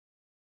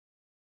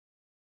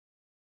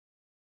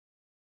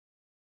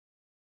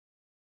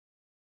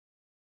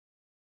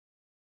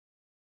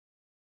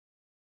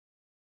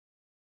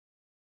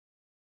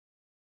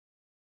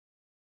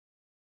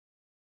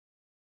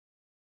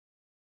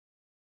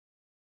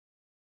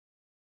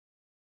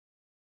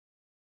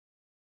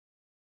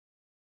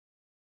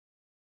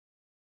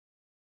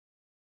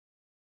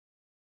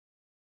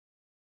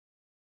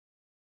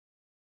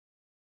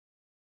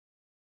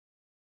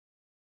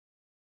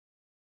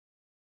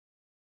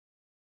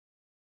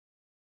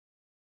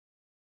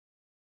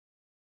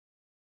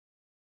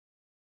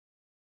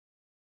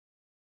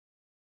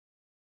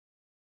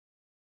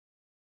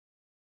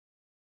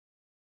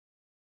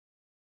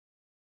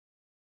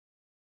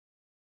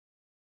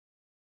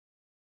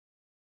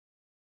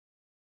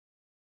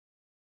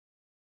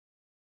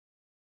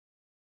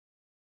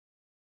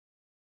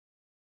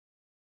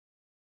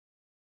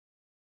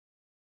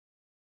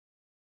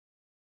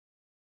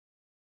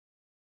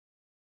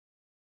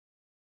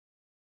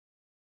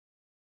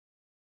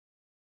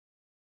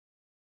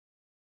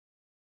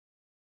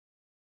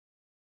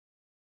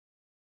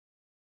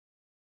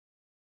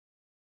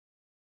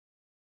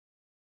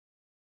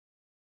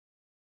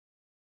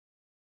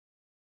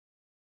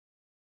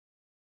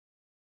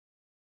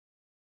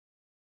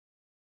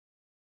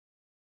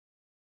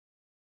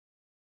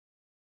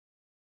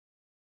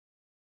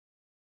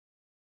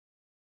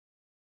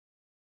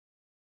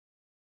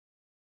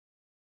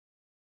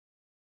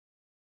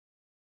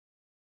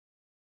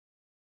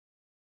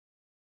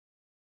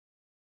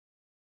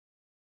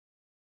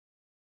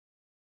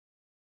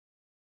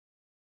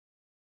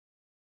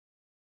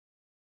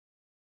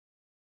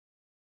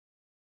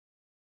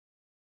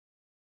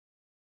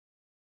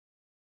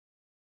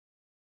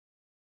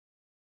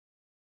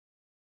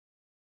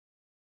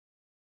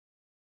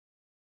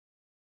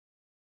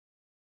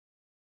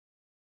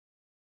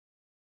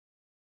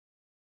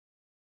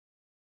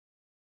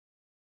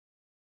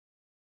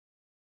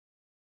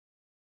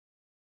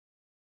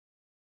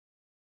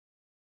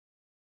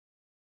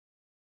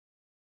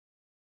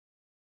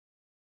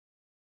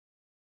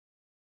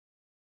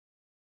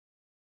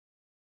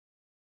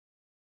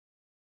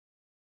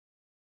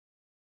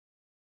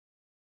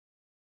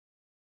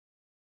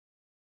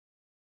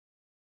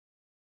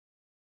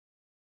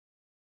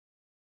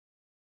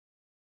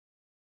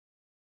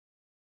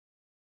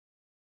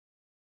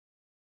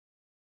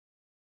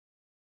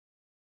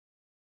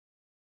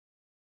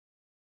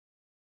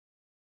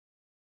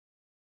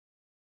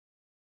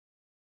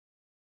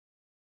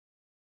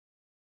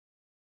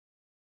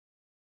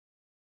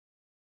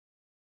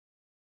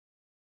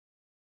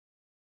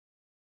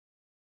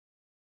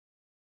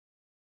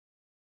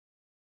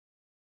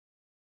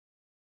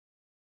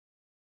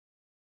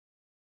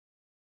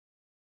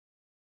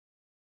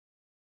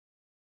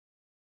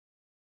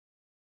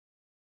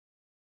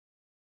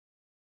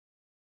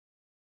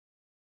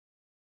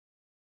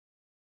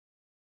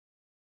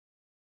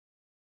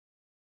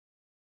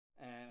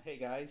Hey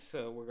guys,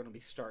 so we're going to be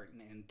starting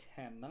in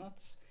 10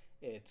 minutes.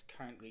 It's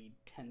currently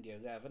 10 to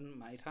 11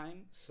 my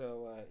time,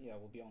 so yeah,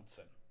 we'll be on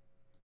soon.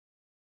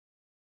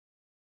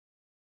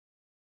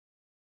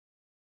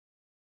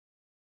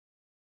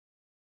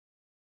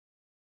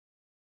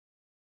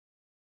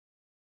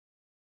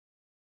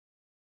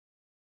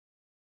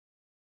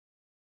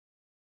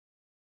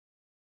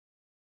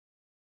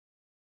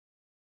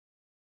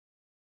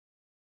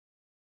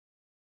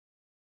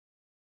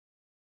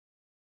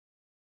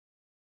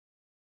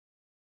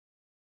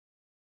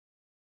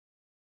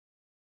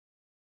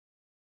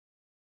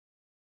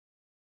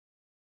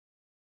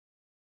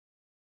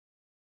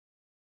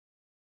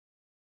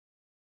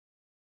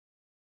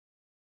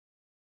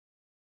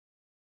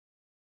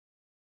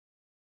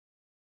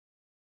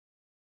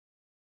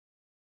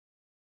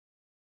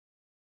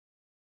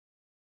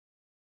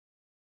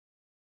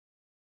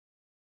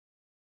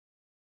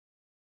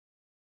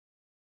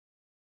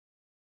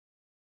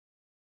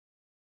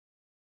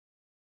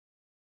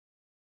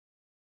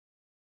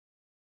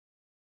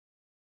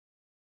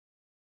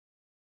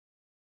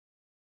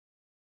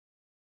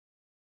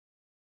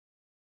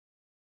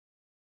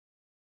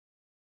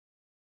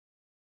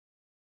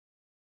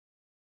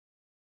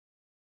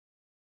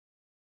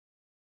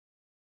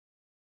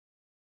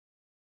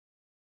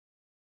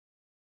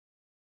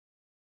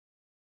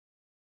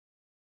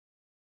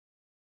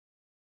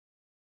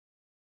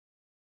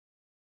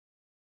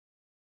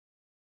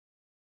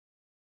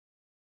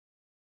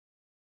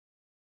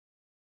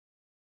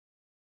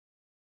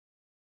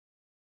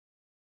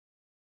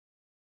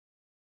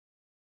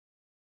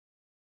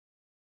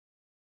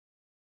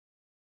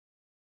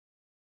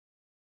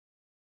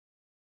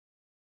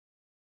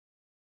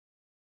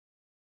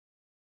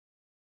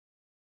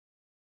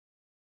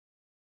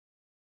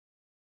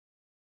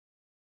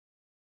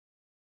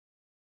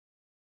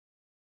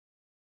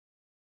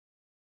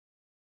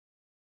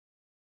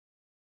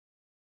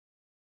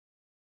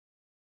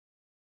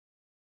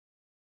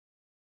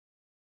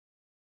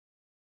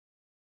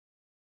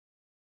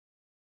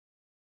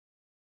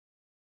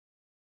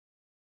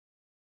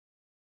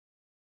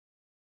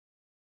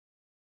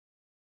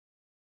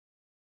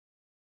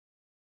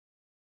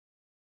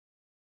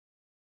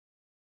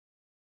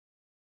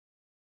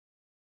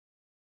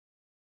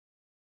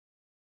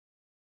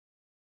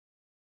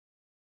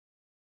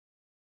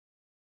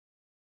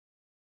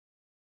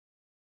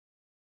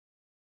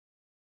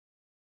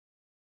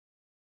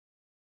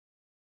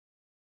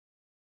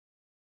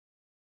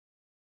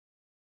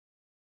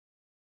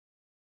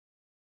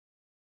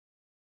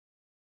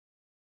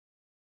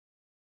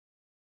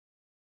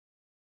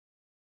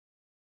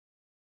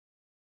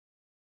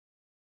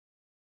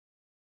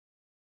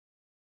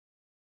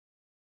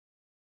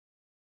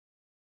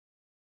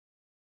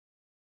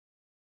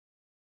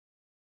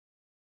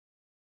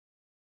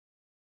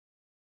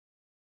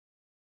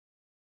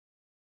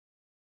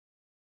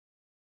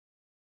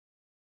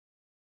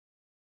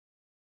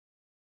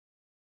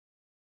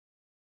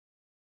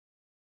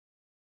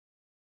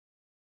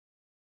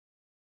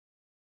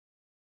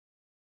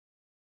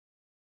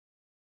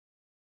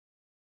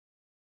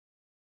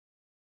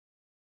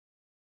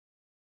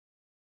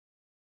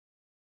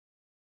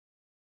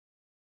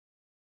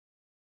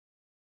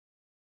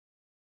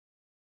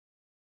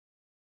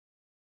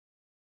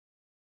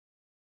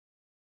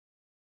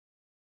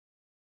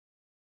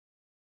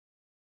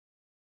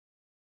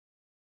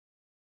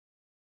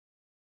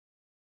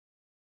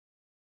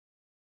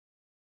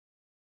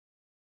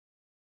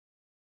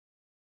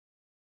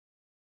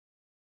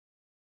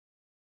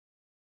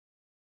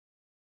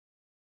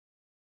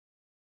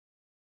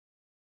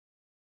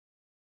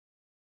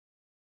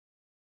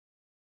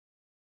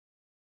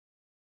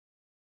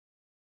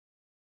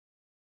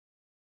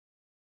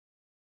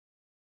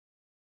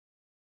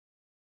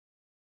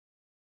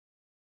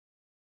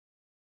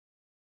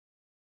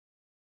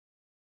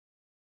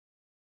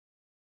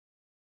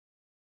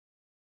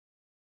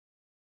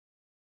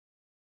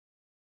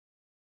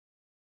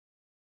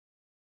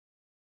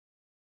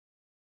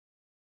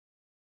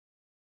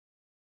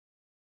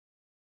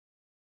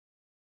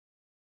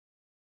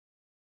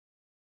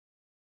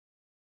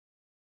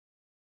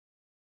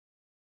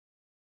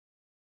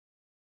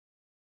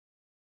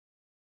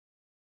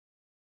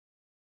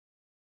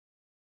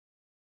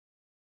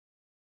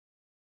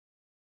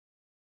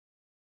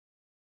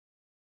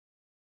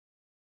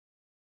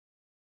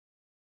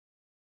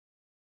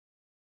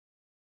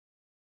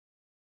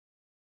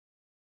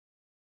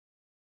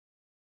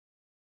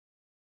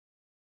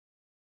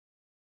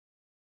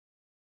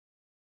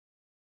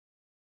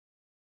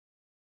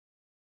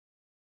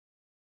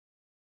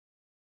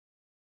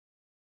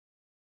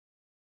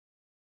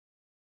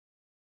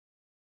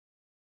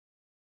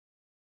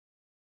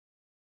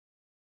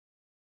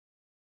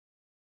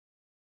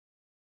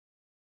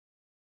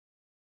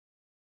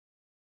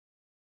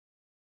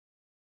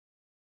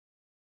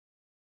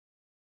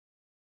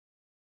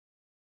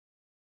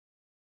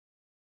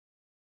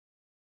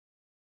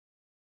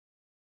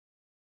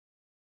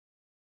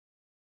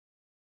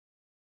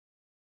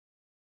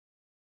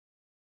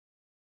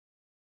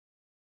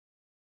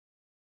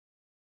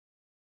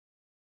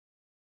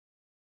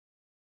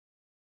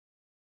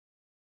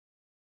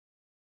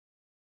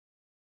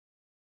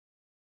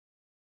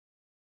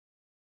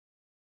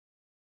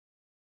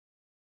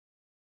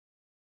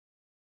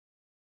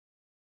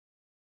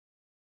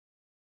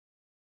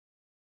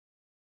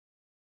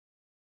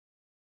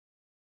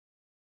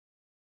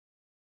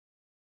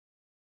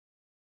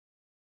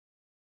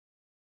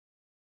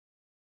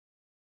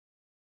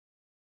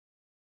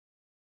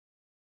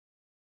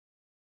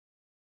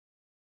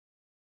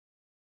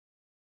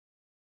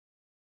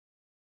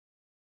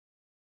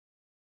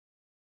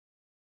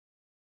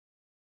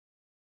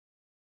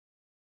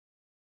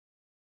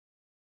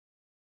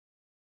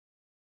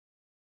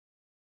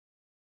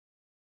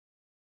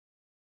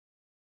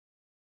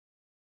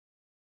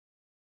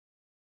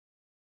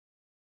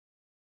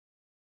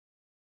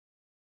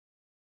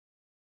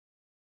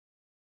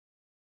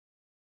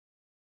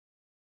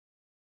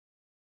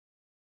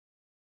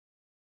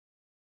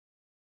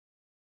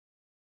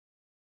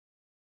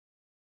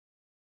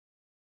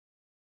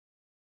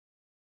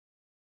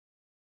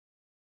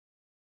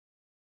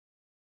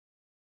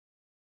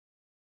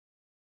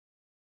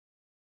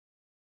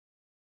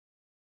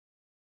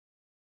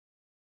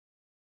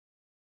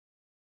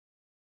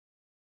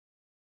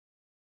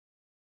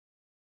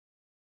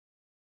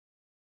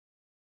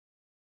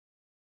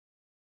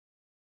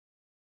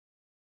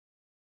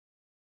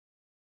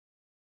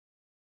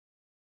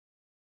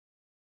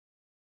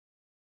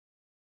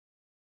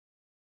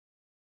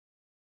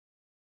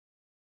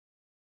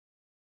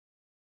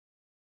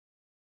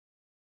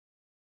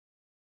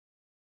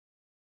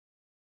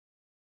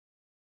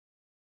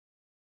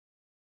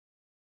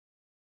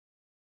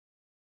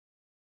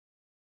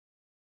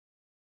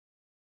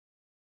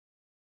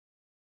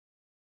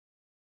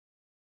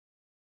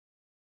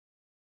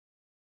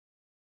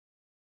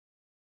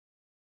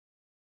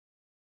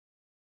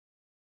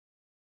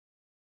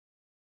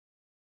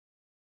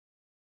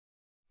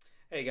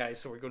 Hey guys,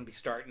 so we're going to be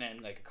starting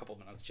in like a couple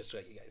minutes, just to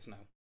let you guys know.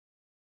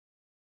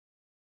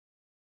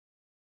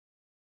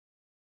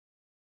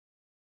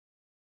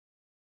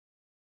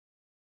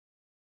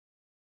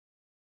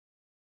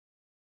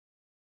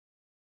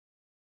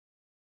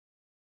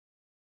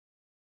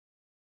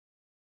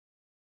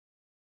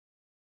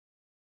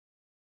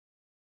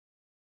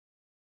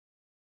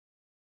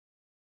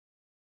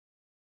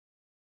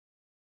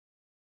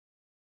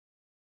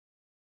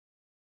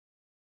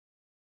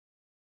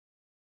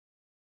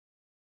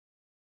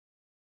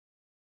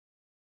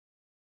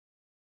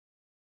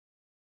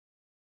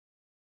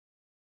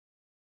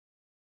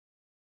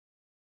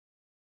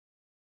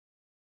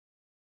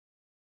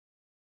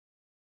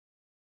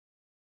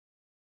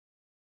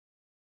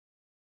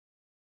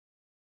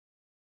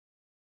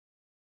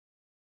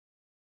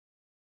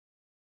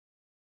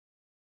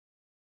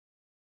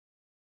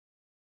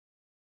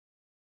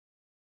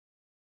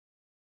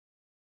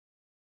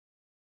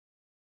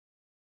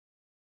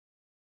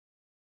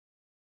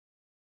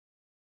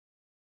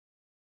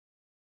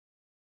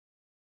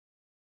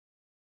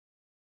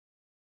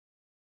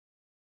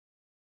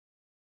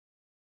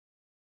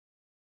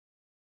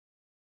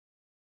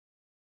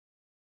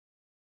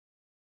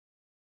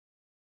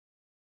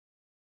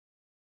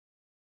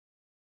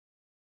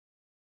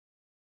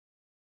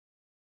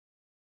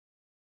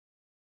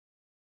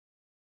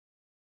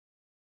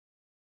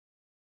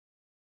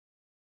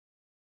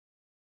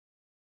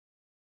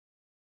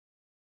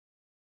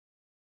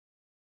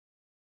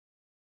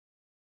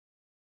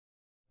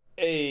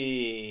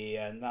 Hey,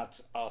 and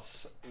that's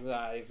us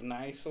live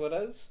now, so it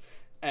is.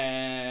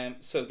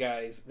 So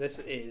guys, this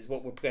is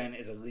what we're playing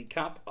is a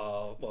recap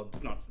of. Well,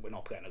 it's not. We're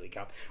not playing a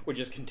recap. We're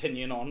just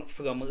continuing on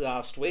from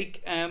last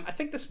week. I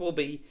think this will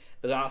be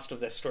the last of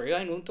this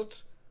storyline, won't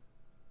it?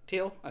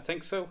 Teal, I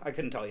think so. I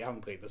couldn't tell you. I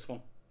haven't played this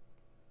one.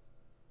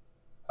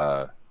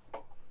 Uh,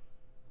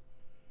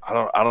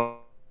 I don't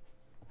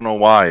know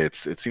why. It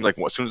seems like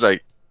as soon as I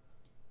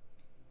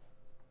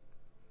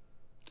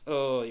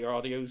Oh, your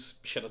audio's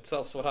shit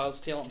itself, so it has.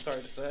 Teal, I'm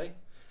sorry to say.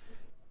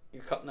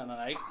 You're cutting in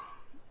and out.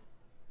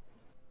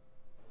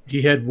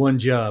 He had one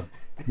job.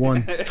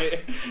 One.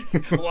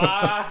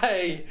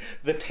 Why?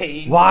 The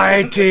pain.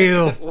 Why,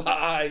 Teal?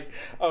 Why?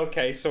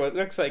 Okay, so it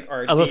looks like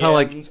our I love how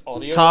like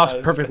audio talks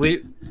has...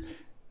 perfectly.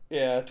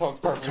 Yeah,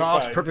 talks perfectly.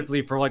 Talks fine.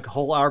 perfectly for like a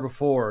whole hour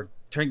before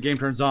game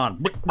turns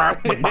on.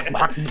 Yeah.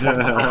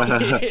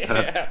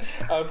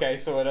 Okay,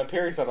 so it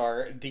appears that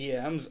our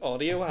DM's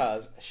audio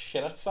has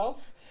shit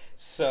itself.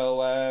 So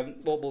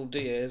what we'll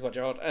do is watch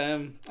out.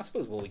 I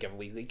suppose we'll give a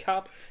wee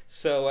recap.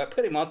 So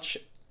pretty much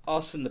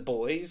us and the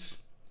boys,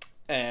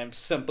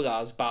 simple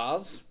as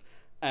Baz.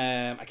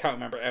 I can't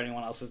remember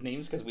anyone else's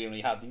names because we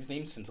only had these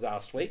names since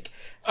last week.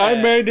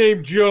 I'm my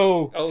name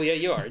Joe. Oh yeah,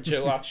 you are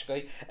Joe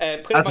actually.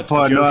 That's the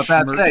part I know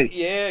about to say.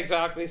 Yeah,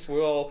 exactly.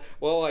 So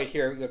we're all out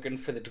here looking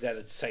for the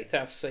dreaded Scythe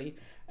FC,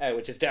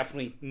 which is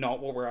definitely not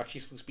what we're actually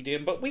supposed to be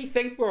doing. But we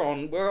think we're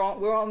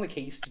on the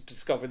case to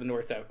discover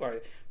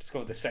the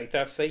discover the Scythe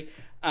FC,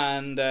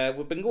 and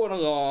we've been going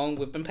along.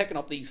 We've been picking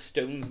up these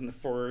stones in the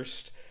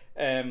forest.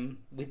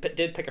 We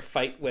did pick a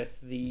fight with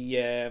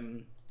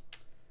the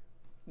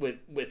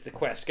with the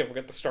quest giver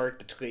at the start,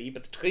 the tree,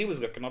 but the tree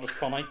was looking not as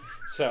funny,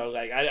 so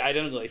like I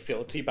didn't really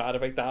feel too bad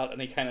about that, and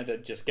he kind of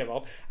did just give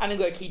up. And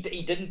like he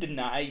didn't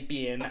deny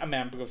being a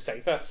member of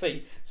Scythe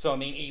FC, so I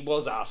mean he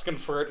was asking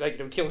for it. Like, you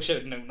know, Teal should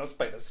have known us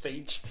by this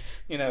stage.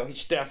 You know, he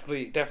should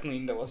definitely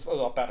know us a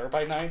lot better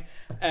by now.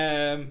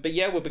 But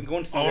yeah, we've been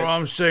going through. All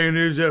I'm saying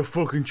is that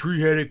fucking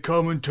tree had it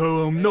coming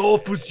to him. No,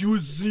 for you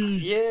see.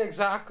 Yeah,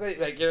 exactly.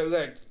 Like, you know,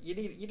 like you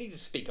need to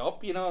speak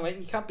up. You know, I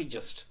mean, you can't be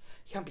just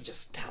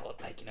tell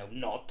it, like, you know,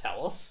 not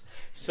tell us.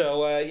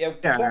 So yeah,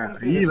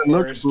 he even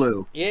looked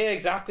blue. Yeah,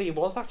 exactly. He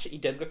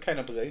did look kind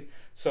of blue.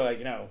 So like,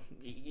 you know,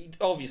 he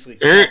obviously.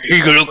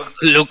 He look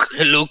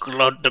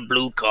like the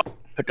blue car,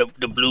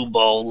 the blue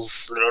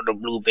balls, the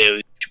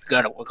blueberries.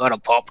 We gotta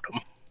pop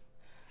them.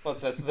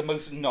 What's this? The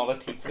most not a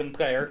tiefling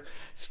player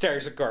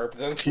stares at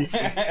Guardbros.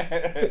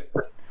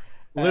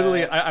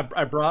 Literally,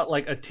 I brought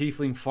like a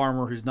tiefling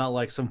farmer who's not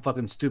like some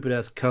fucking stupid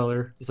ass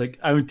color. It's like,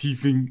 I'm a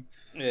tiefling.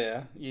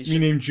 Yeah, Me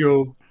named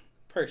Joe.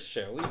 Per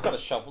show. He's got a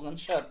shovel and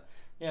shit,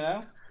 you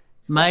know?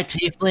 My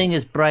tiefling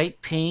is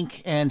bright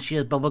pink and she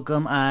has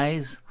bubblegum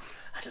eyes.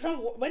 I don't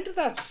know, when did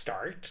that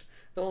start?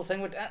 The whole thing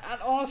with...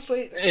 And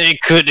honestly...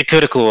 It could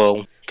have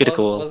cool.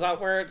 Was that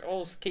where it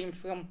all came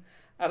from?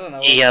 I don't know.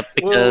 Yeah,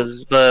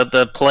 because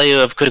the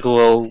player of Critical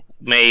Role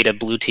made a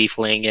blue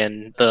tiefling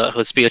and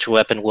her spiritual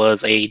weapon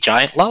was a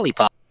giant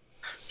lollipop.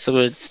 So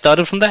it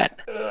started from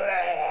that.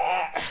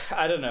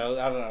 I don't know.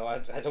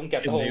 I don't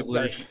get the whole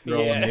like,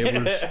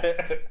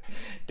 yeah.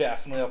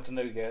 Definitely up to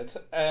no good.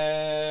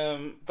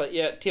 But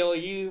yeah, Teal,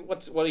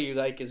 what are you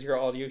like? Is your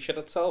audio shit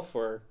itself,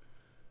 or?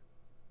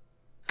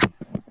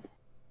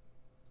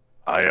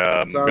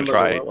 I'm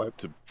gonna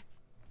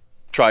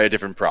try a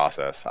different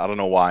process. I don't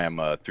know why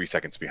I'm 3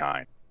 seconds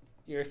behind.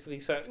 You're 3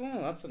 seconds.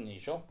 Oh, that's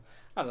unusual.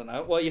 I don't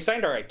know. Well, you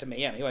sound alright to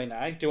me anyway.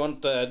 Now, do you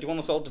want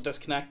us all to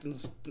disconnect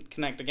and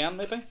connect again,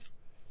 maybe?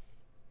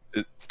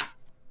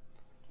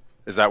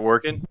 Is that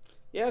working?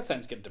 Yeah, it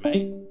sounds good to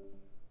me.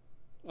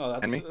 Oh,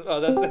 that's... Me? Oh,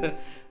 that's...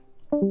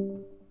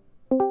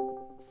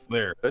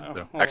 There. Good.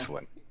 Oh,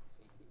 Excellent.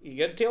 You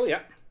good, Teal?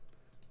 Yeah.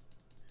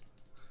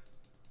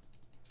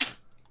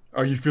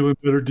 Are you feeling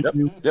better, do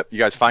you? Yep. You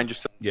guys find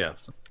yourself Yeah.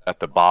 at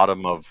the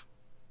bottom of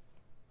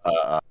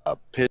a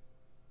pit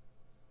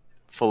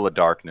full of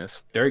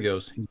darkness. There he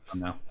goes. He's gone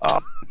now.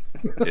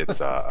 It's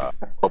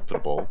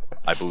openable,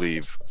 I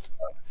believe.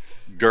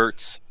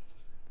 Gertz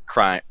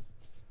crying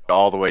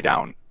all the way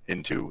down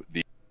into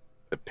the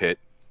pit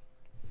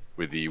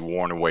with the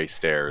worn away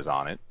stairs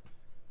on it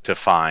to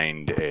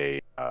find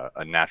a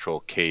natural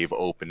cave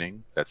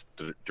opening that's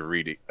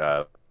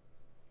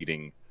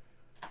leading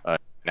a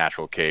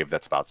natural cave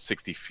that's about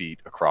 60 feet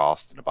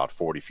across and about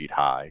 40 feet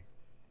high.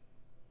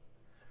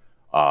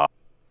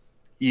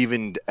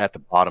 Even at the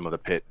bottom of the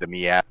pit, the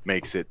miasma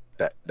makes it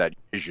that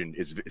vision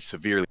is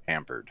severely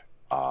hampered,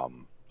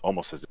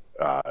 almost as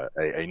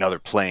another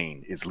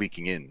plane is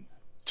leaking in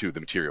to the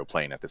material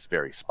plane at this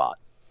very spot.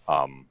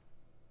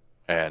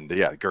 And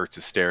yeah, Gertz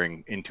is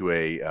staring into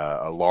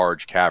a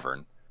large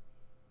cavern,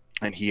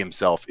 and he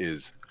himself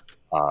is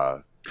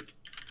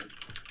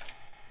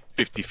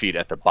 50 feet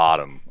at the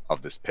bottom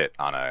of this pit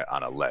on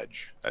a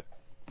ledge that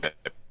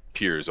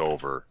peers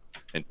over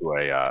into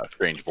a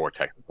strange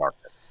vortex of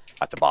darkness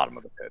at the bottom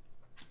of the pit.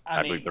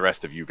 I believe the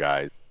rest of you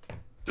guys,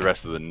 the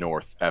rest of the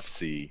North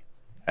FC,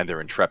 and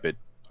their intrepid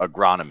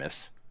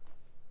agronomists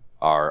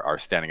are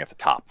standing at the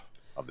top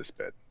of this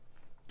pit.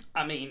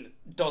 I mean,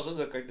 does it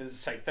look like there's a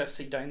South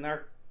FC down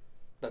there?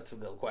 That's a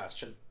little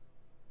question.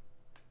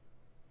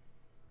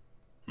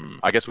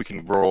 I guess we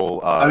can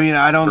roll. I mean,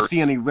 I don't Gertz.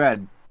 see any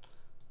red.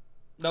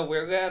 No,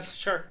 we're good.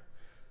 Sure.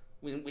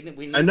 We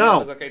need I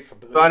know. to look out for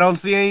blue. I don't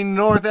see any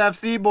North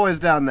FC boys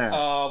down there.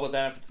 Oh, well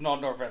then if it's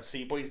not North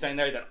FC boys down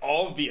there, then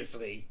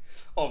obviously,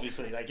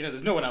 like, you know,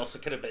 there's no one else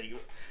that could have been,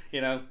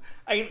 you know.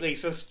 I think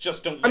Lisa's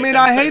just don't like I mean,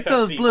 them I hate South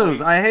those FC blues.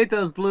 boys. I hate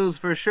those blues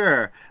for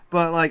sure.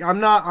 But like,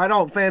 I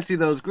don't fancy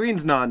those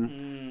greens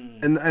none.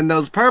 And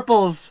those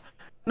purples,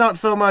 not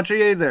so much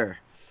either.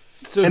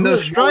 So And who those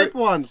has stripe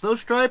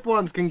more-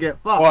 ones can get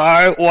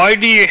fucked. Why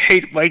do you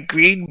hate my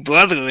green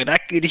brother? And I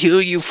could hear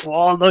you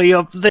falling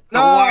up there.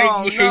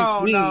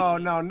 No,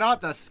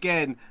 not the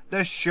skin.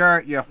 The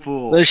shirt, you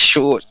fool. The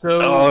short.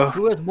 So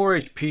who has more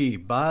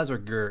HP, Boz or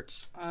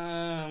Gertz?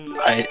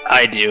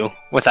 I do,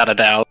 without a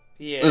doubt.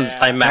 Yeah. 'Cause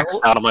I maxed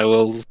out on my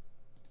wills.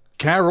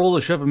 Can I roll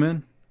to shove him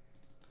in?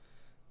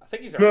 I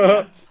think he's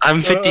already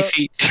I'm 50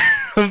 feet.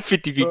 I'm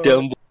 50 feet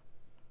down.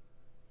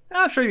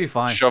 I'm sure you'll be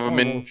fine. Shove him I'll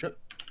in roll- sho-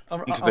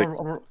 I'll- into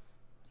I'll-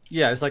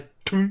 yeah, it's like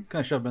kind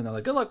of shove him in there.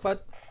 Like, good luck, bud.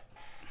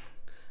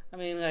 I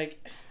mean, like,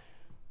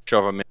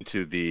 Shove him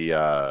into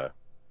the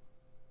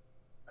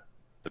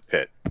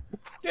pit.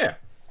 Yeah.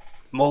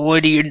 I'm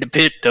already in the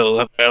pit though.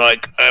 I'm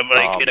like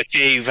in a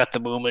cave at the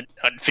moment.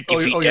 I'm 50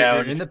 feet you're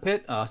down. in the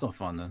pit? Oh, that's not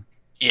fun then.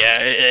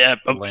 Yeah.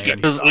 Lame.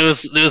 There's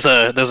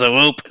a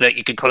rope that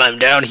you can climb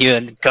down here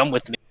and come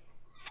with me.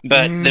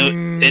 But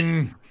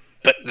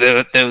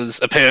there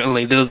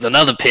was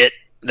another pit.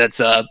 That's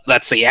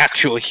the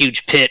actual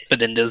huge pit. But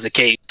then there's a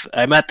cave.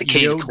 I'm at the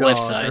cave Yo, dog, I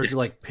cliffside. heard you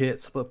like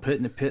pits. Put pit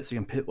in the pit so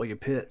you can pit while you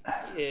pit.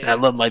 yeah, I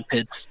love my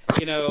pits,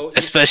 you know,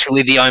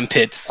 especially the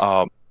armpits.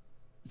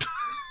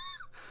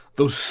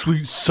 Those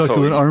sweet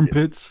succulent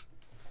armpits.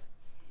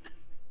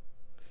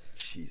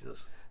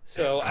 Jesus.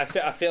 so I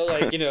feel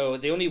like, you know,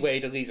 the only way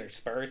to lose our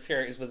spirits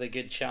here is with a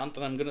good chant,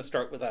 and I'm going to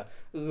start with a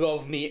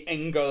 "Love Me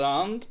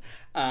INGERLAND,"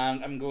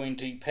 and I'm going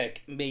to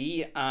pick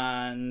me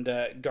and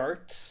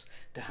Gertz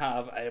to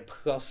have a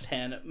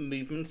 +10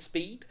 movement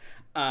speed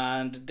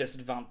and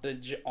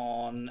disadvantage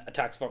on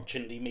attacks of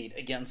opportunity made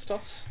against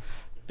us,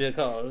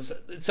 because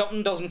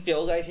something doesn't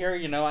feel right here.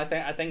 You know, I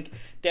think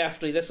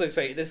definitely this looks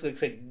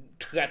like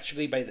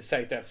treachery by the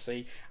South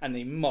FC, and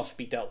they must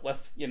be dealt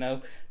with. You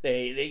know,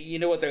 they you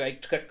know what they're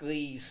like,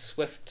 quickly,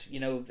 swift. You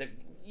know,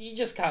 you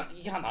can't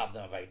have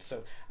them about.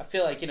 So I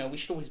feel like, you know, we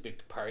should always be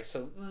prepared.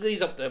 So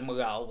raise up the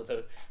morale with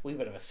a wee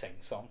bit of a sing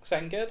song.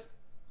 Sound good?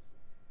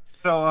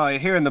 So,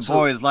 hearing the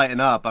boys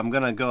lighting up, I'm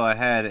gonna go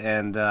ahead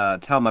and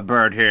tell my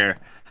bird here.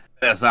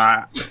 Yes,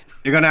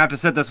 you're gonna have to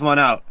sit this one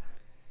out.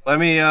 Let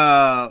me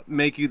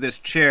make you this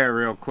chair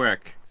real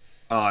quick.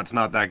 Oh, it's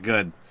not that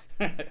good.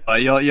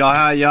 You'll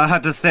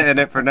have to sit in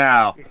it for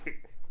now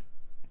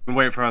and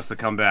wait for us to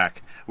come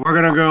back. We're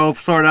gonna go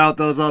sort out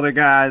those other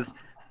guys.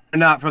 They're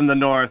not from the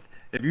north.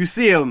 If you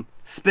see them,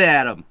 spit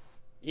at them.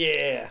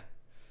 Yeah.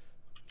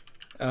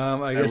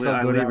 I guess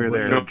I'll go leave down her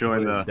there with to you join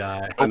and the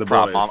die. No the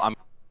problem. boys. I'm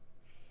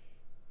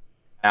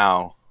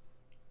now.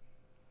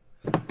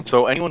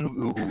 So anyone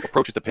who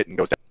approaches the pit and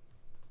goes down,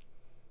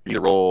 either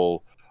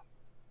roll.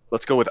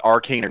 Let's go with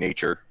arcane or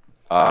nature.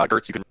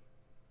 Gertz, you can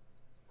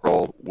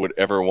roll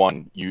whatever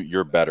one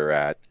you're better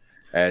at.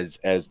 As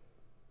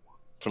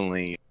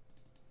definitely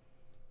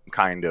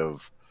kind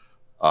of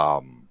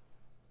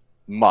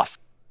musk.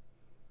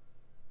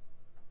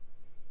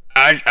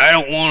 I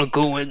don't want to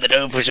go in the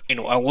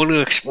volcano. I want to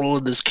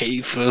explore this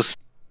cave first.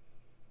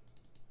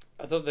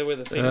 I thought they were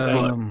the same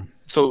thing.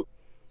 So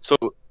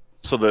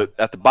So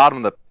at the bottom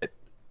of the pit,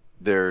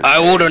 there's I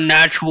rolled a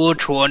natural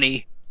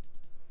 20.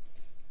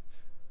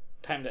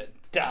 Time to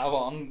dab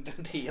on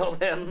Teal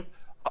then.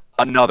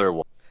 another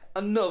one.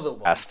 Another one.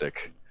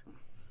 Fantastic.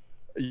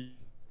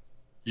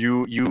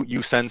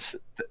 You sense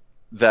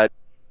that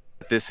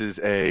this is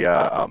a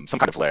some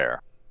kind of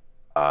lair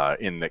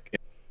in the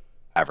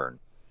cavern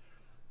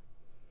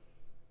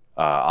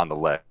on the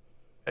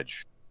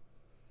ledge.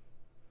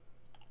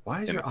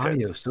 Why is In your the pit.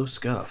 audio so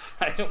scuff?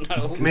 I don't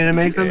know. I mean, it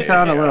makes him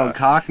sound a little Yeah.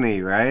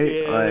 cockney, right?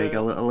 Yeah. Like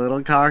a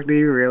little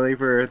cockney, really,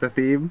 for the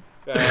theme.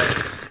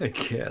 I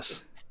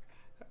guess.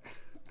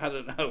 I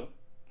don't know.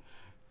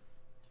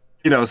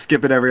 You know,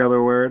 skipping every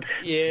other word.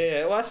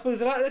 Yeah, well, I suppose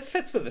that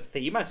fits with the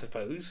theme, I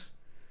suppose.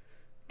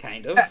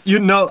 Kind of. You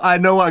know, I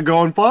know what I'm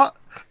going for.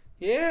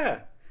 Yeah.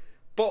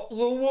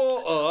 Bottle of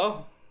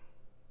water.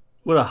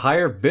 Would a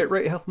higher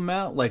bitrate help him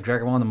out? Like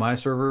drag him on to my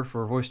server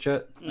for voice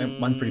chat?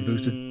 Mine's pretty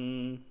boosted.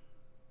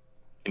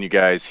 Can you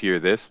guys hear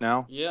this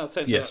now? Yeah,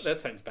 Yes.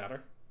 that sounds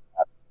better.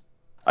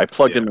 I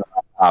plugged in the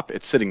laptop.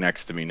 It's sitting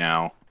next to me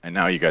now, and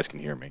now you guys can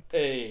hear me.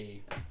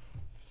 Hey.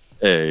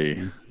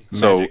 Hey.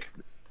 So Magic.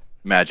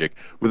 magic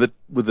with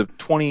a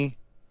 20,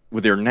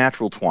 with your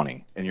natural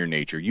 20 in your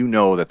nature, you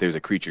know that there's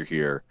a creature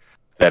here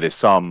that is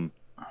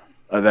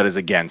that is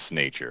against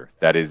nature,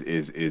 that is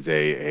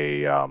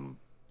a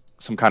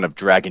some kind of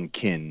dragon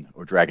kin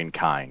or dragon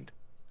kind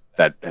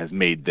that has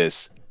made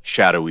this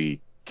shadowy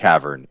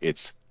cavern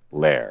its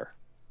lair.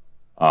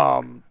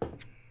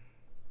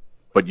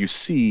 But you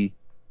see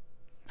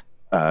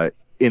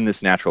in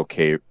this natural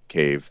cave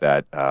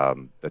that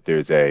that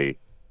there's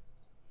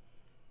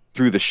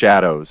through the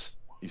shadows,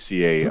 you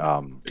see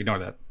Ignore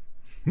that.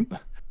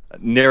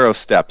 narrow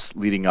steps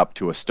leading up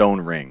to a stone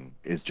ring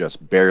is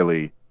just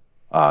barely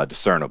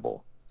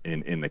discernible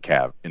in the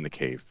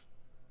cave.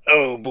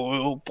 Oh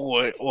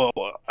boy. Well,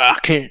 I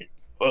can't.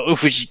 Well,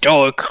 if it's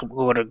dark, I'm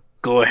gonna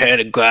go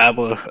ahead and grab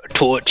a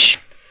torch.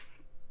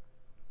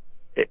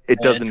 It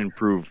doesn't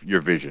improve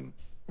your vision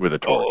with a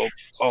torch.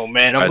 Oh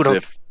man, I'm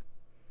gonna.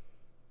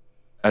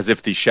 As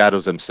if the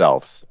shadows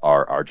themselves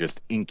are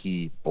just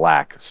inky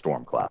black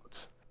storm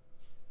clouds.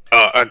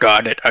 I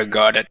got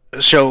it.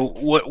 So,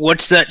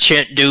 what's that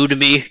chant do to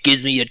me?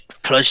 Gives me a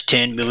plus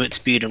 10 movement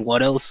speed and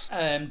what else?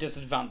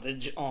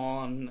 Disadvantage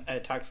on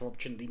attacks of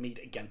opportunity made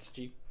against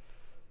you.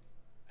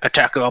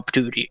 Attack of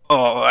opportunity.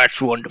 Oh,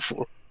 that's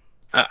wonderful.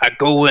 I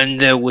go in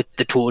there with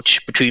the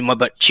torch between my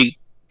butt cheek,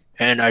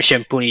 and I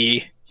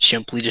simply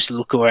just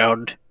look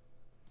around.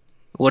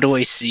 What do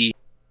I see?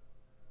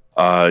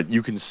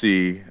 You can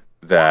see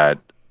that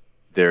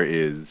there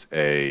is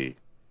a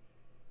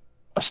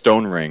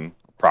stone ring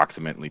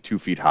approximately 2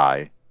 feet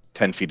high,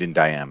 10 feet in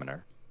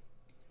diameter,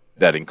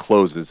 that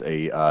encloses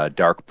a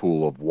dark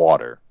pool of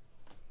water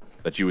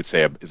that you would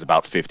say is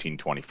about 15,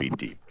 20 feet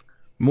deep.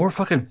 More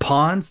fucking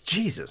ponds?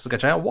 Jesus, like a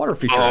giant water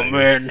feature. Oh out here.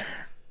 man,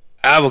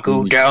 I will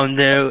go down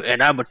there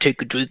and I will take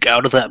a drink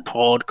out of that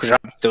pond because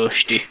I'm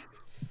thirsty.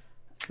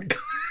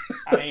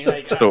 I mean,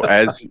 like,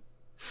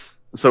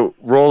 So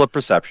roll a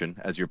perception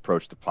as you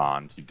approach the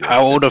pond. You do. I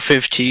rolled a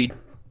 15.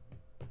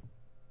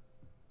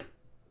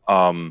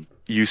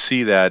 You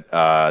see that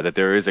that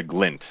there is a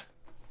glint,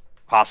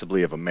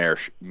 possibly of a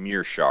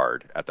mere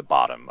shard at the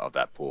bottom of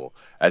that pool.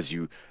 As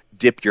you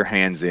dip your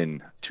hands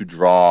in to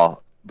draw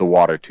the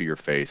water to your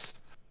face,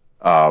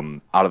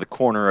 out of the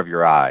corner of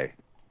your eye,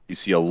 you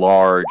see a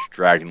large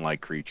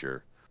dragon-like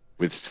creature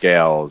with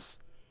scales,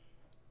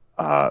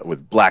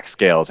 with black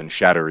scales and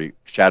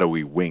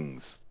shadowy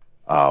wings,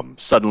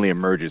 suddenly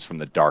emerges from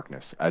the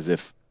darkness, as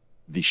if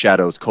the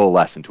shadows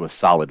coalesce into a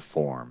solid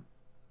form.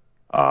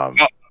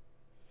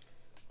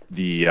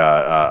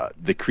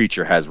 The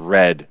creature has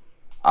red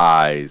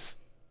eyes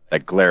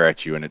that glare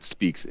at you, and it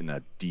speaks in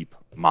a deep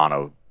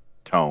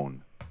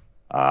monotone.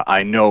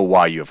 I know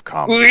why you have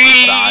come, but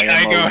I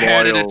am go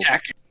ahead and a loyal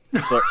attack it.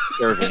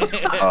 servant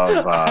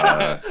of.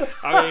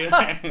 I mean,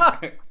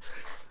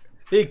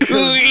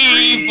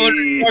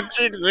 But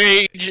fucking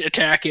rage,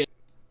 attack it.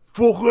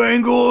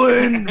 Fucking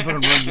going! Fucking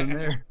runs in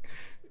there.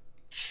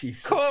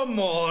 Jesus. come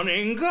on,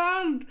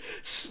 England!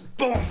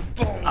 Boom,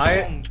 boom,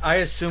 I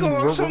assume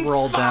we're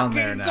all down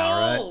there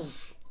now,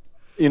 right?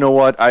 You know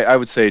what? I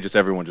would say just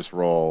everyone just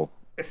roll.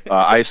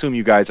 I assume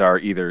you guys are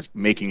either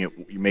making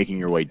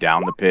your way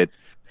down the pit,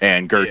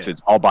 and Gertz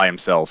is all by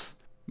himself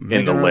in the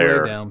Making our way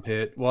lair. down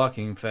pit,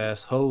 walking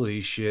fast. Holy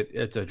shit,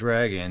 it's a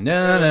dragon.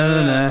 Na.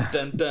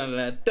 Dun, dun,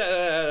 dun,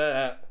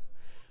 dun.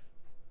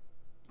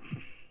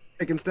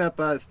 Taking step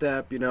by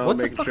step, you know,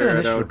 What's a making fucking sure I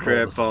initiative don't roll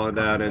trip, this falling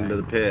fucking down thing? into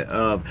the pit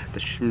of the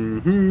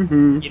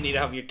You need to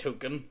have your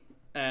token.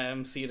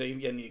 So you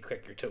need to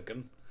click your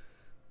token.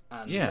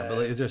 And, Yeah, but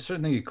like, is there a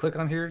certain thing you click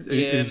on here? yeah,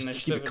 You just keep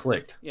initiative it is-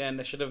 clicked. Yeah,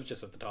 initiative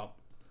just at the top.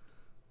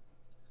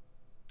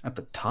 At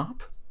the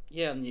top?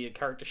 Yeah, and your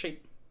character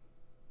sheet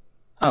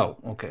Oh,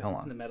 okay,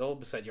 hold in the on. middle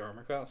beside your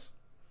armor class.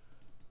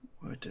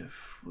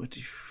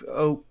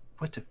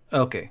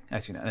 Okay, I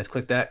see now. Let's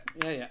click that.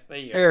 Yeah, there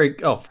you go. There we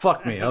go. Oh,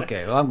 fuck me.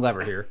 Okay, well, I'm glad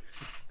we're here.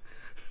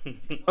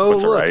 Oh,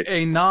 That's all look, right.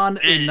 a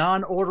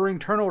non-ordering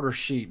turn order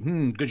sheet.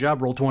 Good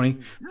job, roll 20.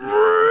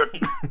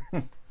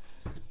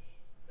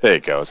 There you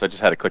go. So I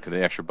just had to click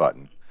the extra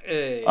button.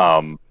 Hey.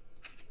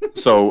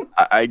 So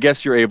I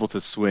guess you're able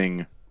to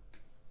swing.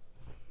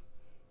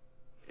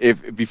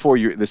 If before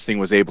this thing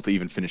was able to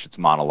even finish its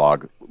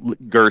monologue,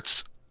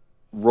 Gertz,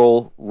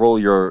 roll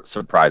your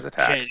surprise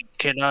attack.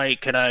 Can I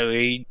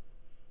read?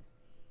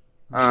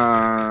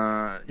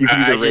 You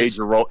can either rage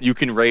or roll. You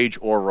can rage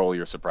or roll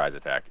your surprise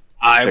attack.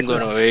 I'm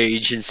gonna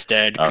rage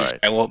instead because Alright.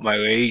 I want my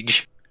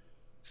rage.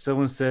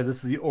 Someone said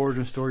this is the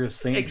origin story of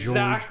Saint George.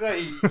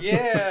 Exactly.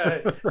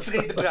 Yeah.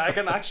 Slay the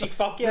dragon. Actually,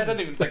 fuck yeah! I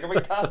didn't even think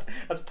about that.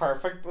 That's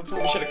perfect. That's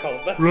what we should have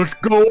called this. Let's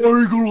go,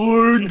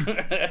 England!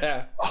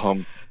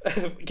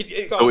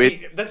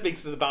 This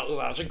makes the Battle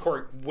of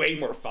Agincourt way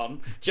more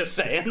fun. Just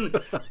saying.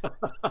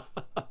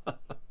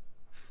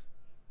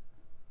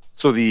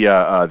 So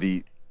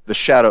the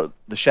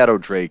shadow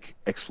drake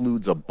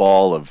exudes a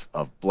ball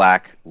of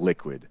black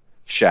liquid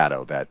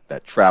shadow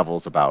that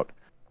travels about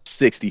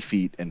 60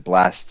 feet and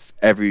blasts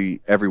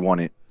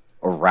everyone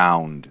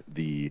around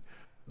the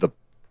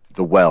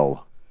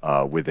well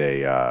with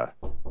a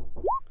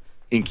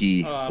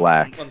inky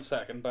black. 1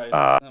 second,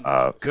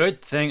 guys.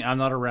 Good thing I'm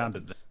not around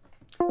it.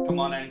 Come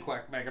on in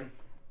quick, Megan.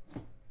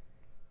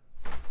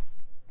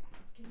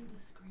 Give me the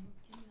screen.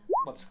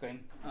 What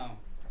screen? Oh.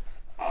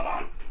 Hold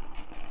on.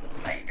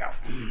 There you go.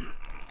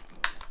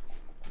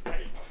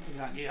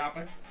 You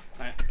happy?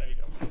 Right, there you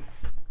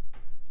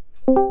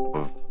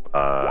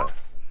go.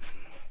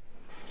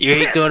 You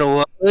ain't gonna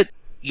roll it.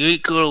 You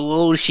ain't gonna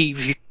roll to see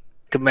if you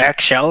can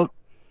max out.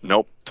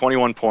 Nope,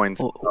 21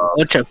 points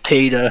What's a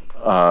peta?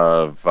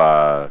 of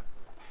Oh,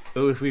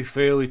 if we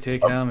fail, we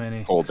take how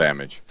many? cold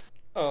damage.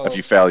 Oh, If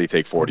you fail, you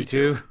take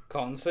 42. 42?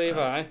 con save,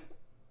 aye.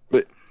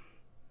 But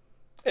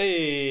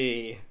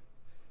Hey.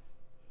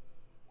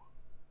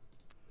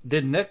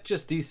 Did Nick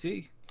just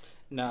DC?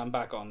 No, I'm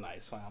back on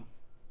nice, fam.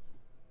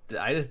 Did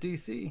I just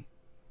DC?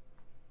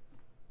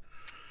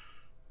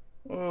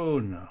 Oh,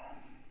 no.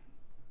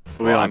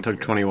 We all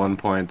took 21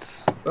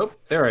 points. Oh,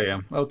 there I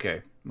am.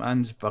 Okay.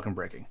 Mine's fucking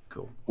breaking.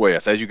 Cool. well,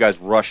 yes, as you guys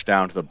rush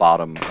down to the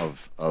bottom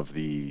of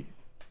the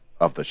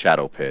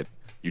shadow pit,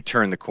 you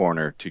turn the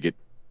corner to get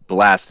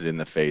blasted in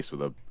the face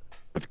with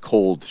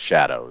cold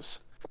shadows.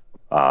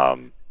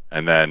 And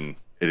then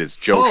it is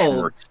Joe Cold.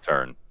 Schwartz's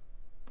turn.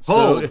 So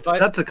Oh, if I-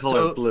 that's a color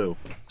so- of blue.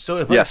 So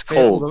if Yes, I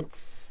fail cold.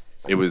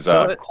 It was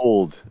So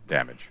cold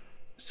damage.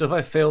 So if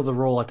I fail the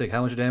roll, I take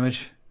how much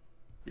damage?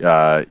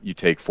 You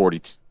take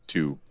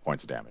 42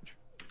 points of damage.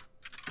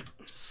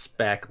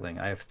 Spackling.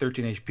 I have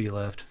 13 HP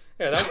left.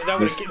 Yeah, that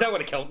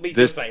would have killed me.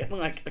 this- Just saying,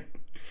 like.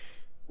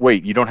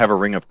 Wait, you don't have a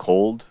ring of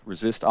cold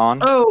resist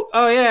on? Oh,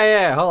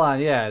 yeah. Hold on.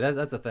 Yeah,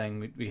 that's a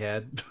thing we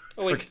had.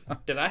 Oh wait,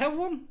 did I have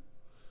one?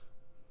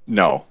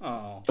 No.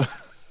 Oh.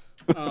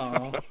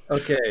 Oh.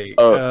 Okay.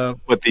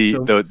 But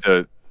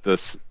so-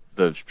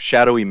 the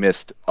shadowy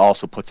mist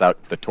also puts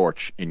out the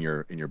torch in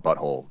your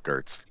butthole,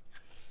 Gertz.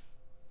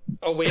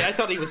 Oh wait, I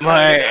thought he was.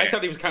 My- I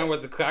thought he was kind of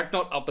with the crack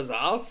nut up his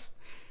ass.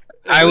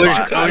 I was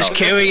don't-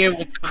 carrying it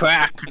with the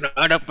crack,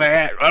 not up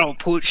there. I don't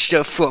put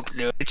stuff up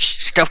there.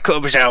 Stuff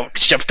comes out.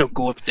 Stuff don't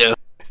go up there.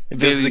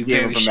 This is a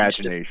game of shit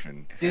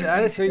imagination. Did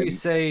I just hear you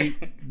say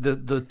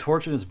the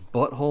torch in his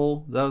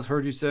butthole? That was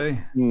heard you say?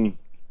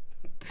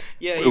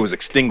 Yeah, It was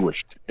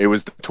extinguished.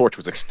 The torch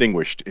was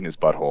extinguished in his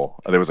butthole.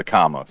 There was a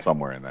comma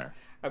somewhere in there.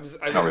 I was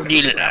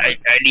really. I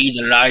need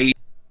a light.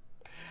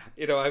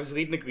 You know, I was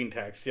reading a green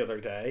text the other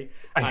day,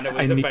 I- and it I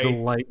was need about the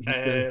light, he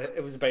said.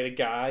 it was about a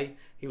guy.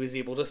 He was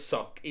able to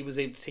suck. He was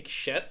able to take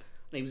shit,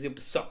 and he was able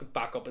to suck it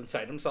back up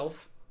inside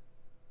himself.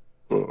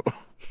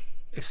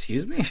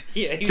 Excuse me?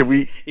 Yeah, he Can was,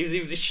 we- he was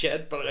able to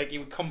shit, but like he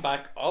would come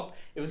back up.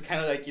 It was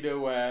kind of like you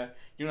know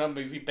that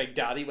movie Big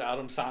Daddy with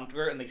Adam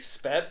Sandler, and they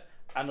spit,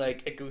 and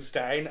like it goes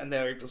down, and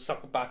they're able to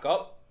suck it back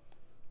up.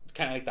 It's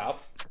kind of like that,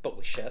 but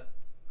with shit.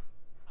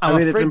 I'm I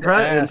mean, it's afraid to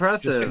ask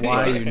impressive. just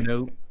why you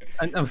know?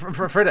 I'm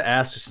afraid to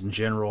ask just in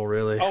general,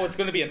 really. Oh, it's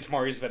going to be in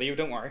tomorrow's video.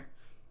 Don't worry.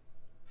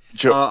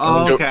 Joe,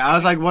 Okay. I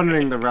was like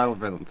wondering the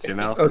relevance, you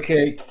know?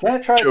 Okay, can I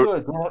try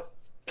Sure.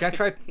 Can I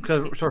try?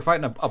 Because we're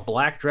fighting a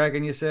black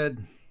dragon. You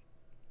said.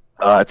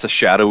 it's a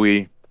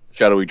shadowy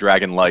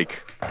dragon-like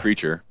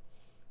creature.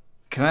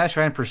 Can I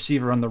try and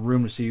perceive around the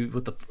room to see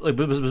what the like?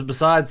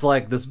 Besides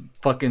like this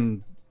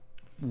fucking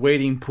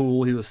waiting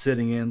pool he was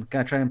sitting in, can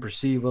I try and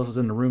perceive what else is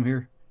in the room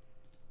here?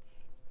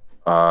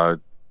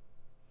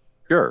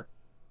 Sure.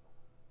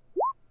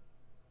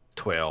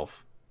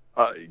 12.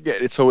 Yeah.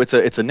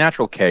 It's a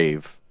natural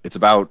cave. It's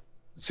about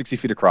 60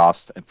 feet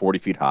across and 40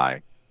 feet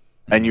high,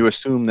 and you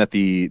assume that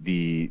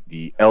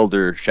the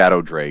elder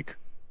shadow drake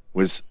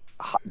was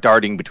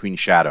darting between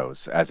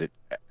shadows as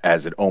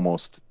it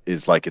almost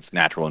is like its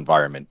natural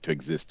environment to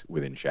exist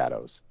within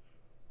shadows.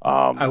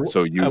 I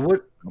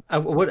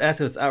would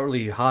ask if it's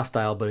outwardly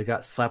hostile, but it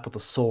got slapped with a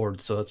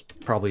sword, so it's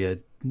probably a.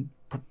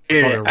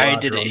 I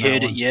didn't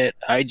hit it yet.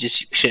 I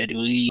just said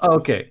leave.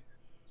 Okay,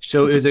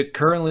 so is it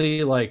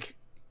currently like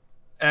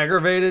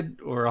aggravated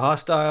or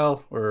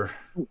hostile or?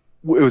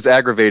 it was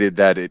aggravated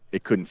that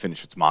it couldn't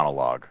finish its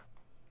monologue.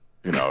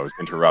 You know, it was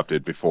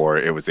interrupted before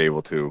it was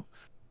able to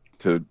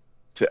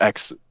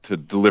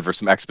deliver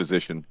some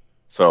exposition.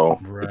 So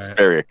it's Right.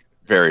 very,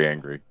 very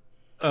angry.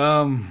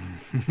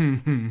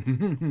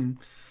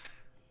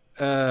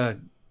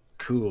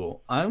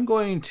 Cool. I'm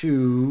going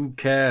to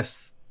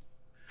cast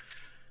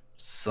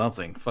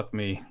something. Fuck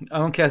me.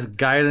 I'm gonna cast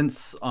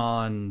guidance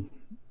on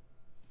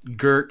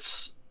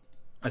Gertz,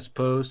 I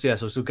suppose. Yeah.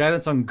 So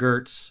guidance on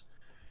Gertz,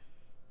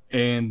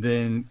 and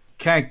then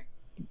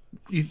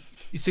you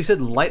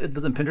said light that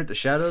doesn't penetrate the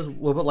shadows.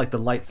 What about like the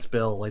light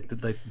spell? Like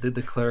did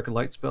the cleric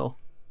light spell?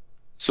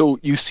 So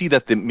you see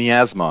that the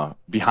miasma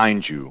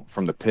behind you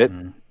from the pit,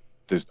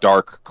 there's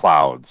dark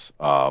clouds,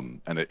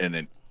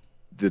 the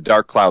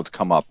dark clouds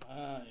come up,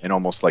 and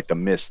almost like the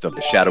mist of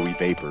the shadowy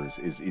vapors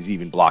is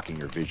even blocking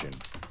your vision,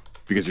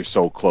 because you're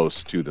so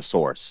close to the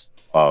source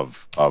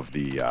of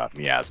the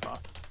miasma.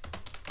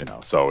 You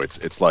know, so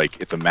it's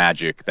like it's a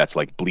magic that's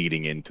like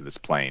bleeding into this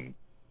plane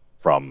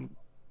from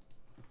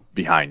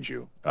behind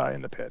you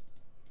in the pit.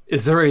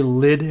 Is there a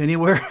lid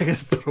anywhere? I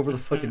just put over the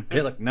fucking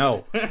pit. Like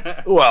no.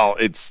 Well,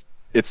 it's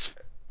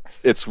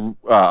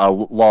a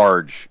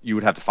large. You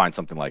would have to find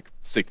something like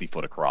 60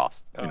 foot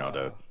across, you know,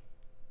 to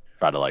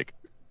try to like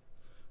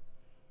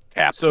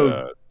tap.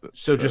 So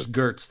just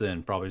Gertz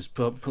then probably just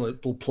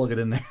plug it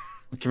in there.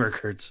 Come here,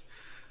 Gertz.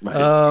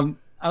 Right.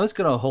 I'm just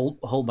gonna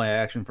hold my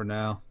action for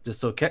now, just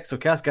so cast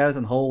guidance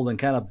and hold and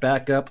kind of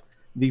back up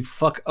the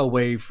fuck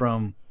away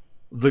from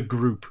the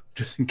group,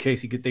 just in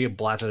case they get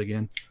blasted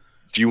again.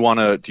 Do you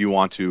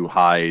want to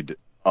hide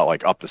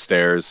like up the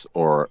stairs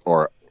or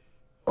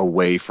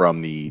away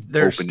from the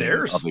There's opening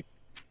stairs? of the...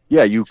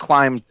 Yeah, you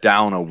climb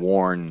down a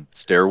worn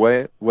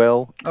stairway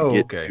to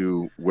get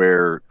to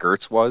where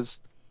Gertz was,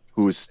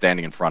 who was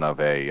standing in front of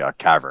a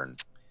cavern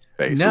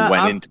face, who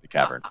went into the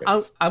cavern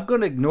face. I'm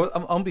gonna ignore.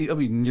 I'll be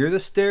near the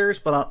stairs,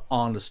 but not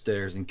on the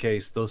stairs in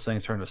case those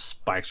things turn to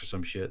spikes or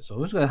some shit. So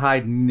I'm just gonna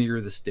hide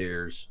near the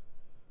stairs.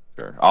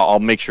 Sure. I'll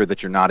make sure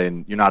that you're not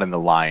in the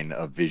line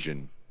of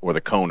vision or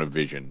the cone of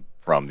vision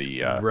from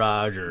the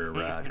Roger.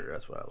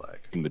 That's what I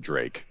like. from the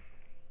Drake.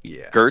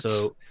 Yeah. Gertz,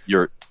 So,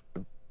 you're...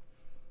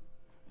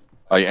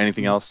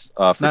 anything else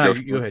for no,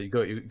 Joe? you go ahead. You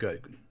go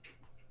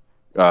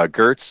ahead.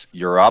 Gertz,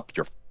 you're up.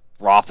 You're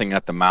frothing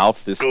at the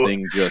mouth. This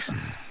thing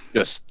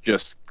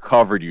just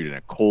covered you in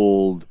a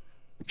cold,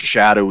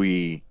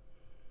 shadowy...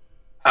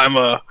 I'm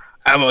a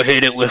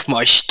hit it with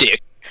my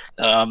stick.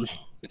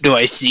 Do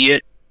I see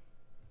it?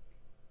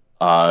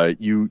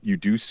 You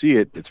do see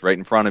it. It's right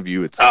in front of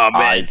you. Its Oh,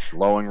 man. eyes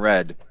glowing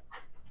red.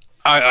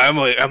 I'm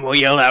gonna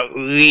yell out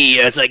Lee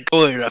as I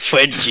go in a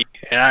frenzy,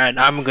 and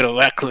I'm gonna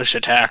reckless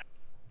attack.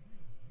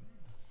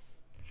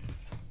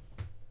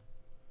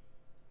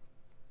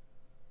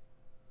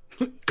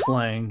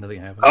 Clang.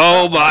 Nothing happens.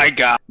 Oh my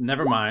god!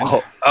 Never mind.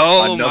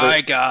 Oh Another-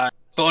 my god!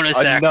 Bonus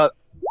action.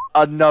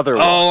 Another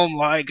one. Oh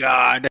my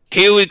god!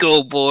 Here we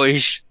go,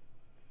 boys.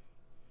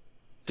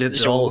 Did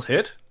so- all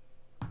hit?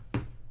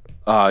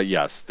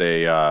 Yes,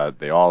 they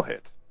all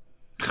hit.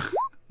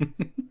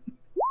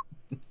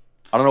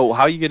 I don't know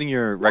how are you getting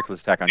your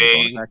reckless attack on your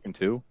bonus action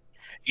too.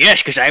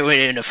 Yes, because I went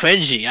in a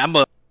frenzy. I'm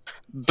a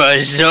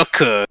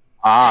bazooka.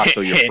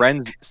 So you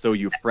frenzied. So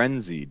you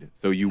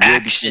will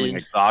be feeling Action.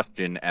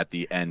 exhaustion at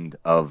the end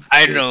of.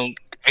 I the don't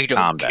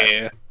combat.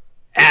 care.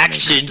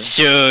 Action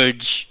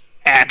surge.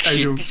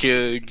 Action don't-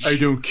 surge. I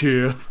don't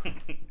care.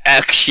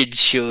 Action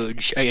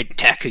surge. I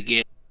attack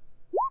again.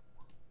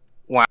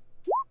 Wow.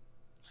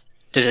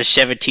 Does a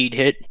 17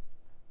 hit?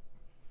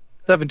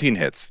 17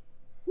 hits.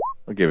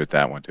 I'll give it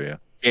that one to you.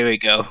 There we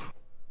go.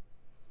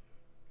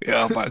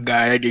 Oh my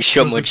god, I did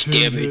so much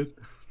damage.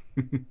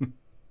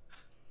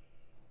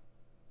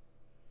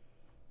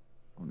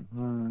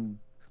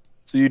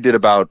 So you did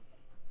about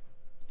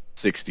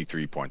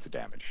 63 points of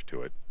damage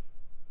to it.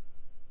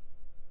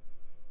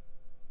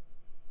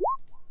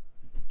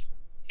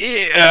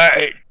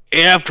 Yeah,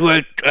 after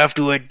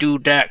I do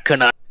that,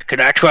 can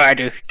I try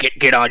to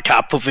get on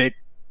top of it?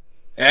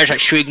 As I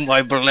swing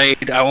my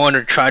blade, I want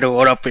to try to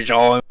run up his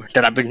arm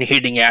that I've been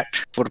hitting at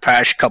for the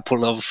past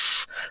couple of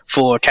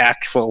 5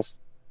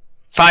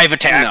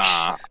 attacks.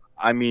 Nah,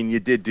 I mean you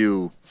did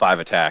do 5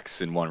 attacks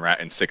in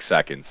in 6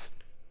 seconds,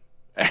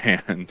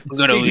 and I'm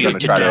gonna you're leave gonna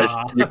to try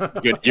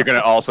death. to you're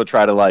gonna also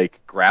try to like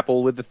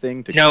grapple with the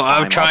thing to No, climb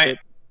up it?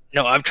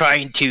 I'm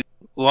trying to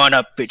run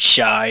up its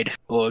side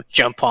or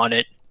jump on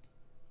it.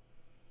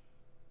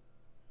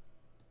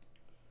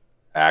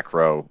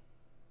 Acro.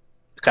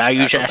 Can I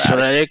use Acrobatics.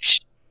 athletics?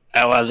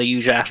 I'd rather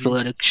use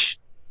athletics.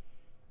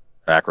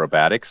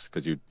 Acrobatics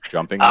because you're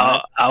jumping on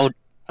it.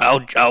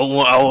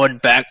 I'll run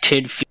back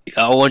 10 feet.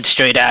 I'll run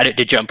straight at it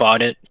to jump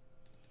on it.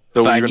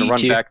 So if I you're gonna need run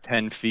to. back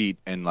 10 feet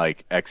and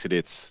like exit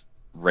its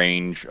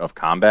range of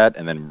combat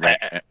and then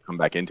come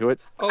back into it.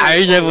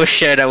 I never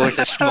said I was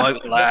a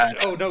smart lad.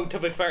 Oh no! To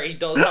be fair, he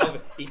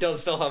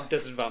does still have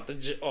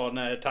disadvantage on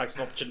attacks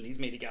of opportunities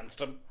made against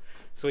him.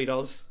 So he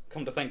does.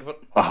 Come to think of it.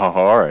 Oh,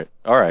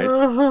 all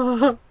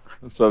right.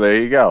 So there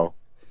you go.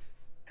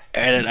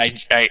 And then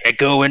I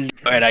go in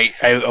and I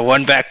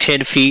run back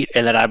 10 feet,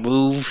 and then I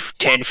move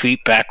 10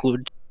 feet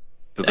backward.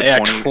 So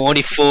the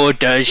 24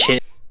 does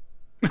hit.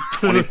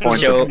 20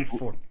 points, So- of,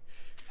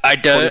 I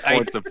 20 do.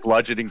 points of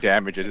bludgeoning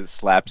damage as it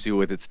slaps you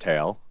with its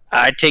tail.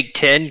 I take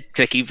 10.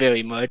 Thank you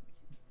very much.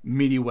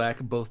 Meaty whack,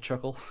 both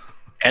chuckle.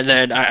 And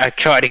then I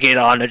try to get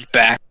on its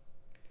back,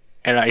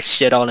 and I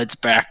sit on its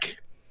back.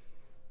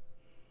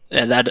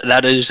 And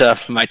that is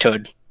my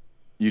turn.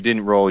 You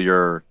didn't roll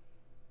your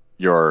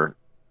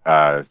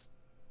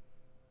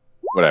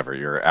whatever,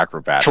 your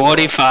acrobat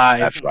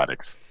 25.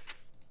 athletics.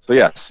 So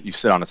yes, you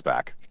sit on its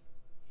back.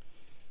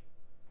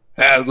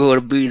 I'm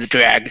gonna be the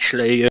Dragon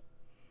Slayer.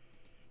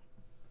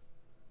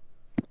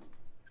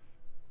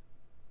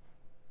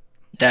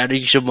 That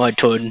is my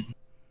turn.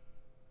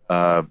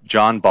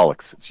 John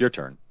Bollocks, it's your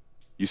turn.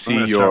 You I'm see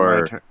gonna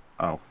start my turn.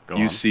 Oh, go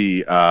you on.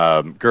 see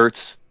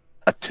Gertz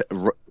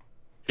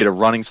get a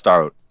running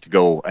start to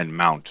go and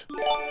mount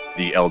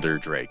the Elder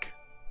Drake.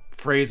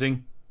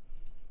 Phrasing.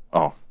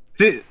 Oh,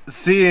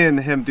 Seeing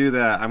him do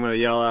that, I'm gonna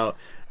yell out,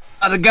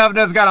 "The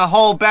governor's got a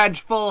whole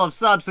bench full of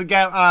subs to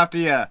get after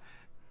you.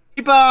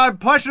 Keep on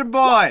pushing,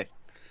 boy!"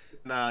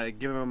 And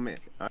give him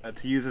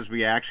to use his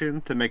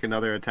reaction to make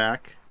another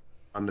attack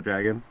on the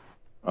dragon.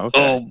 okay.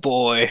 Oh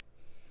boy.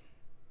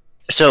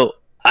 So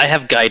I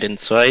have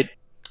guidance, right?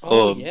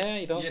 Oh, Oh. yeah,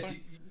 he does. Yes,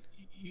 right?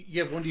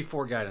 you have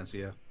 1d4 guidance,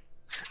 yeah.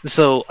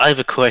 So I have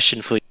a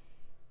question for you.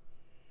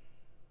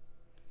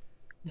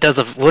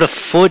 Would a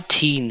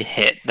 14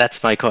 hit?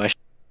 That's my question.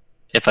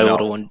 If I No. would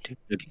have wanted to.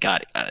 Okay,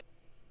 got it.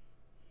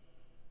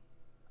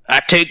 I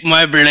take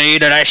my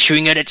blade and I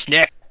swing at its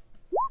neck.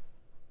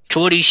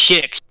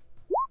 26.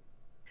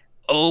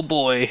 Oh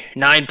boy,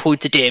 9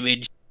 points of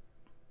damage.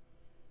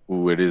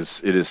 Ooh, it is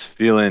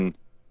feeling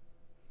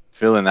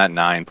that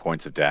 9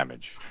 points of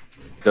damage.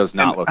 Does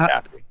not And, look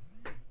happy.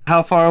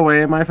 How far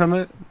away am I from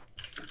it?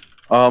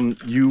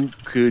 You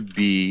could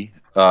be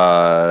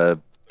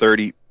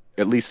 30,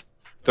 at least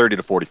 30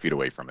 to 40 feet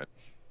away from it.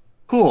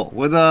 Cool.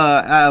 With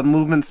a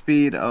movement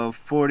speed of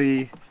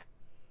 40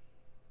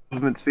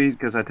 movement speed,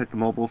 because I took the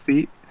mobile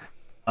feat.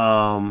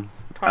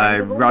 I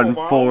run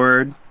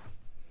forward,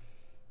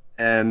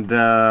 and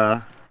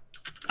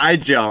I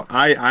jump.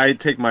 I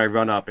take my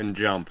run up and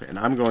jump, and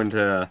I'm going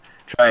to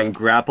try and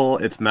grapple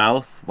its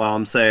mouth while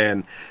I'm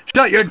saying,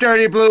 "Shut your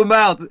dirty blue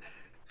mouth!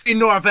 The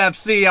North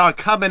FC are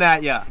coming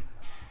at ya!"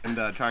 And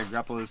try and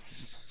grapple his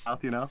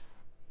mouth, you know?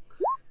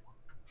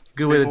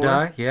 Good way to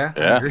 24? die, yeah. I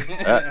Yeah,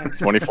 agree.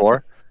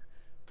 24.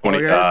 20.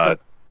 Okay,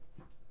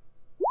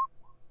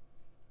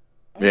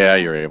 Yeah,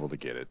 you're able to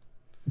get it.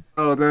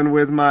 Oh, then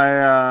with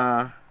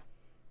my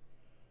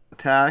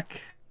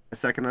attack, a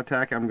second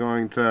attack, I'm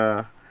going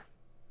to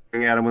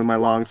swing at him with my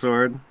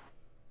longsword.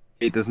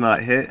 8 does not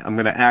hit. I'm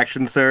going to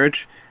action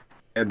surge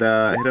and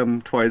hit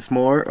him twice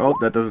more. Oh,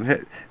 that doesn't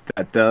hit.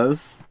 That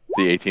does.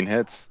 The 18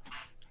 hits.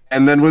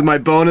 And then with my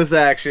bonus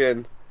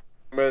action,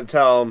 I'm going to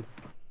tell him,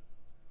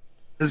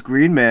 "This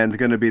green man's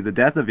going to be the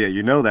death of you.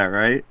 You know that,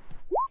 right?"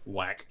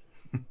 Whack.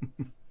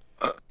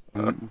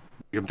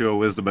 You can do a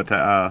wisdom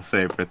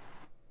save for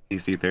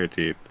DC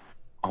 13.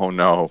 Oh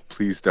no,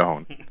 please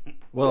don't.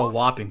 What a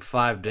whopping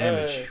 5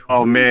 damage.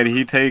 Oh man,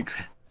 he takes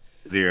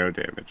 0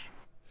 damage.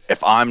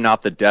 If I'm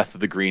not the death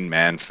of the green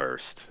man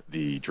first,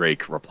 the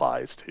Drake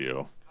replies to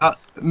you.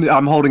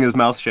 I'm holding his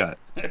mouth shut.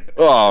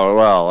 Oh,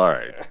 well,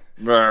 alright.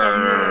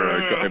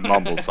 It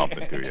mumbles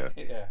something to you.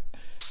 Yeah.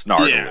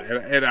 Snarl. Yeah,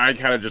 and I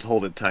kind of just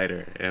hold it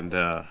tighter, and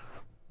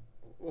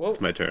What,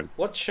 it's my turn.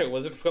 what show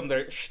was it from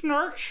there?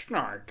 Snark,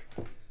 snark.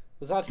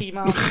 Was that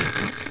He-Man?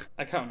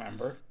 I can't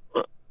remember.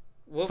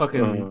 What,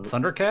 Fucking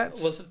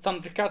Thundercats? was it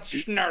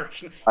Thundercats?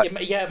 Snark.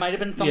 Yeah, it might have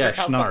been Yeah,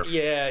 Thundercats.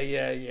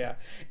 Snarf. Yeah.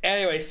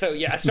 Anyway, so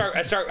yeah, I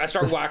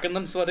start whacking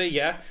them, sort of.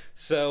 Yeah.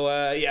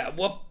 So yeah,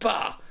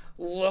 whoopah.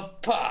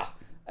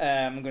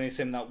 I'm going to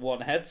assume that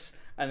one hits,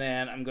 and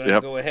then I'm going to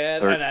Yep, go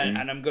ahead 13.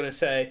 and I'm going to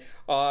say,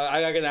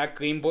 I reckon that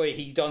green boy,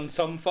 he done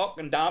some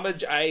fucking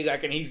damage. I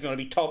reckon he's going to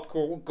be top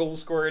goal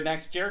scorer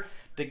next year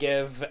to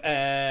give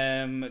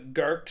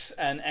Gurks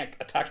an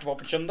attack of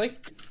opportunity.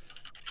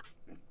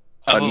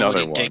 I've Another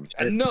already one. taken-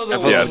 Another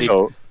I've one. Yeah,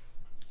 already-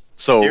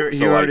 so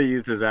He I- already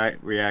used his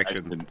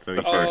reaction, so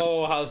The he first-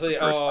 Oh, how's it?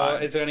 first Oh,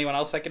 time. is there anyone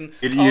else I can?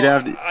 You'd oh,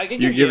 have to- I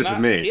can you give give you it to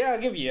that. me. Yeah, I'll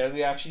give you a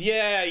reaction.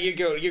 Yeah, you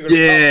go. You're gonna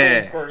Yeah.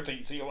 top goal scorer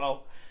team, so you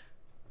will.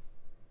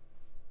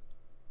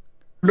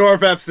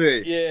 North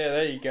FC. Yeah,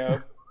 there you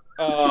go.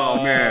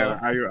 Oh man,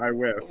 I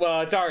whiff.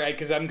 Well, it's all right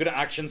because I'm gonna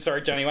action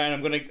search anyway, and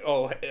I'm gonna.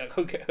 Oh,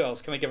 who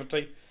else can I give it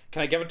to?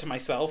 Can I give it to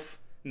myself?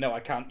 No, I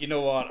can't. You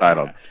know what? I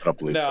don't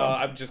believe No, so.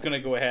 I'm just gonna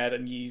go ahead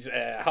and use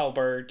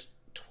halberd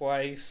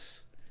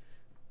twice.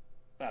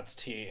 That's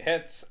 2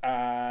 hits,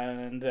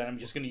 and then I'm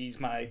just gonna use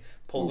my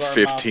polar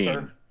 15.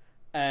 master,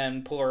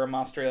 and polar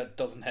master that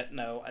doesn't hit.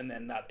 No, and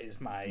then that is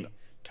my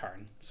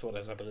turn. So it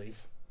is, I believe.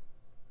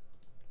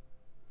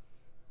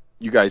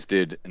 You guys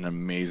did an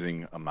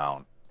amazing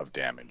amount of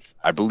damage.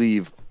 I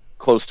believe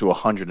close to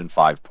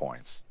 105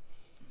 points.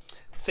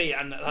 See,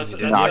 and that's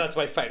not-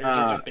 why fighters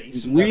are just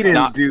based. We didn't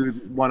Not- do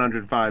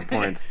 105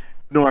 points.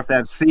 North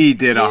FC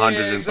did Yeah,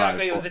 105.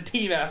 exactly. It was a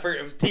team effort.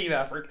 It was a team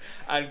effort.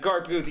 And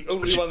Guardbros, the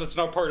only one that's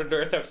not part of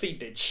North FC,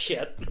 did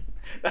shit.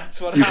 That's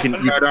what happened.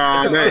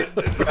 Nerf.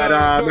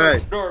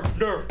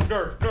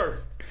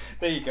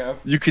 There you go.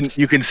 You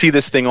can see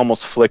this thing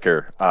almost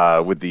flicker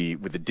with the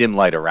dim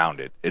light around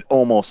it. It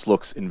almost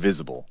looks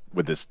invisible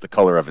with the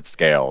color of its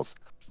scales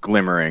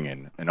glimmering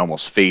and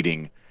almost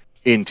fading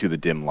into the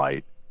dim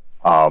light.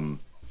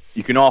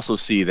 You can also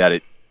see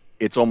that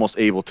it's almost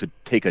able to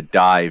take a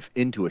dive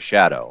into a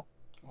shadow.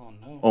 Oh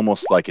no.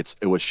 Almost like it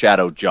was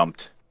shadow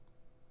jumped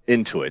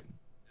into it,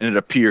 and it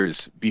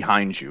appears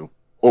behind you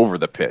over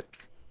the pit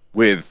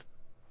with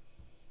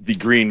the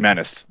green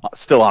menace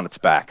still on its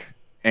back.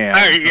 And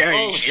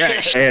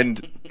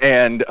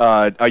and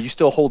are you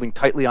still holding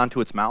tightly onto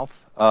its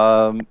mouth,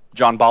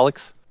 John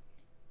Bollocks?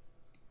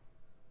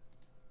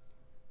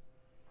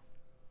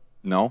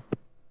 No.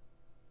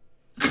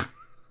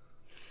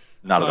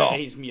 Not at all.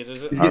 He's muted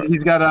it.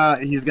 He's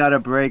got to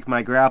break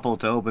my grapple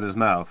to open his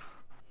mouth.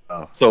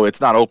 Oh. So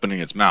it's not opening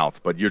its mouth,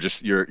 but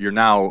you're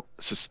now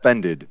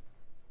suspended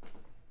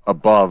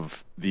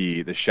above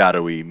the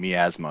shadowy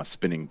miasma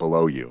spinning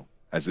below you,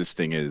 as this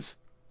thing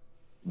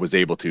was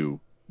able to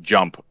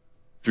jump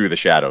through the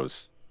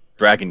shadows,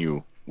 dragging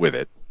you with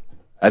it.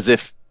 As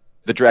if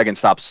the dragon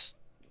stops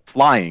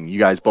flying, you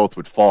guys both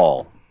would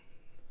fall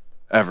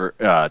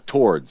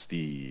towards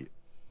the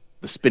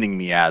spinning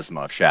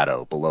miasma of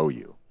shadow below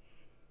you.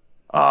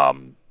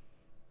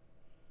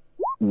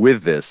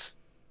 With this,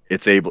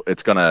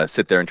 it's gonna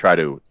sit there and try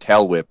to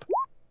tail whip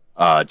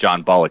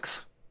John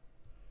Bollocks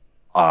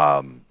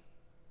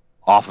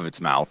off of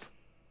its mouth.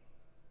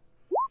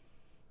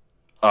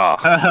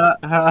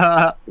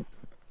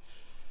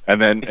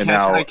 And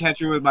now I catch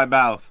you with my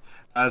mouth.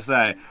 I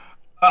say,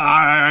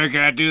 I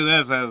can't do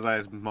this as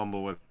I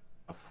mumble with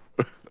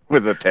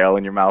the tail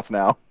in your mouth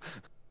now.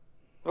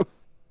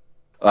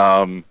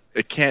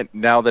 It can't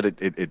now that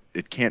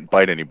it can't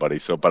bite anybody.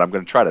 But I'm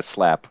gonna try to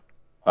slap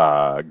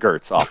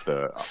Gertz off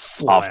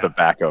the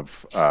back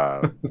of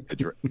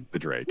the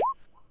Drake.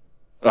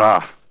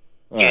 Right.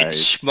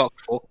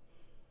 Schmuckful.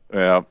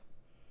 Yeah.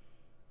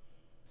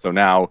 So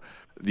now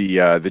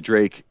the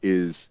Drake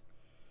is,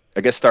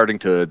 I guess, starting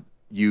to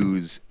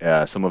use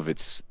some of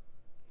its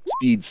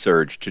speed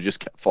surge to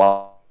just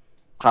fly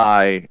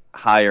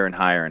higher and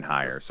higher and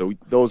higher. So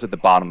those at the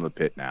bottom of the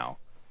pit now,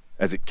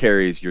 as it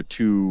carries your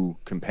two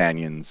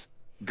companions,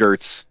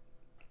 Gertz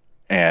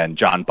and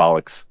John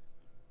Bollocks,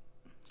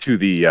 to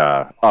the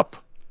up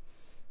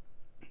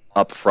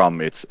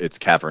from its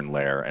cavern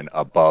lair and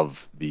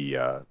above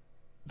the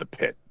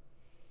pit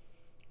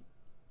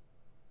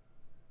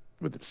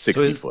with its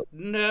 60 foot.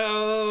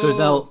 No. So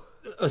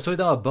he's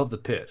now above the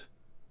pit.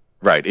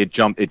 Right. It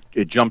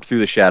jumped through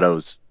the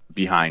shadows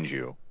behind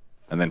you,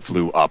 and then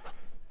flew up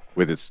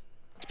with its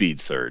speed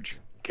surge,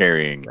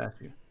 carrying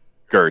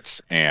Gertz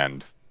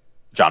and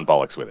John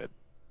Bollocks with it.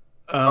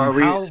 Are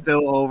we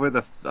still over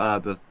the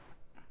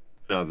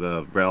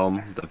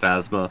realm, the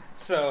Phasma?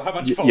 So how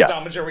much fall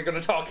damage are we going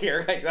to talk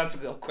here? Like, that's a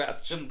real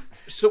question.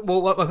 So,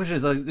 well, my question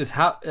is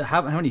how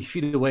many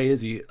feet away is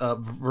he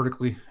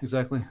vertically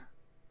exactly?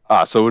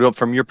 So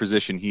from your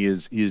position, he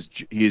is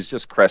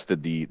just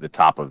crested the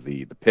top of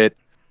the pit,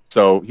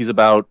 so he's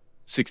about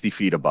 60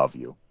 feet above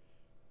you.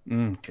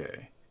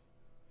 Okay.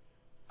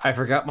 I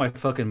forgot my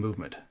fucking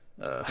movement.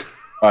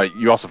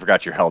 You also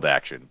forgot your held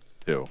action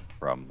too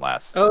from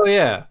last. Oh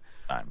yeah.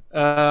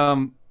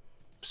 Time.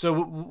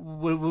 So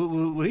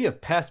would he have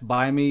passed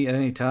by me at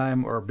any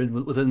time, or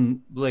been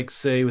within,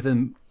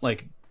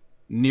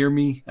 near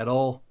me at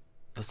all?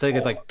 Say I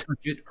could touch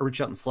it or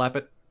reach out and slap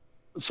it.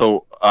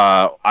 So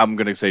I'm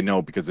gonna say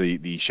no, because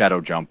the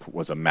shadow jump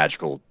was a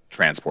magical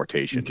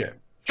transportation. Okay.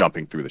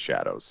 Jumping through the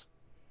shadows.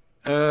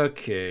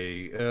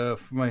 Okay.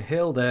 For my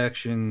held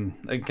action,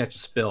 I can catch a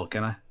spell,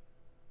 can I?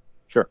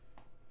 Sure.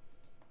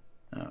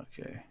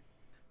 Okay.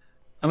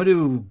 I'm gonna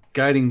do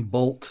guiding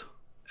bolt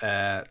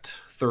at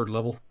 3rd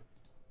level.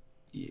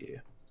 Yeah.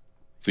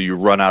 So you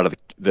run out of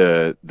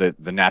the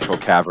natural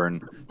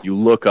cavern. You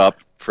look up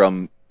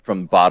from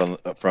bottom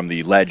from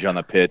the ledge on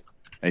the pit,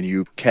 and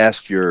you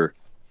cast your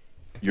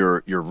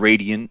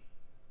radiant.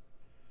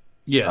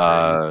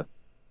 Yes.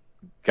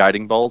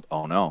 Guiding bolt.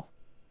 Oh no.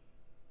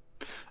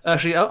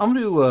 Actually, I'm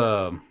gonna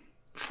do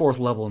 4th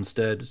level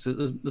instead. So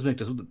let's make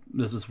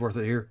this is worth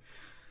it here.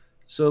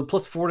 So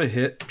 +4 to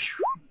hit.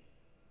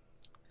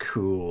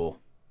 Cool.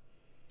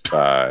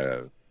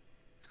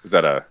 Is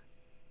that a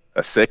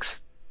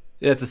 6?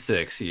 Yeah, it's a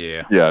 6.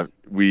 Yeah. Yeah.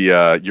 We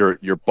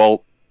your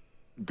bolt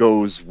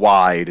goes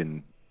wide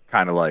and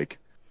kind of like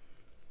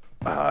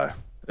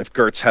if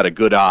Gertz had a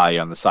good eye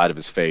on the side of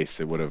his face,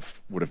 it would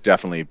have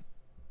definitely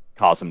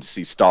caused him to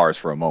see stars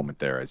for a moment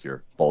there as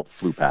your bolt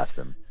flew past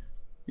him.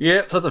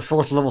 Yep, so that's a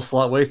 4th level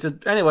slot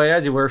wasted. Anyway,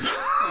 as you were.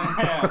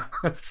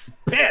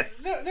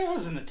 Piss! There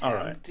was an attempt, all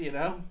right. You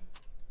know?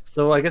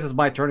 So I guess it's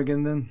my turn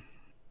again then?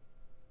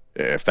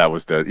 If that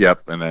was the...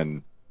 Yep, and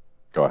then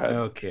go ahead.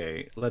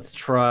 Okay, let's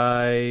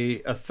try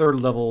a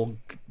 3rd level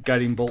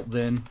guiding bolt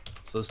then.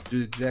 So let's do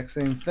the exact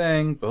same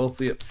thing, but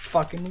hopefully it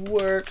fucking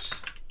works.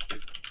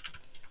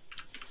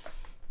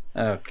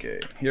 Okay,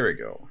 here we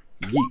go.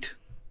 Yeet.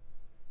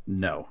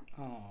 No.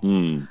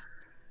 Oh.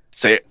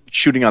 Say,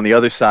 shooting on the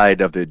other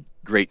side of the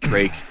great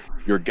drake,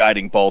 your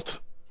guiding bolt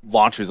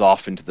launches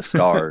off into the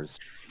stars.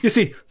 You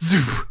see,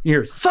 zoof, you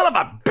hear, son of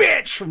a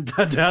bitch, from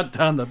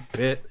down the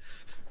pit.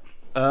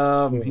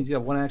 He's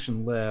got one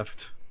action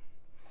left.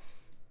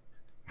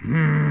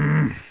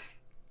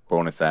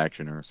 Bonus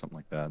action or something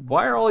like that.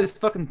 Why are all these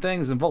fucking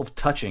things involved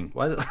touching?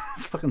 Why the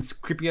fucking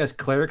creepy ass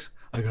clerics?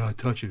 I gotta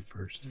touch it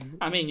first.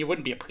 I mean, you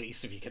wouldn't be a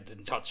priest if you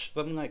couldn't touch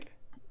them. Like,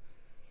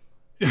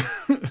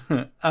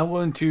 I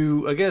want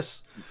to, I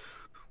guess,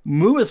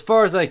 move as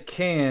far as I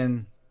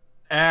can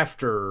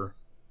after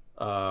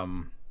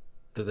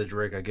the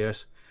Drake, I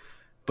guess.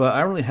 But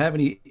I don't really have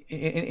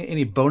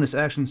any bonus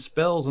action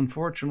spells,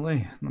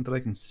 unfortunately. Not that I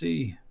can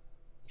see.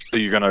 So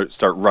you're gonna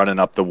start running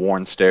up the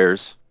worn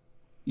stairs?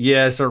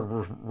 Yeah, I start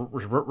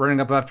running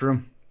up after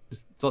him.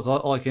 That's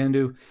all I can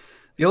do.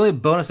 The only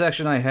bonus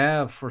action I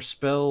have for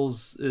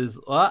spells is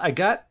I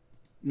got.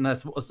 And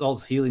that's all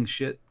healing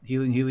shit.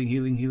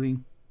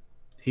 Healing.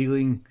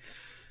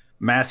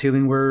 Mass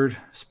healing word.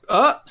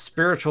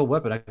 Spiritual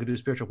weapon. I could do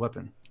spiritual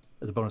weapon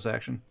as a bonus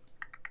action.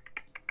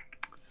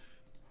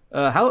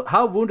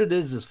 How wounded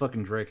is this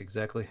fucking Drake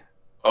exactly?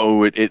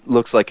 Oh, it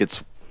looks like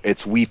it's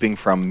weeping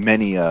from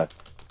many of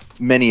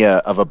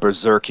a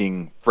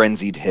berserking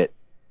frenzied hit.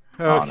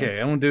 Okay,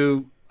 I'm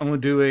gonna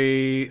do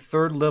a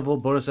third level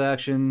bonus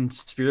action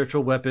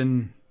spiritual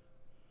weapon.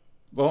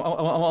 Well,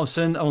 I'll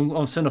send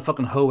a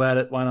fucking hoe at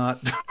it. Why not?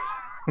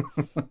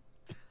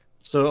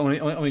 So I'm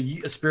gonna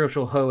a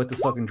spiritual hoe at this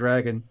fucking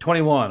dragon.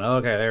 21.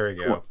 Okay, there we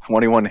go.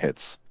 21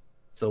 hits.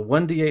 So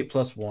 1d8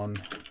 plus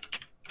 1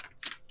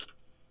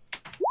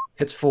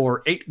 hits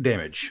for 8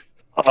 damage.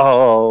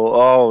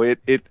 Oh,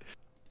 it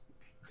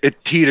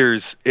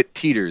teeters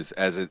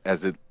as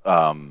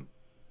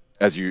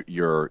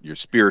your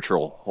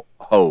spiritual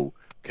hoe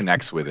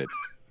connects with it,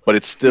 but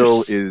it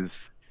still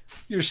is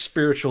your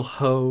spiritual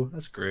hoe.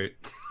 That's great.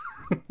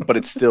 But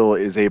it still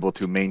is able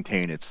to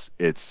maintain its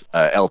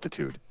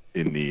altitude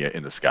in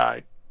the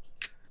sky.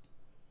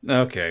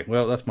 Okay,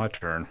 well that's my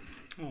turn.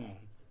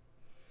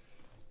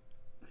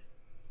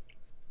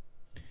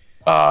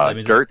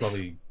 Gertz.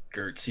 Probably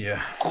Gertz,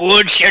 yeah.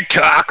 Good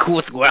attack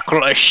with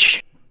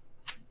reckless.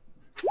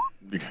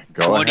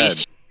 Go 20.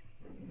 ahead.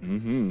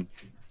 Mm-hmm.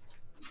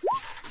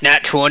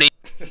 Nat 20.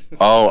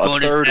 Oh, a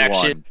Bonus third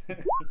action. one.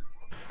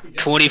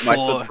 24.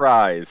 My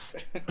surprise.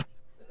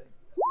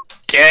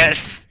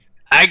 Death.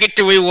 I get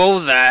to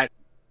reroll that.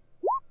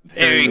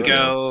 There you you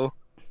go.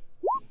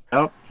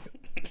 Yep.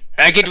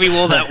 I get to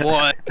reroll that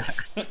one.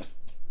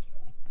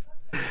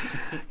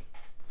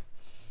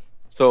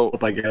 So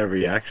Hope I get a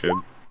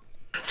reaction.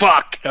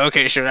 Fuck.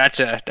 Okay, so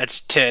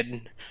that's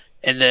 10,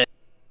 and then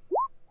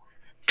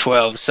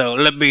 12. So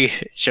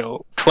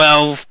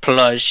 12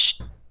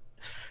 plus.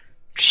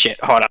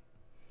 Shit. Hold on.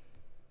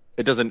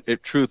 it doesn't.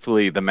 It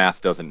truthfully, the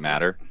math doesn't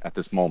matter at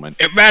this moment.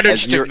 It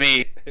matters As to you're-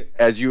 me.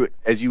 As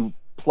you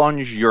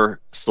plunge your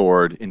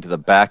sword into the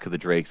back of the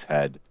drake's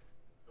head,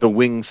 the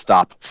wings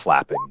stop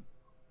flapping,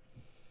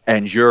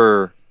 and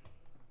your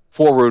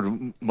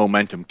forward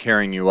momentum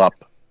carrying you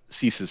up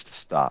ceases to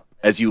stop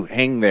as you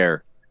hang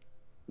there,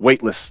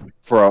 weightless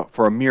for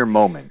a mere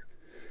moment,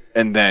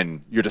 and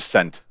then your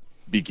descent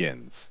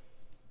begins.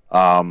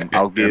 I'll And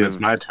give. it's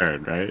my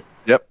turn, right?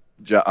 Yep.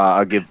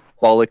 I'll give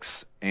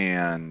Bollocks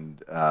and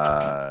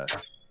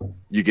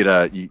you get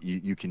a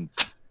you can.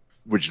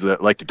 Would you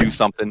like to do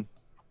something?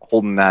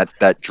 Holding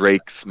that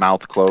drake's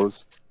mouth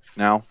closed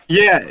now.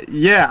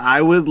 Yeah.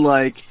 I would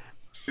like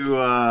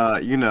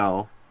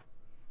to,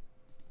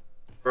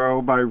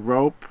 throw my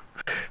rope.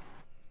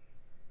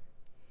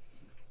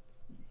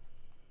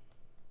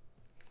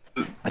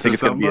 I think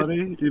it's gonna be.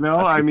 somebody.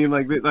 I mean,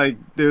 like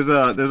there's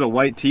a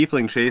white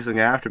tiefling chasing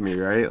after me,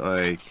 right?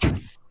 Like, throw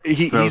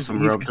He's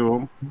some rope to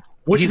him.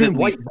 What He's you mean at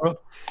white, least- bro?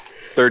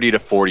 30 to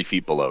 40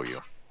 feet below you.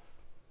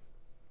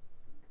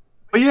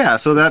 But yeah,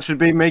 so that should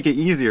make it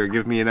easier.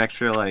 Give me an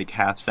extra like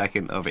half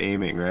second of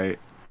aiming, right?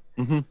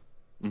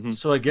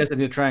 So I guess I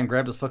need to try and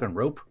grab this fucking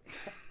rope.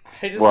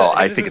 Well,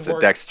 I think it's a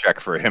dex check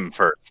for him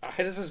first.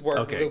 How does this work?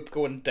 Okay.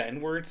 Going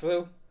downwards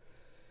though?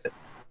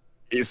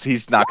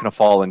 He's not going to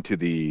fall into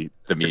the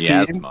 15?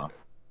 miasma.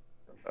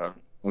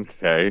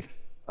 Okay.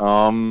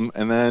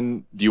 And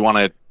then do you want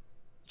to,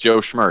 Joe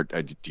Schmert?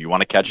 Do you want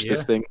to catch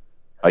this Yeah.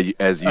 thing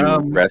as you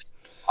rest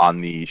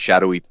on the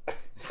shadowy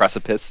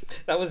precipice?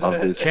 That was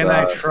Of his, Can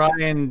I try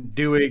and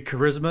do a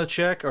charisma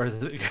check, or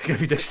is it gonna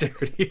be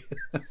dexterity?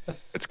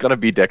 It's going to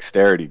be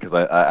dexterity because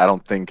I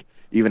don't think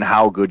even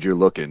how good you're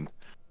looking,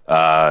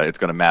 it's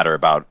going to matter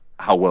about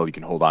how well you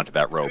can hold on to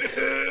that rope.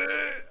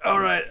 All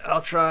right,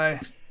 I'll try.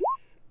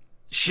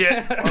 Shit.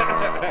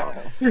 All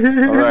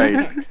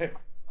right.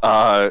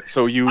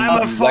 So you.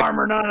 I'm a you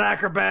farmer, not an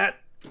acrobat.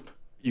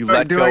 You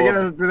let Do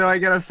go. I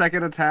get a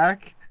second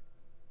attack?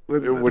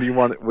 What do you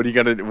want? What are you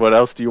gonna? What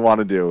else do you want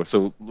to do?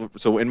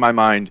 So in my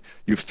mind,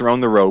 you've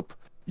thrown the rope,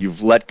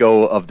 you've let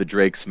go of the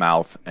drake's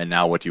mouth, and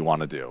now what do you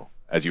want to do?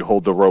 As you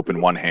hold the rope in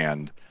one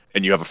hand,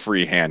 and you have a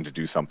free hand to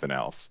do something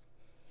else.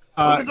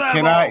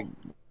 Can I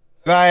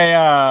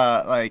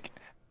like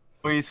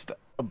waste?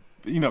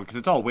 Because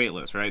it's all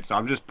weightless, right? So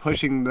I'm just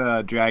pushing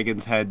the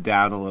dragon's head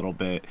down a little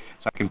bit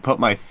so I can put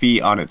my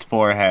feet on its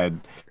forehead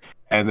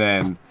and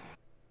then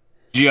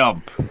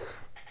jump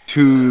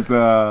to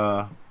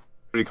the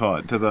what do you call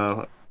it? To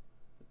the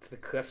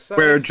cliffside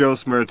where Joe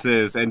Smirts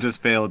is, and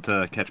just fail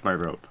to catch my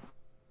rope.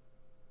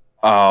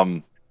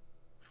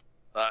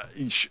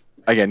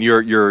 Again,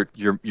 you're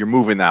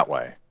moving that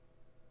way.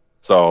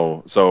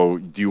 So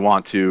do you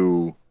want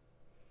to?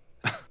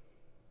 Is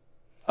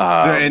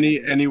there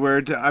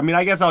anywhere to? I mean,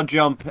 I guess I'll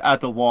jump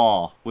at the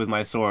wall with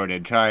my sword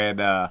and try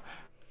and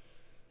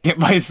get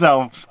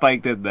myself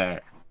spiked in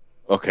there.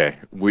 Okay,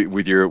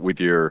 with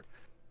your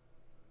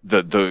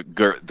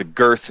the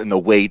girth and the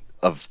weight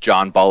of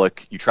John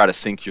Bullock, you try to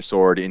sink your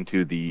sword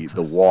into the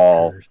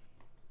wall,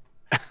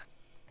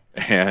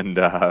 and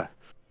yeah,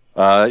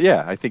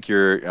 I think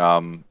you're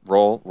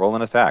roll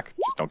an attack.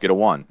 Just don't get a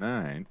 1. All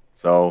right,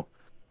 so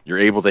you're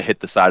able to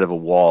hit the side of a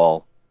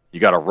wall. You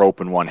got a rope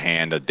in one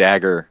hand, a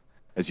dagger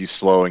as you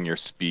slowing your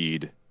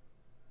speed.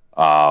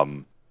 Yeah,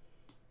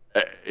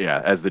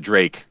 as the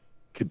drake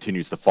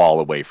continues to fall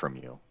away from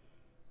you.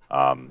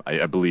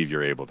 I believe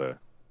you're able to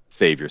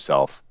save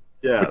yourself.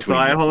 Yeah, so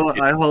I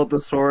hold the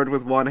sword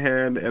with one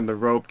hand, and the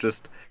rope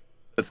just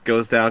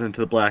goes down into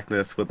the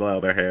blackness with the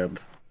other hand.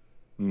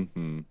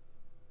 Mm-hmm.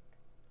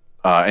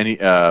 Any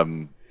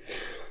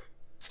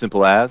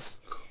simple as?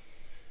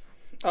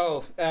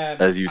 Oh,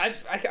 As you... I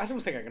don't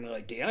think I can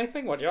really do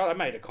anything. What I'm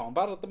out of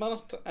combat at the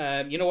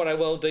minute. You know what I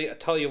will do? I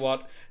tell you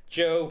what,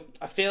 Joe.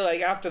 I feel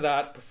like after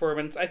that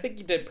performance, I think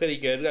you did pretty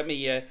good. Let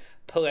me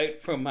pull out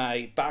from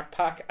my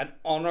backpack an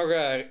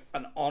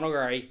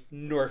honorary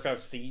North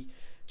FC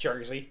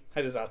jersey.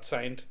 How does that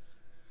sound?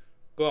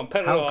 Go on,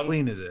 put it on. How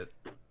clean is it?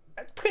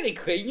 Pretty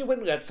clean. You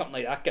wouldn't let something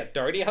like that get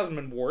dirty. It hasn't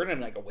been worn in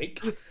like a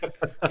week.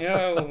 You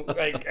know,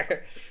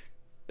 like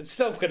it's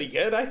still pretty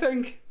good, I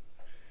think.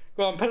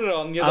 Go on, put it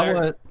on. You're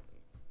there.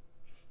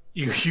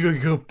 You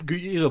go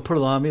put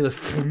it on me.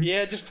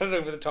 Yeah, just put it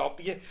over the top.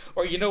 Yeah.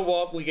 Or you know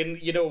what?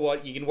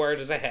 You can wear it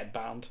as a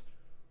headband.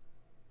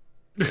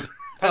 How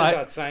does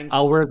that sound?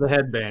 I'll wear the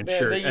headband. Yeah,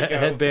 sure, there you a go.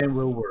 headband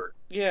will work.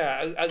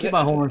 Yeah, I'll keep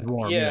my horns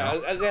warm. Yeah,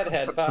 I'll get a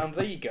headband.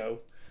 There you go.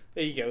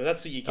 There you go.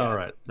 That's what you get. All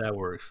right, that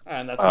works.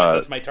 And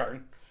that's my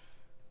turn.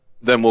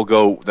 Then we'll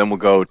go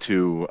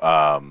to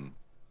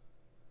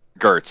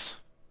Gertz,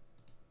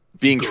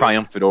 being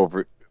triumphant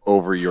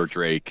over your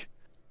drake.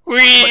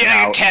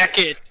 Attack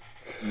it.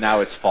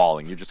 Now it's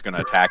falling. You're just gonna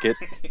attack it.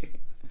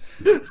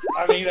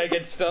 I mean, like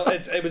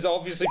it was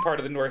obviously part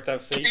of the North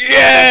FC.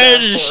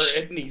 Yes.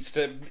 It needs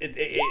to.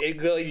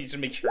 It really needs to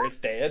make sure it's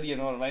dead. You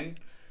know what I mean?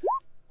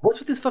 What's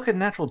with these fucking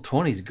natural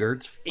 20s,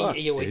 Gertz? Fuck,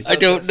 I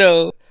don't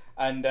know.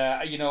 And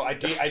I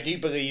do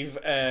believe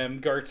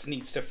Gertz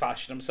needs to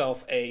fashion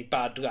himself a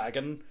bad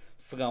dragon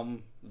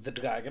from the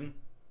dragon.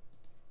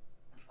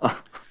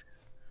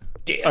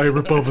 I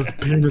rip off his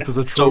penis as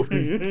a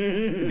trophy.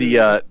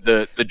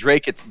 The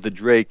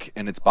drake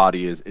and its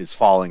body is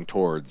falling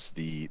towards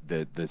the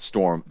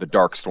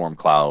dark storm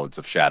clouds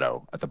of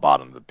shadow at the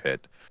bottom of the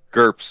pit.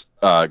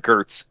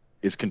 Gertz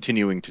is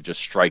continuing to just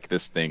strike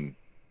this thing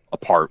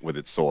apart with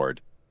its sword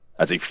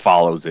as he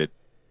follows it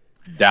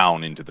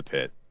down into the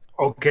pit.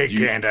 Okay,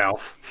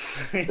 Gandalf.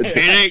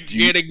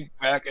 Getting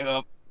back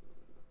up.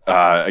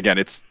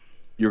 Again,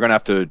 you're gonna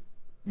have to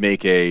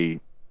make a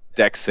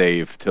dex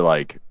save to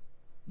like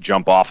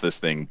jump off this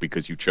thing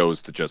because you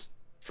chose to just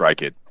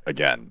strike it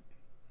again.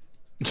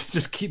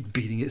 Just keep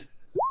beating it.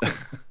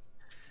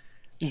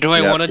 Do I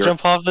want to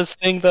jump off this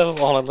thing though?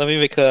 Hold on, let me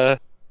make a.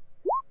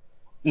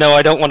 No,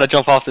 I don't want to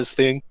jump off this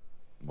thing.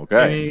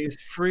 Okay. He's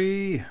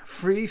free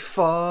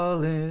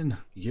falling.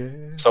 Yeah.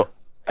 So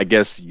I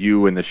guess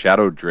you and the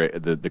Shadow Drake,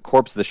 the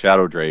corpse of the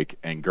Shadow Drake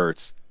and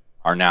Gertz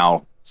are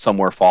now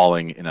somewhere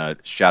falling in a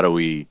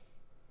shadowy,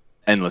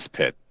 endless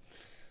pit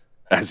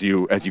as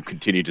you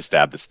continue to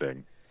stab this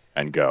thing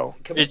and go.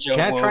 Can I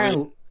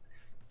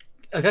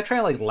try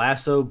and like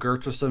lasso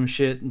Gertz or some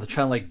shit and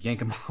try and like yank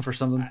him off or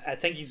something? I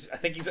think he's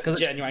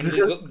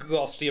genuinely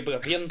lost to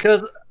oblivion.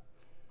 Because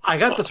I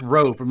got this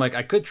rope. I'm like,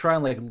 I could try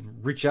and like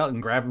reach out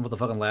and grab him with a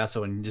fucking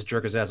lasso and just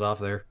jerk his ass off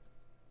there.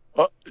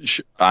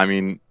 I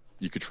mean,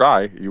 you could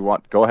try. You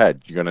want? Go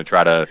ahead. You're gonna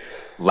try to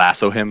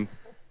lasso him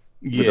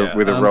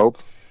with a rope.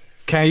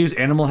 Can I use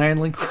animal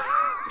handling?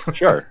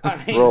 Sure.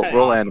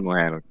 Roll animal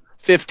handling.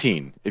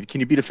 15. Can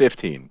you beat a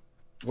 15?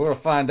 We're gonna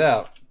find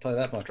out. I'll tell you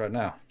that much right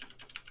now.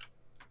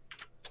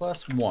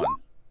 +1.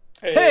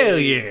 Hey. Hell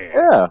yeah!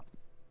 Yeah.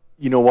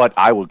 You know what?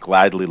 I will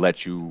gladly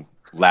let you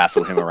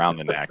lasso him around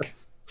the neck.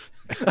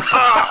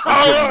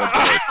 I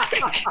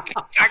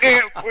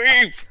can't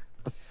breathe.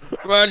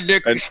 My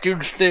neck is too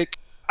thick.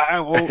 I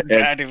won't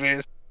die to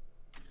this.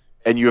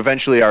 And you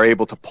eventually are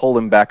able to pull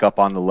him back up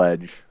on the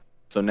ledge.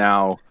 So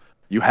now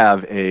you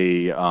have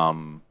a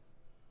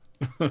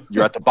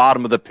you're at the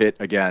bottom of the pit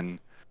again.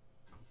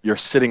 You're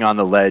sitting on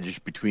the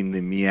ledge between the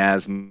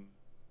miasm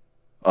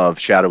of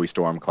shadowy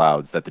storm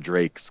clouds that the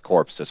drake's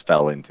corpse just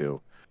fell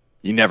into.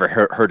 You never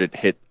heard it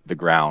hit the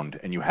ground,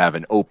 and you have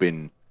an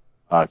open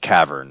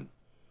cavern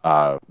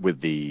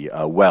with the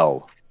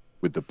well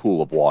with the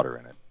pool of water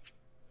in it.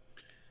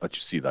 Let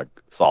you see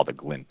saw the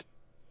glint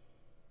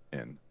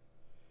in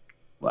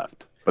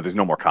left, but there's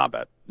no more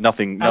combat.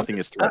 Nothing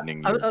is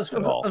threatening you at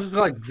all. I was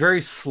gonna like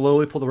very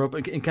slowly pull the rope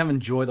and kind of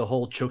enjoy the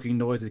whole choking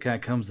noise that kind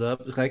of comes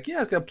up. It's like,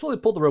 yeah, it's gonna slowly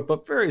pull the rope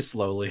up very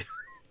slowly.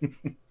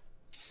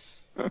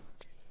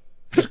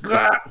 Just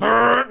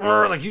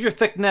like use your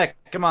thick neck.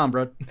 Come on,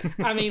 bro.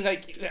 I mean,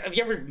 like, have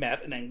you ever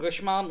met an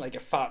Englishman, like a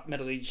fat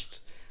middle-aged,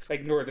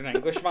 like Northern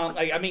Englishman?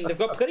 Like, I mean, they've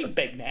got pretty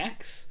big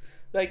necks.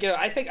 Like, you know,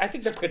 I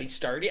think they're pretty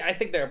sturdy. I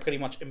think they're pretty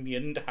much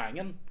immune to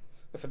hanging.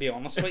 If I be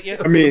honest with you.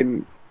 I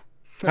mean,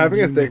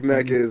 having a thick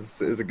neck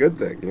is a good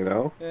thing, you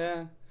know.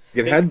 Yeah.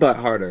 You can headbutt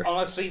harder.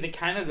 Honestly, they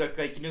kind of look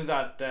like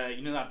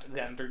that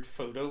rendered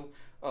photo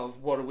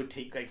of what it would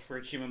take like for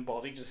a human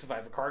body to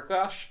survive a car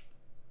crash.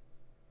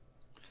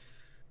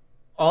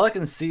 All I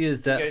can see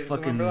is that You guys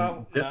fucking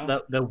remember that?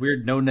 No? that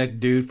weird no neck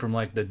dude from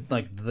like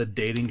the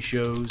dating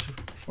shows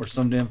or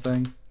some damn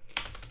thing.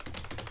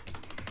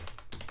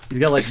 He's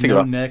got like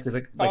no neck,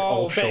 like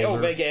all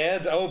shoulder. Big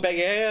Ed. Oh, Big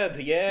Ed.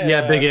 Yeah.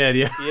 Yeah, Big Ed.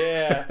 Yeah.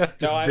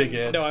 Yeah. Big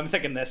Ed. I'm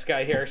thinking this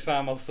guy here,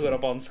 Sam. I'll throw it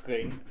up on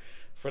screen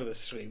for the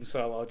stream,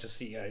 so I'll just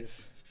see you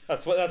guys.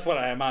 That's what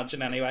I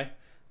imagine anyway.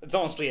 It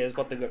honestly is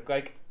what they look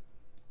like.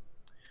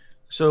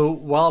 So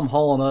while I'm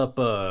hauling up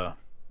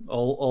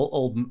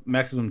old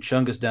Maximum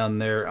Chungus down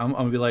there, I'm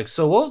gonna be like,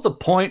 so what was the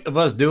point of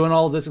us doing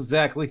all this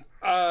exactly?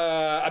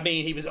 I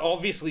mean, he was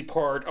obviously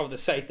part of the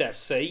South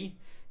FC,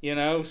 you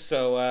know,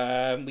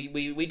 so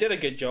we did a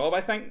good job,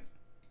 I think.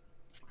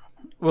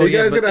 Well, Are you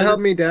guys gonna help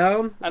me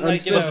down? And I'm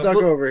still stuck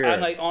over here.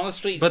 And like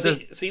honestly,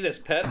 see this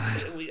pit?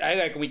 I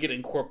reckon we could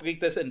incorporate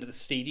this into the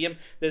stadium.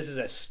 This is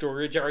a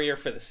storage area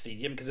for the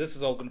stadium because this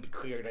is all going to be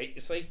cleared out.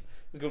 You see,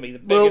 it's going to be the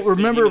biggest. Well,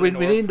 remember we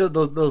need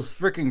those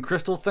freaking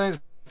crystal things.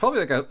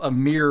 Probably like a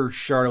mirror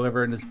shard or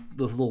whatever in this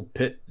little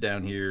pit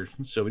down here.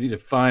 So we need to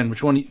find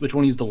which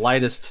one is the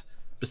lightest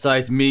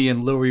besides me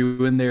and lower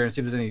you in there and see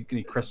if there's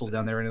any crystals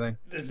down there or anything.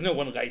 There's no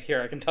one light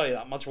here, I can tell you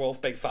that much. We're all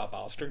big fat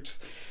bastards.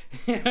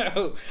 You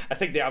know, I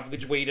think the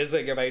average weight is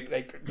like about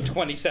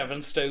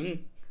 27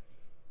 stone.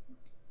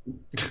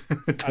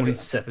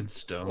 27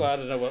 stone. Well, I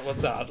don't know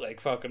what's that, like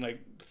fucking like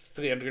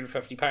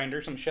 350 pound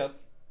or some shit.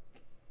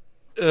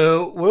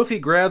 What if we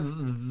grab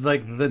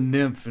like the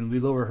nymph and we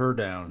lower her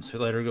down, so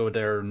let her go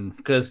there, and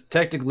because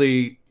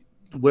technically,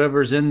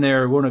 whoever's in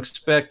there won't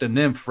expect a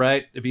nymph,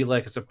 right? It'd be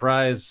like a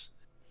surprise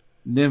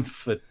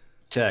nymph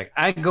attack.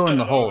 I go in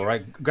the hole,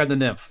 right? Grab the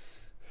nymph.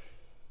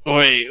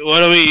 Wait,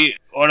 what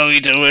are we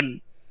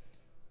doing?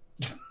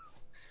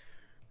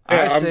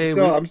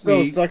 I'm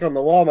still stuck on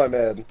the wall, my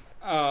man.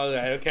 Oh,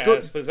 okay. I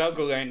suppose I'll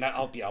go down.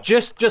 I'll be up.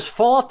 Just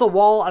fall off the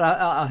wall, and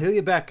I'll heal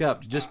you back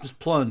up. Just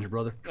plunge,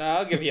 brother.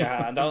 I'll give you a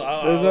hand.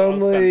 I'll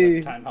There's spend a bit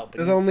of time helping.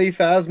 There's only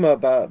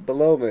Phasma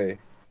below me.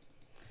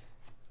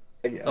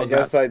 I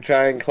guess I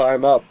try and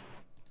climb up.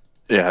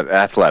 Yeah,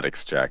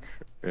 athletics check.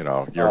 You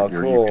know,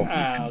 cool. You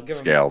can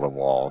scale the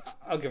walls.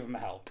 I'll give him a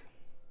help.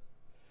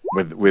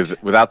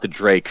 Without the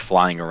Drake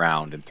flying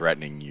around and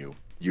threatening you,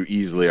 you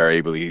easily are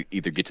able to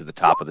either get to the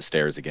top of the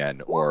stairs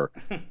again or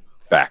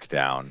back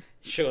down.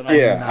 Sure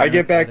yeah, I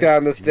get back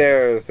down the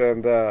stairs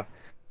and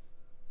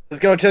let's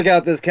go check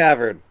out this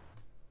cavern.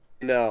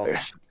 No.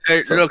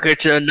 Hey, look,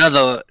 it's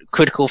another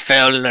critical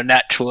fail in a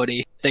nat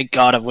 20. Thank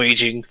God I'm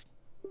waging.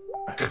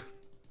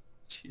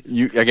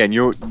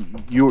 You're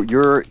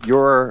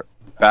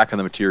back on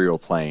the material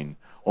plane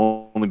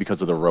only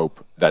because of the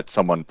rope that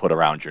someone put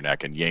around your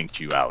neck and yanked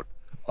you out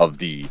of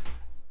the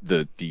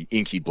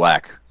inky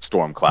black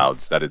storm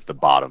clouds that is the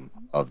bottom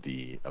of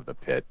the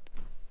pit.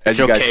 As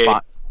you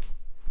guys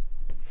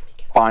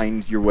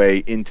find your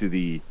way into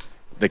the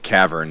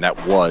cavern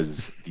that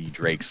was the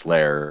Drake's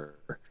lair,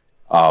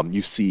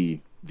 you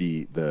see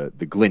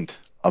the glint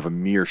of a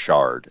mirror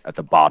shard at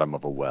the bottom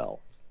of a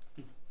well,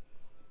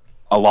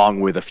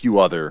 along with a few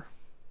other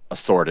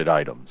assorted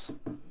items.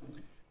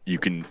 You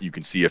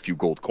can see a few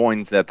gold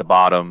coins at the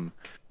bottom.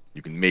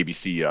 You can maybe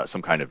see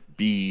some kind of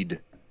bead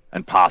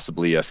and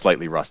possibly a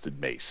slightly rusted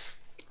mace.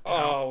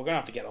 Oh, we're gonna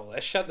have to get all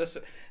this shit. This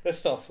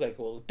stuff like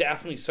will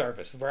definitely serve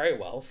us very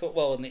well. So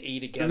well in the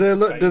aid against.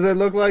 Does it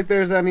look like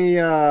there's any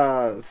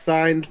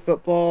signed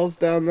footballs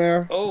down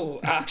there? Oh,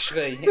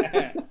 actually,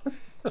 yeah.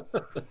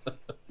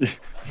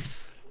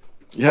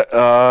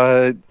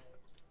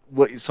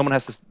 Someone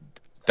has to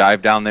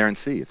dive down there and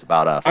see. It's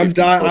about I'm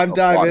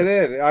diving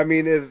in. I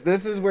mean, if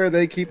this is where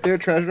they keep their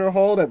treasure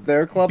hold at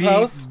their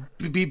clubhouse,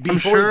 I'm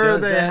sure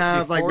they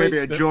have like maybe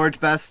a George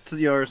Best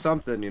or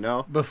something, you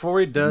know. Before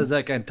he does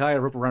that, can tie a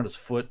rope around his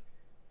foot.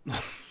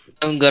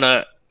 I'm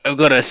gonna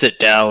sit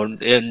down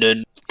and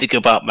then think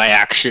about my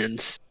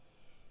actions.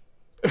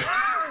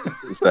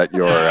 Is that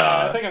your?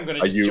 I think I'm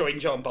gonna just join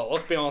John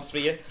Bullock. To be honest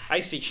with you,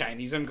 I see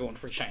Chinese. I'm going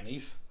for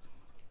Chinese.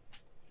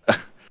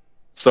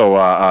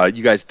 So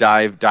you guys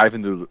dive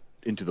into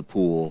the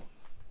pool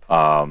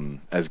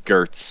as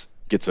Gertz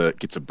gets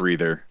a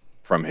breather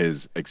from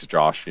his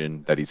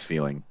exhaustion that he's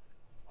feeling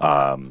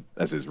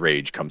as his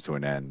rage comes to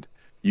an end.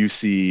 You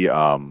see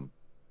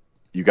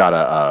you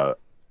got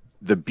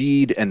the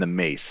bead and the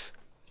mace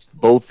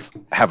both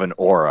have an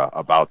aura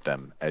about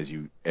them as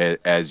you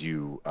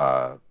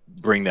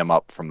bring them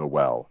up from the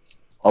well,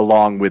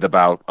 along with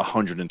about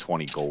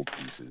 120 gold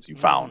pieces you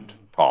found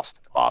tossed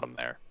at the bottom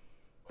there.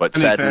 But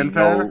Any sadly,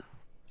 fanfare?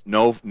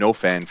 no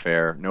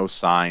fanfare, no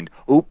signed.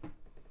 Oop,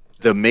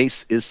 the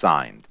mace is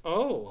signed.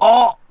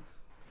 Oh.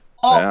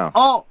 Yeah.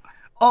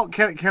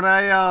 Can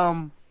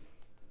I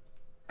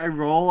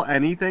roll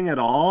anything at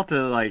all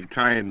to like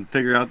try and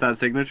figure out that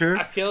signature?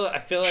 I feel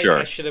like Sure.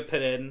 I should have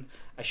put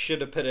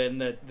in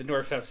that the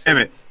North Damn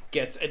FC it.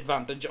 gets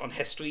advantage on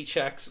history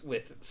checks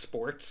with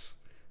sports,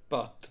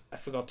 but I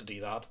forgot to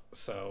do that.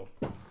 So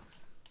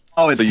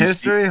Oh, it's So you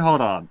history?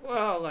 Hold on.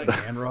 well, like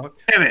Handrock.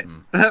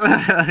 Damn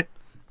it.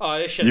 oh,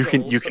 this shit's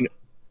old.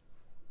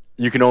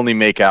 You can only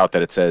make out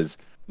that it says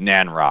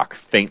Nanrock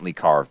faintly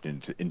carved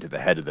into the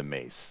head of the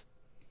mace.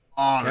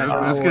 Oh,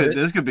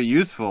 this could be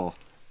useful.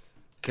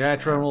 Can I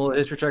try and roll a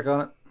history check on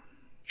it?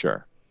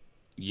 Sure.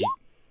 Yeah.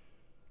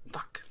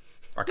 Fuck.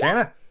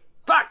 Arcana?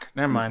 Fuck.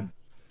 Never mind.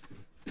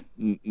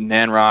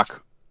 Nanrock,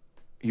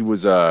 he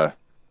was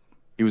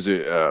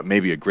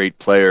maybe a great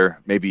player.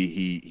 Maybe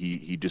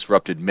he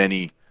disrupted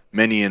many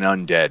an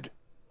undead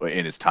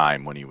in his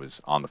time when he was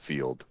on the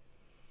field.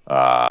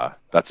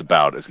 That's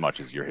about as much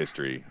as your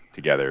history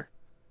together.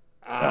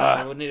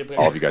 We'll need to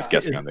All of you guys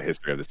guessing on the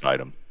history of this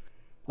item.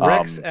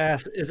 Rex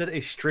asked, "Is it a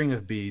string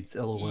of beads?"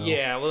 LOL.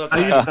 Yeah, well, that's How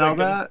do what you I was spell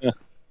thinking.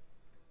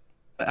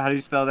 that? How do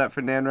you spell that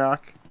for Nanrock?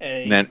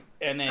 Nanroc.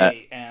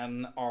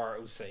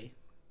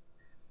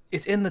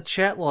 It's in the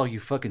chat log, you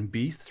fucking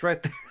beast. It's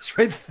right there. It's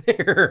right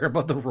there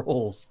above the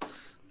rolls.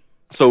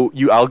 So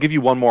I'll give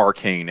you one more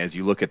arcane as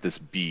you look at this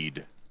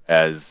bead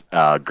as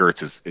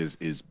Gertz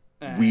is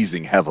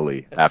wheezing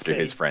heavily after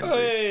his frenzy.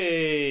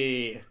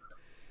 Hey!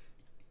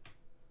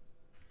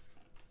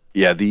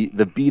 Yeah,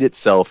 the bead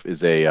itself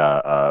is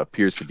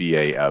appears to be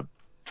a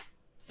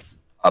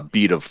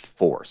bead of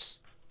force,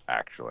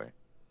 actually.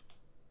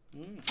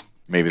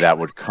 Maybe that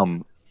would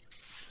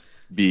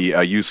be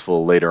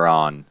useful later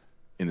on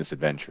in this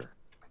adventure,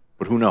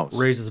 but who knows?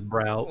 Raises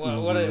brow.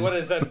 Well, what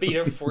is that beat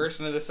of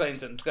force into the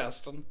sounds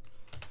interesting?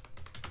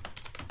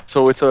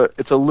 So it's a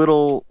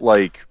little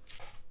like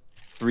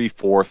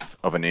 3/4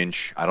 of an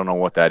inch. I don't know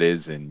what that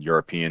is in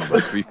European,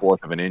 but 3/4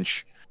 of an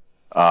inch,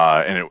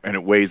 and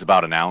it weighs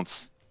about an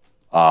ounce.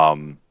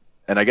 And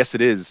I guess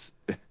it is.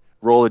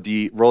 Roll a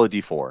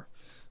d4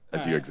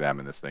 as you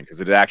examine this thing,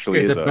 because it actually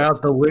It's is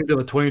about the length of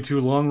a 22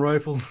 long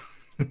rifle.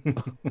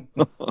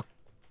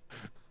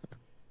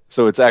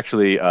 So it's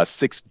actually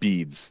 6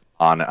 beads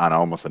on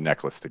almost a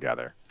necklace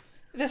together.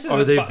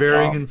 Are they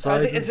varying in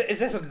sizes? Is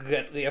this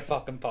literally a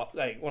fucking pop,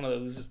 like one of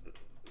those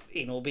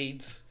anal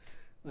beads?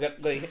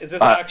 Like, is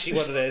this actually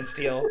what it is,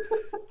 Teal?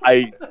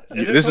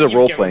 This is a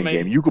role playing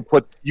game. You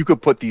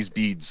could put these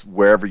beads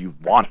wherever you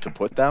want to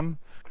put them.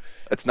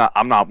 It's not.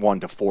 I'm not one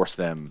to force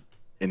them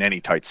in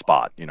any tight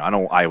spot. You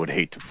know, I would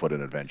hate to put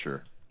an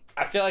adventure.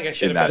 I feel like I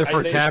should have. They're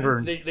for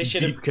cavern. They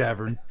should deep have.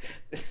 cavern.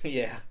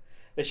 Yeah,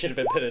 they should have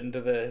been put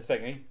into the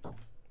thingy.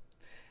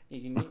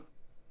 You can.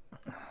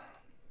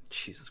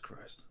 Jesus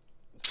Christ.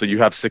 So you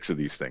have 6 of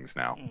these things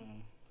now.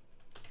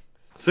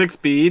 6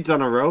 beads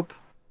on a rope?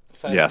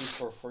 Yes.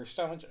 For force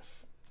damage.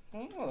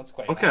 Oh, that's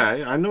quite Okay,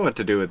 nice. I know what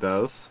to do with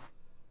those.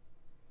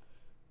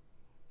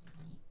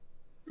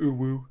 Ooh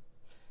woo.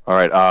 All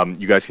right. Are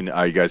you guys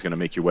going to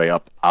make your way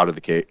up out of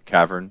the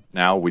cavern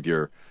now with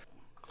your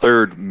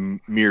 3rd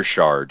mirror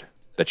shard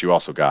that you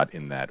also got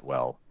in that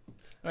well?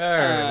 All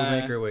right,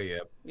 we'll make our way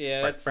up.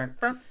 Yeah. It's... Yeah,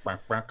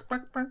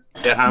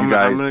 I'm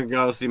guys- gonna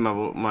go see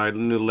my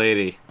new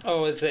lady.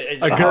 Oh, it's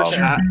a. I got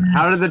you.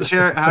 How did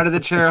the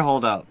chair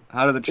hold up?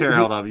 How did the chair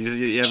hold up?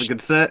 You have a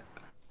good sit?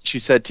 She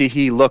said,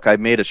 "Teehee, look, I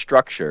made a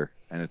structure,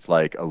 and it's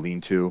like a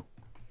lean-to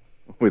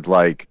with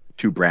like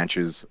 2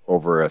 branches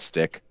over a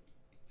stick."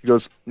 He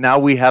goes, "Now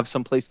we have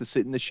some place to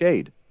sit in the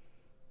shade."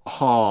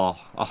 Oh,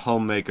 a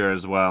homemaker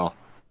as well.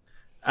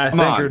 I Come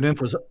think on. her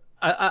nymph was.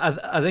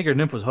 I think her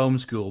nymph was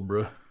homeschooled,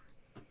 bro.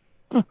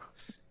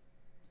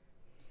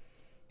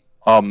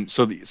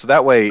 So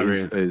that way I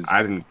mean, is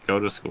I didn't go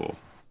to school.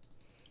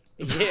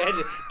 Yeah.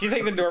 Do you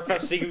think the North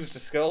FC goes to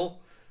school?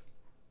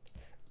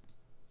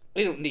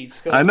 We don't need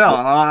school. I know.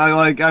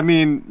 I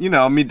mean, you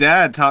know, me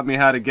dad taught me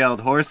how to geld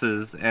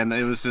horses, and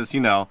it was just,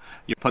 you know,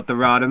 you put the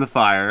rod in the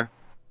fire,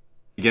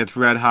 it gets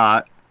red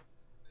hot,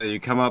 and you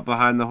come up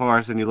behind the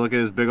horse and you look at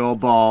his big old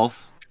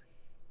balls.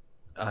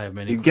 I have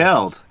many. You questions.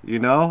 geld, you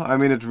know? I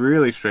mean, it's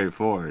really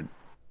straightforward.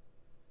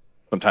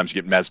 sometimes you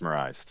get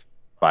mesmerized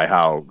by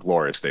how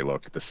glorious they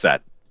look. The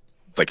set,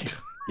 it's like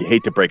you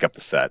hate to break up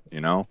the set,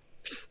 you know.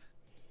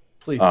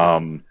 Please.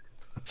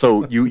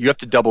 So you have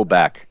to double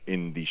back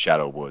in the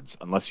Shadow Woods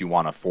unless you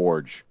want to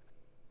forge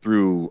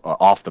through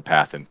off the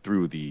path and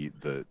through the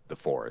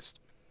forest.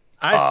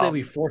 I say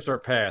we force our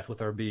path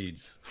with our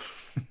beads.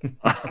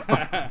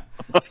 I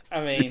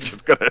mean,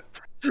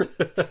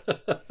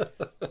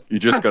 You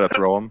just gotta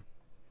throw them.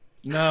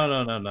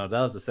 No.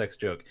 That was a sex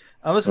joke.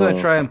 I'm just gonna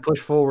try and push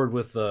forward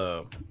with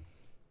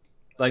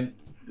like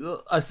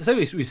I say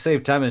we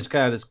save time, and it's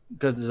kind of just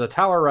because there's a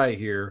tower right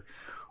here.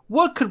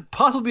 What could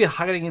possibly be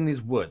hiding in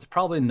these woods?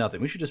 Probably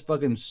nothing. We should just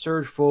fucking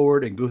surge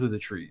forward and go through the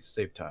trees.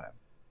 Save time.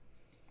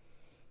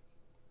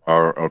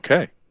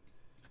 Okay.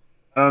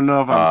 I don't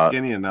know if I'm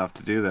skinny enough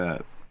to do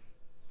that.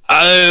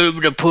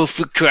 I'm the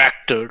perfect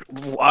tractor.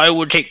 I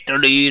will take the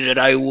lead, and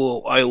I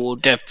will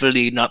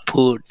definitely not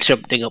put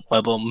something up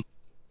my bum.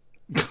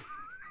 Is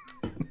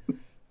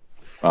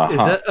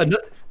that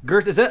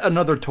Gertz? Is that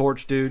another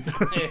torch, dude?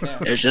 Yeah.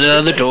 There's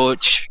another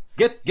torch.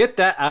 Get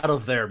that out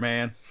of there,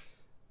 man.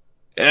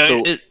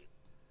 So,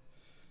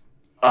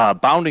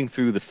 bounding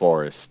through the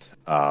forest,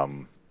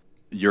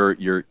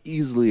 you're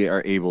easily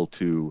are able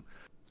to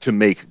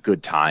make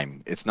good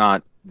time. It's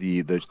not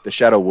the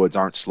shadow woods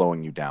aren't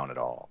slowing you down at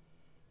all.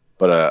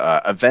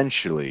 But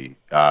eventually,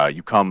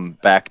 you come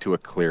back to a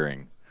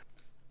clearing.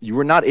 You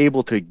were not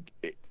able to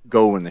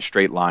go in the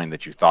straight line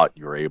that you thought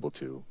you were able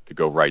to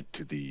go right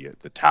to the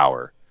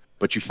tower.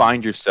 But you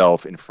find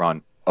yourself in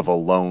front of a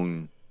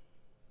lone,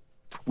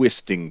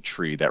 twisting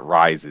tree that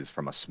rises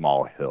from a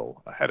small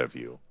hill ahead of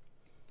you.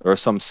 There are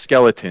some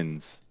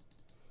skeletons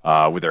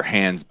with their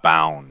hands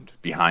bound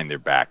behind their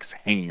backs,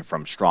 hanging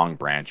from strong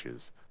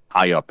branches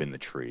high up in the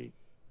tree.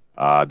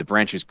 The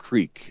branches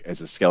creak as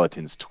the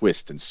skeletons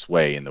twist and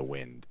sway in the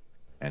wind.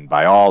 And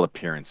by all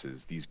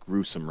appearances, these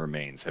gruesome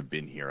remains have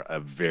been here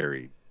a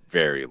very,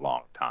 very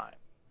long time.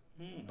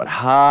 But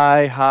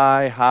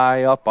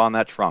high up on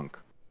that trunk,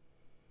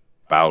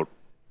 about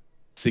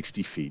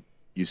 60 feet,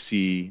 you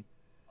see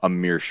a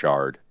mere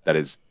shard that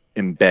is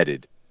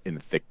embedded in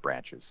the thick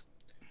branches.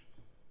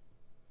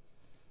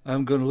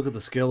 I'm going to look at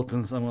the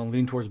skeletons. I'm going to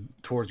lean towards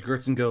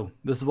Gertz and go,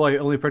 "This is why you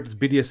only practice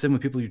BDSM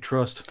with people you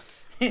trust."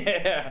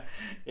 Yeah.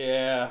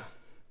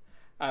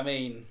 I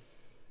mean,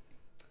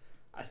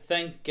 I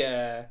think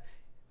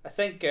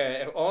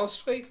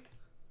honestly,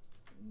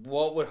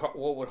 what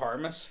would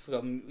harm us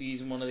from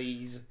using one of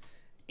these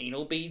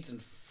anal beads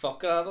and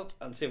fuck at it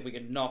and see if we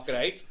can knock it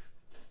out?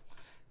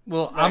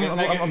 Well,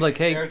 I'm like,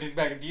 hey,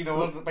 Megan, do you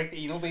know about the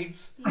anal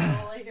beads? No,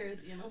 all I hear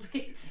is anal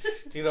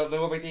beads. Do you not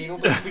know about the anal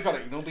beads? We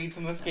got anal beads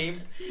in this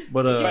game.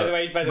 But by the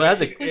way, Was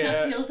that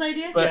Teal's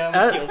idea? Yeah, it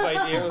was Teal's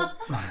idea.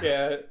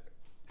 Yeah.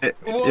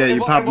 Yeah,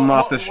 you pop them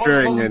off the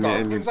string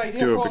and you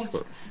do a big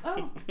flip.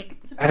 Oh.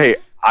 Hey,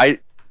 I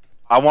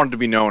wanted to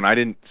be known. I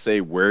didn't say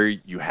where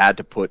you had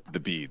to put the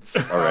beads.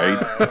 All right.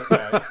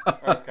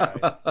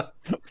 Okay.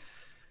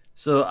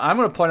 So I'm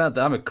going to point out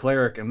that I'm a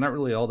cleric. I'm not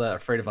really all that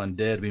afraid of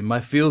undead. I mean,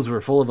 my fields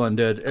were full of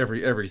undead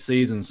every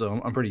season,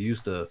 so I'm pretty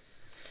used to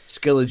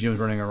skeletons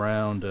running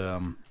around.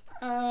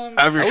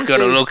 I'm just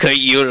gonna look at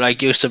you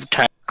like you're some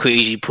type of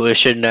crazy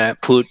person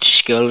that puts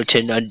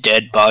skeleton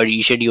undead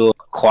bodies in your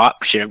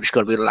crops, and I'm just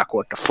gonna be like,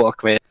 "What the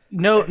fuck, man?"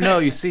 No.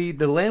 You see,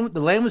 the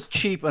land was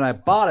cheap, and I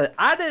bought it.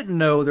 I didn't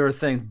know there were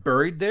things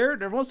buried there.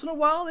 And every once in a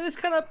while, they just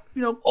kind of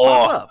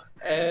pop up.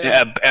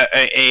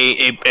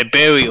 A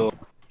burial.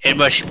 It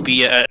must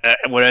be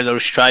one of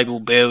those tribal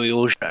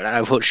burials that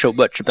I've heard so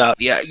much about.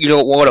 Yeah, you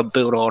don't want to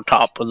build on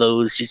top of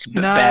those. It's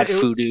bad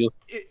voodoo.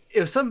 It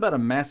was something about a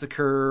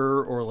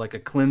massacre or like a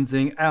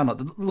cleansing. I don't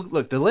know.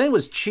 Look, the land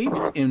was cheap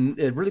and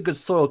it had really good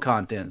soil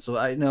content, so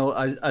I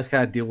just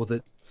kind of deal with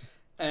it.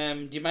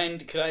 Do you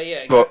mind? Could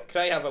I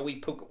have a wee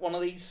poke at one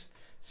of these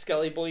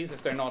skelly boys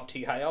if they're not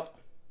too high up?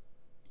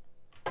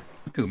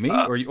 Who, me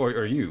or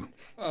you?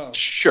 Oh.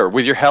 Sure.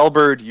 With your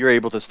halberd, you're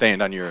able to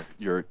stand on your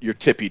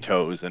tippy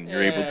toes, and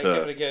you're able to.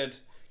 Give it a good.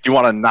 Do you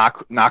want to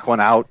knock one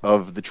out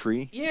of the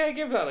tree? Yeah,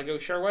 give that a go.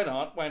 Sure, why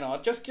not? Why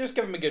not? Just give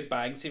him a good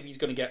bang. See if he's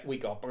going to get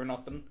weak up or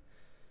nothing.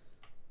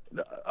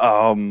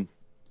 Yeah.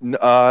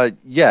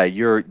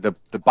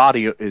 The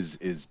body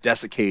is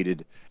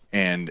desiccated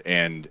and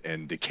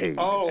decayed,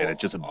 and it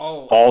just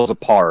falls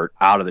apart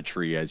out of the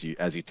tree as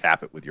you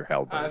tap it with your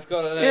halberd. I've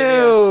got an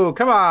idea. Ew,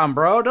 come on,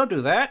 bro, don't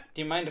do that.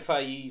 Do you mind if I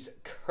use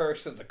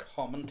Curse of the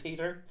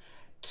Commentator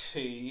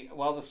to,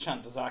 while this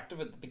chant is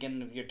active at the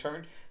beginning of your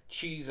turn,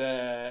 choose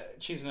an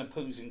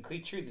opposing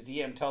creature. The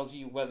DM tells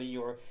you whether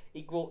you're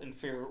equal,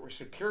 inferior, or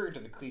superior to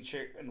the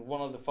creature, and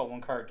one of the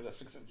following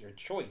characteristics of your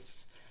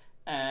choice.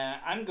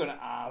 I'm going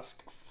to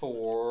ask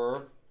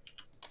for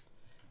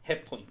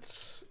hit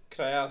points.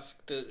 Could I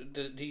ask, do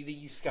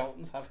these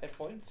skeletons have hit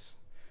points?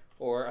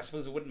 Or I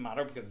suppose it wouldn't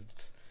matter because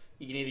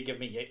you can either give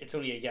me, it's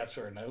only a yes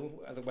or a no,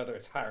 whether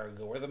it's higher or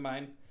lower than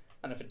mine.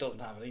 And if it doesn't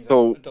have any,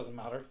 it doesn't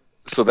matter.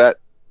 So that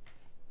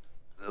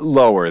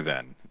lower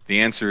then.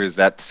 The answer is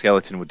that the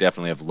skeleton would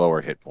definitely have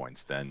lower hit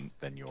points than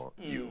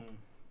you.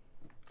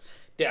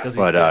 Yeah.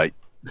 But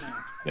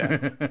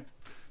yeah.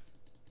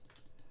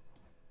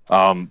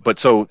 But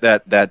so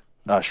that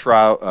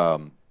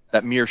shroud,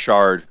 that mere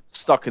shard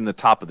stuck in the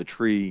top of the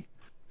tree.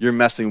 You're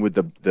messing with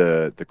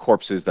the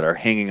corpses that are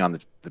hanging on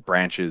the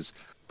branches.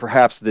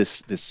 Perhaps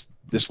this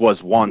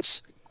was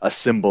once a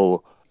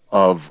symbol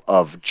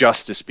of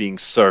justice being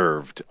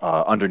served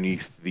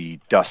underneath the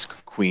Dusk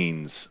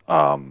Queen's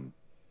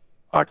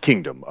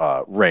kingdom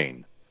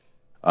reign.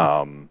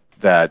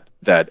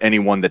 That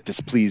anyone that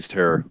displeased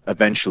her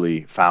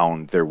eventually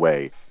found their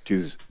way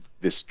to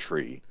this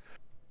tree.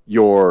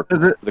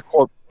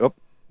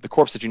 the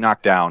corpse that you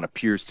knocked down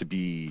appears to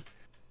be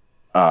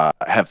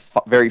have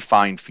very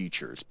fine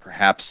features.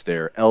 Perhaps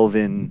they're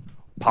elven,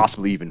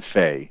 possibly even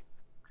fey.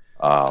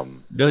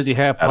 Does he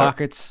have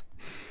pockets?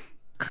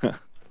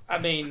 I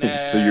mean,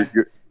 so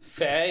you're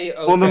fey.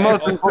 Okay. Well,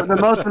 the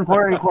most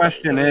important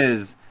question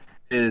is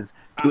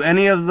do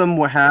any of them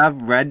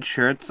have red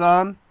shirts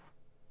on?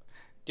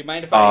 Do you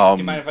mind if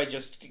I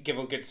just give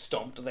a good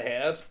stomp to the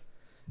head?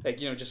 Like,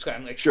 just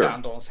kind of like Sure.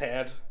 stand on his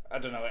head. I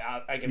don't know.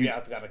 I give you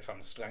athletics on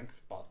the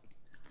strength, but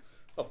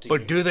up to you.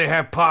 But do they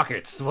have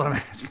pockets? Is what I'm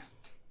asking.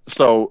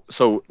 So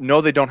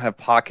no, they don't have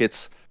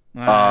pockets.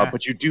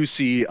 But you do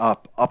see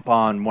up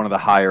on one of the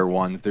higher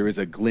ones, there is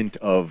a glint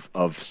of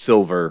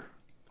silver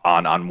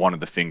on one of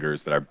the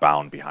fingers that are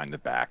bound behind the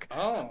back.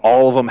 Oh.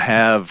 All of them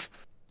have.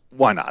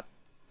 Why not?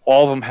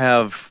 All of them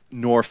have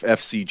North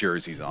FC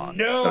jerseys on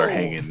that are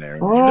hanging there.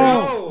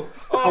 No!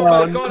 Oh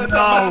my God! It's a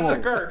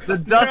massacre. The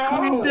Dusk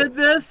Queen did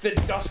this. The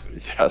Dusk.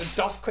 Yes.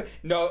 The Dusk Queen.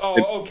 No.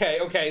 Oh,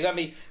 okay. Let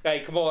me. Hey,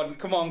 come on,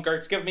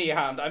 Gertz, give me a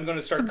hand. I'm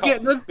gonna start.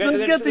 Let's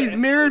get these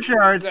mirror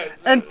shards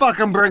and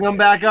fucking bring them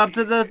back up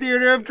to the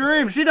Theater of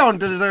Dreams. She don't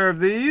deserve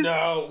these.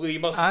 No, we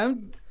must.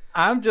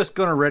 I'm just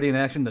gonna ready in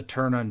action to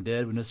turn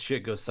undead when this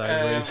shit goes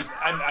sideways.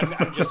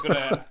 I'm just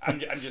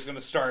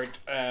gonna start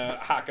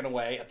hacking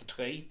away at the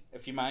tree,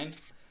 if you mind,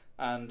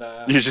 and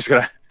You're just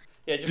gonna.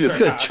 yeah, Just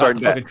gonna chop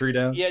the fucking tree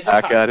down. Yeah, just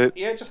hack at it.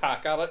 Yeah, just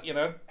hack at it.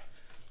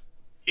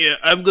 Yeah,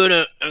 I'm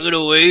gonna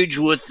wage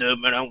with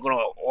them, and I'm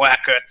gonna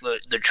whack at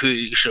the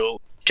tree. So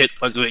take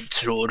my great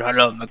sword. I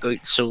love my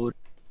great sword.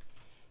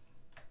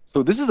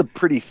 So this is a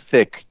pretty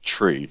thick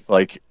tree.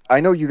 Like, I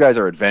know you guys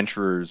are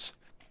adventurers,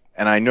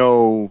 and I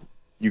know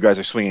you guys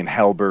are swinging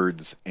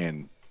halberds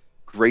and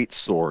great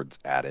swords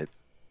at it.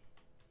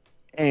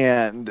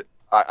 And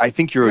I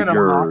think you're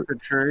off the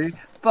tree.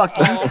 Fuck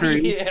you,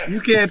 tree. Yeah. You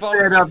can't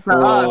stand up to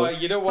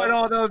us. You know what? Put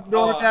all those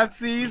North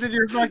FCs in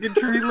your fucking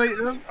tree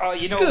later. Oh,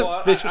 you know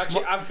what?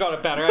 Actually, I've got a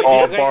better idea.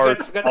 all bark,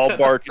 all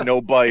bark, no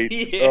bite.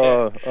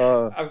 Yeah.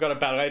 I've got a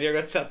better idea.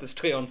 Let's set this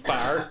tree on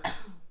fire.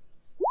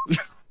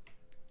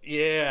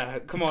 Yeah,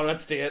 come on,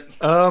 let's do it.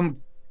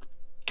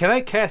 Can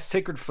I cast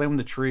Sacred Flame on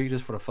the tree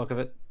just for the fuck of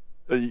it?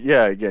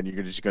 Yeah, again,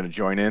 you're just gonna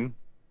join in.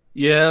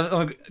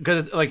 Yeah,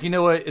 because like, you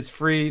know what? It's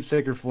free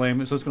Sacred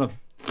Flame, so it's gonna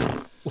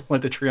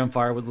light the tree on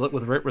fire with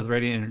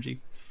radiant energy.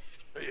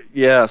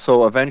 Yeah,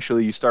 so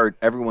eventually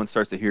everyone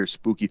starts to hear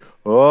spooky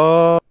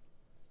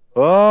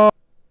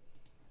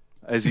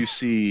as you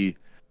see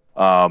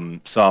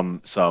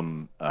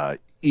some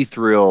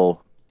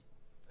ethereal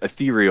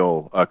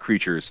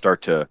creatures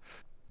start to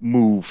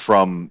move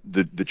from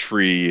the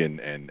tree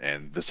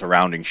and the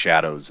surrounding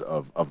shadows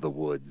of the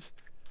woods.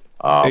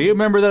 Do you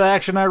remember that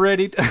action I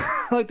readied?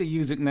 I like to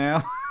use it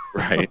now.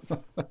 Right.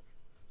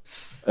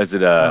 As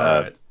it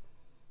right.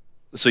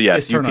 So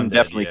yes, you can undead,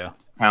 definitely yeah.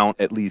 count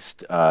at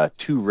least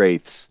 2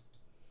 wraiths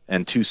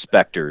and 2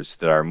 specters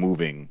that are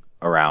moving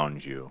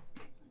around you.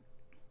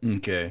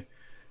 Okay.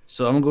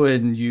 So I'm gonna go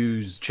ahead and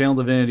use Channel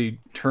Divinity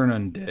Turn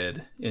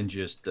Undead and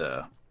just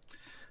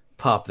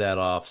pop that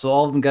off. So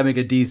all of them gotta make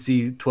a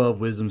DC 12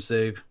 Wisdom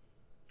save.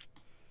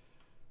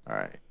 All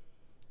right.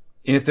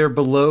 And if they're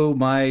below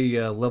my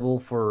level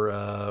for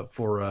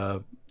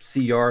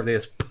CR, they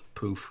just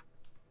poof.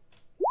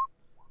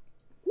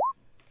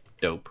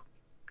 Dope.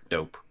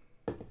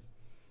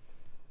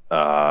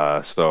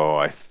 So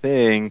I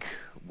think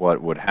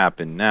what would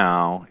happen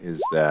now is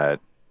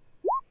that.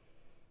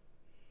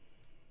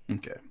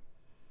 Okay.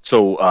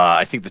 So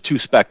I think the 2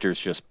 specters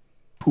just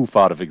poof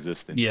out of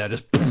existence. Yeah,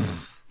 just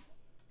poof.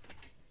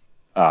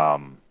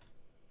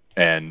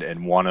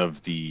 And one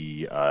of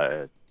the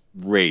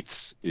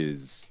wraiths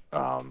is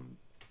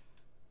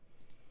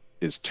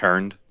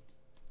turned.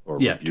 Or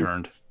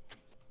turned.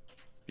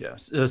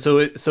 Yes. So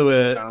it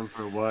Down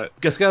for what?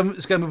 it's got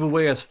to move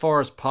away as far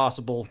as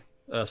possible,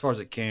 as far as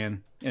it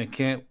can, and it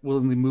can't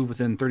willingly move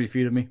within 30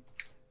 feet of me.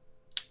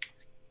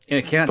 And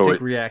it can't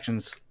take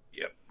reactions.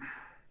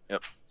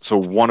 Yep. So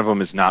one of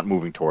them is not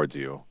moving towards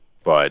you,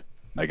 but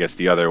I guess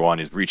the other one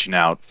is reaching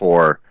out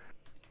for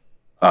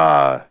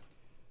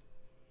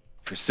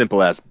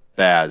simple as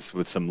Baz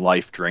with some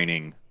life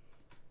draining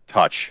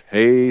touch.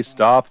 Hey,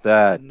 stop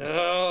that!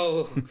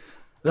 No.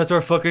 That's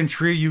our fucking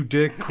tree, you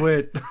dick.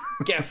 Quit.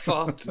 Get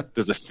fucked.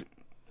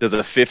 Does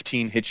a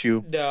 15 hit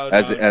you? No.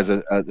 As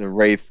a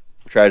wraith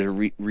try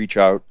to reach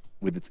out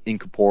with its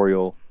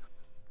incorporeal.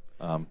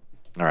 All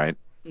right.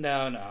 No,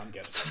 I'm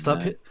good.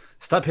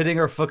 Stop hitting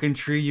our fucking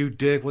tree, you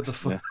dick. What the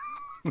fuck? Yeah.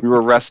 We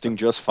were resting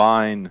just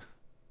fine.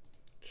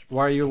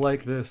 Why are you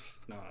like this?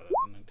 No, that's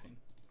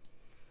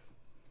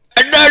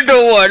a 19.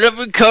 Another one. Let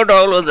me count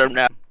all of them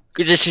now.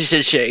 Cause this is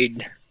a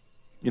shade.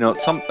 You know,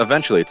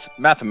 eventually it's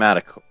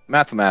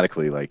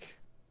mathematically like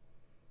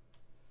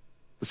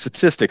the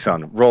statistics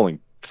on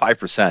rolling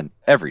 5%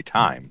 every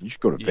time. You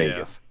should go to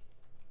Vegas.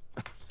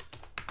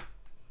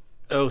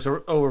 Oh,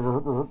 so we're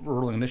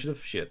rolling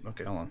initiative? Shit.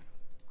 Okay, hold on.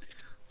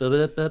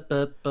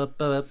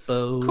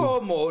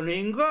 Come on,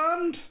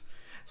 England.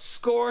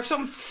 Score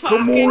some fucking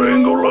Come on, goals.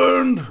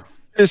 England.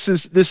 This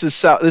is a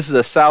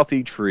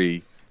Southie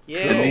tree. Yeah,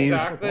 And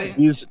exactly.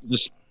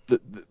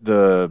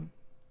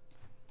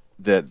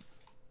 The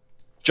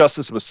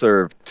justice was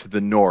served to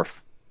the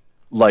north,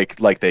 like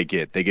they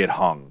get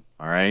hung.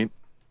 All right.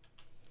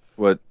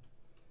 What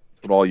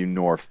all you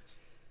north?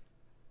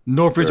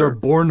 Northies are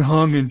born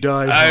hung and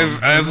die hung.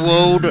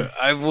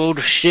 I've rolled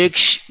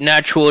 6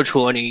 natural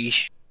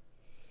 20s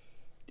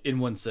In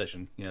one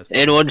session. Yes.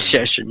 in one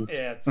session.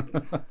 Yeah, it's,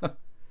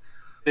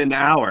 An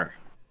hour.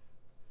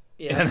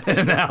 yeah, In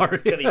an hour.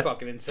 it's pretty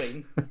fucking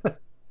insane.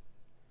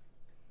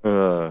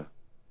 Dear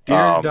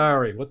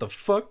diary, what the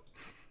fuck?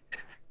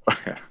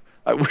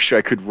 I wish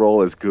I could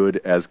roll as good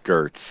as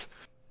Gertz.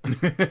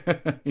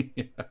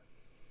 Yeah.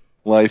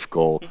 Life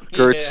goal.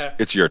 Gertz, Yeah.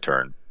 it's your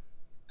turn.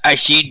 I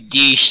see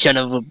these son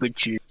of a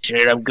bitches,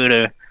 and I'm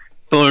gonna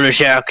bonus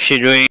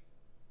action rate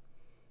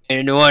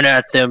and run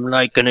at them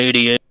like an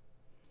idiot.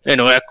 And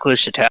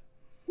reckless attack.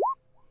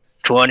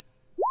 20.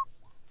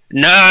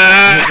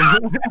 Nah!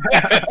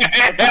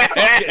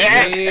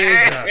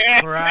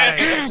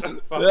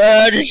 Jesus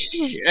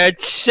Christ. At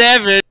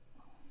 7.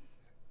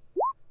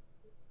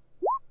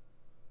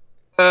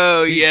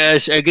 Oh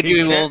yes, I get to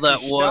reroll that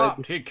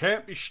one. He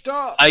can't be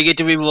stopped. I get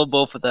to reroll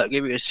both of that.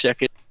 Give me a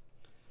second.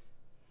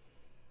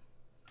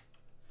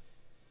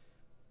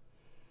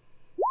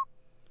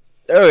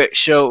 Alright,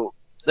 so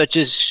let's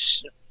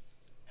just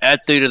add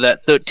 3 to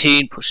that.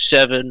 13 plus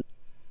 7.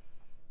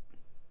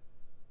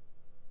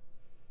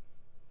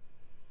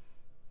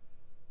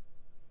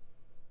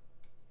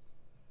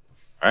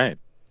 All right.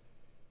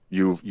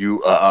 You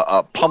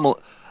pummel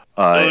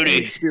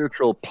a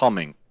spiritual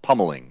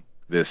pummeling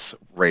this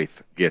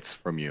wraith gets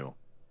from you.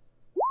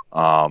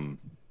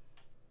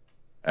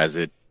 As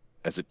it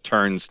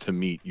turns to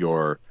meet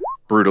your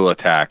brutal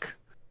attack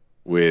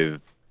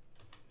with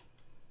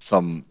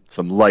some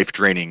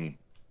life-draining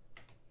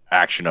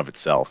action of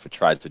itself. It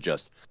tries to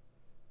just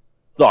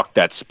suck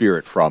that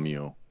spirit from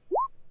you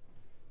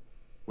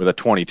with a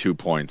 22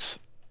 points.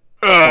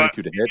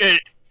 22 to hit.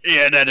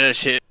 Yeah, that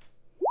is hit.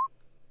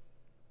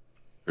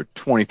 Or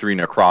 23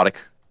 necrotic.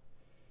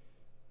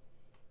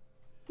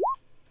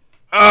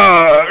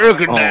 Oh,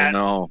 look at Oh that.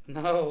 no.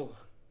 No.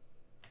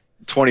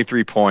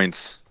 23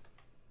 points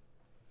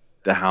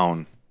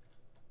down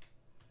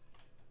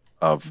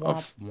of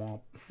Womp.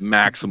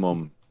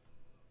 maximum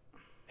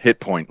hit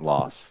point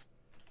loss.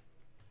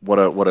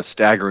 What a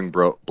staggering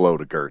blow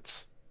to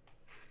Gertz.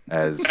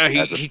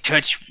 He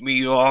touched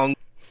me wrong.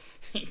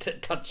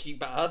 Touchy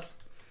bad.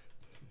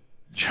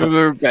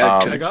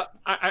 I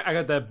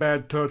got that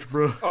bad touch,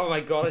 bro. Oh my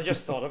god, I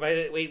just thought about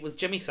it. Wait, was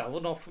Jimmy Savile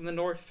not from the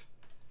north?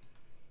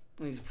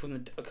 He's from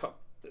the.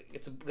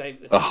 It's a guy.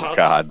 It's Oh, a touch.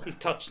 God. He's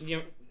touching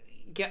you.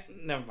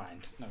 Never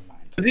mind.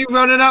 Is he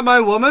running at my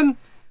woman?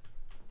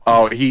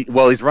 Oh,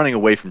 he's running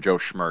away from Joe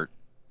Schmert,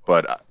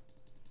 but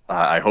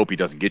I hope he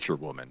doesn't get your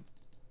woman.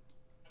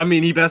 I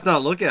mean, he best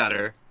not look at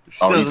her. She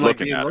Oh, he's doesn't like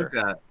looking being at her. looked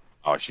at.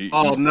 Oh,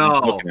 Oh, he's no.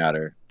 looking at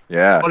her.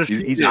 Yeah, What does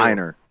she he's do? eyeing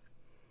her,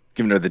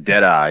 giving her the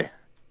dead eye.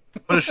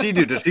 What does she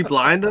do? Does she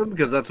blind him?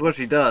 Because that's what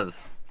she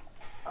does.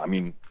 I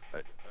mean,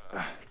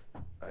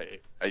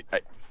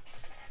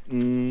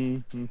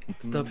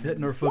 Stop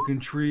hitting our fucking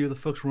tree. What the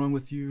fuck's wrong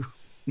with you?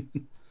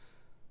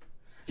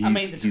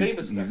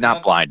 He's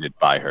not blinded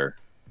by her,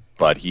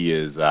 but he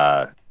is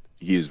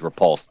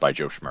repulsed by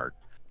Joe Schmert.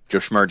 Joe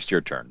Schmert, it's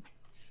your turn.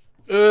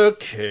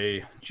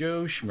 Okay,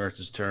 Joe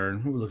Schmertz's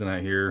turn. What are we looking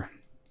at here?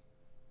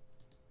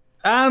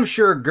 I'm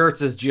sure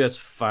Gertz is just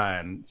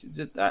fine.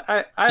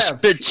 I have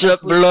Spits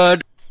up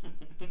blood.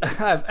 I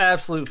have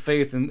absolute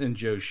faith in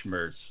Joe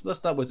Schmertz.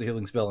 Let's not waste a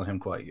healing spell on him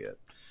quite yet.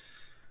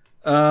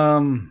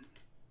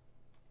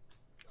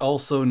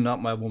 Also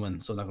not my woman,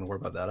 so I'm not going to worry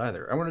about that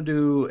either. I want to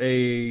do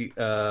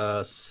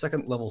a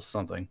second level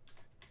something.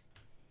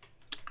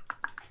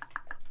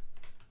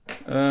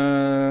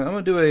 I'm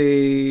going to do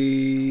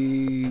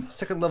a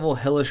second level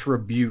Hellish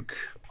Rebuke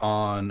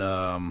on,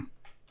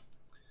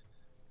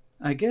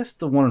 I guess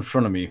the one in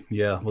front of me.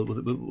 Yeah,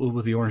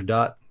 with the orange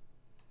dot.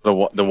 The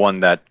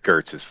one that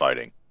Gertz is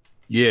fighting.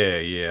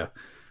 Yeah.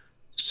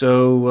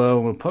 So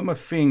I'm going to put my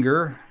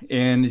finger,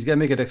 and he's got to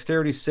make a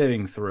dexterity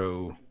saving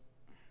throw.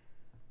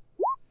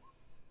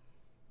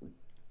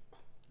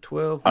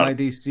 12. My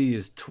DC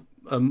is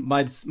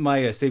my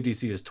save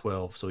DC is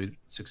 12, so he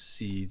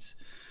succeeds.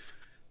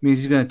 Means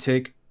he's going to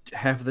take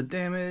half of the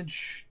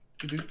damage.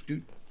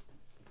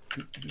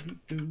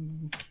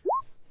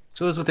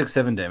 So this will take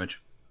 7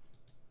 damage.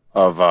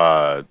 Of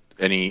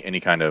any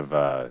kind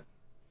of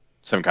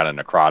some kind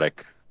of necrotic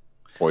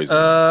poison.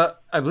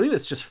 I believe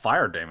it's just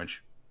fire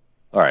damage.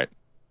 All right.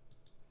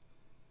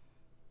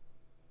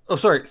 Oh,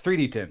 sorry,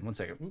 3d10. 1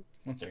 second.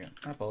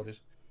 I apologize.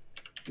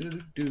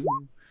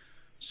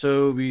 So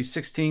it'll be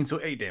 16, so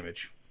 8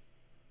 damage.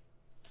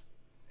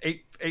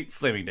 8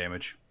 flaming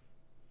damage.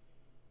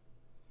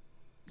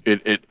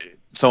 It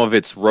some of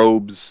its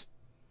robes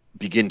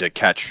begin to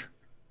catch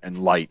and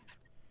light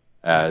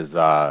as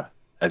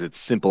it's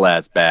simple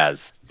as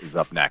Baz is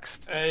up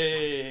next.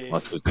 Hey.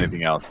 Unless there's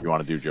anything else you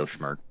want to do, Joe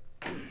Schmert.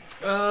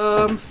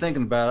 I'm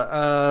thinking about it.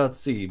 Let's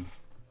see.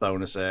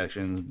 Bonus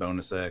actions,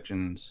 bonus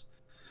actions.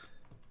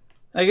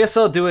 I guess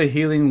I'll do a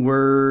healing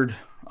word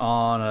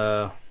on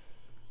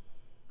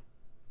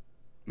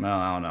well,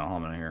 I don't know.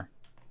 Hold on here.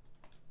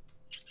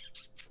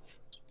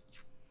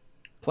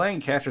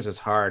 Playing casters is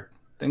hard.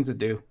 Things to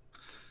do.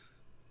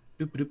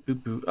 Boop, boop,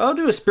 boop, boop. I'll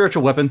do a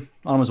spiritual weapon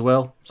on him as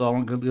well. So I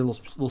want to get a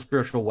little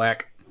spiritual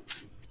whack.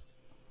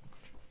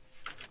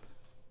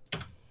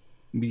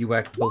 Meaty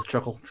whack, both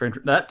chuckle. Train.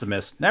 That's a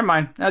miss. Never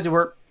mind. How's it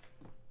work?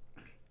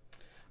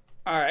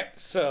 Alright,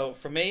 so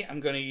for me,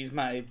 I'm going to use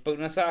my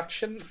bonus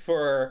action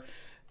for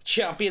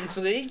Champions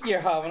League.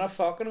 You're having a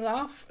fucking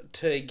laugh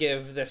to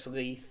give this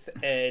Leith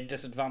a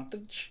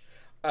disadvantage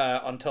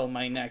until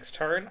my next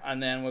turn.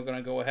 And then we're going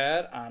to go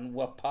ahead and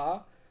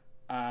whoop-a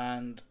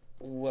and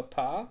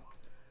whoop-a.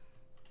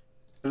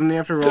 Doesn't he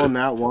have to roll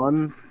nat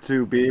 1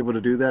 to be able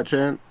to do that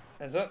chant?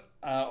 Is it?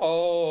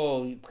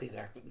 Oh, you play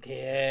that.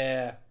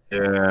 Yeah.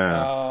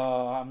 Yeah.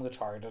 Oh, I'm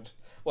retarded.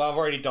 Well, I've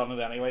already done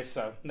it anyway,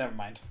 so never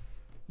mind.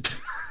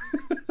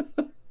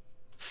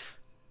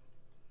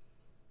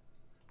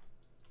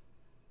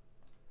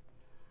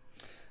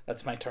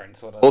 That's my turn.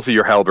 So both of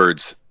your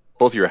halberds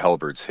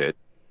hit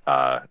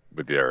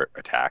with their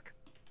attack,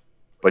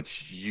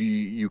 but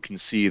you can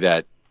see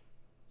that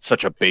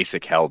such a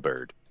basic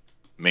halberd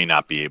may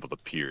not be able to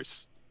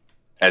pierce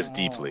as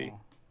deeply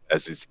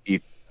as this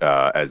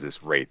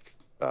wraith,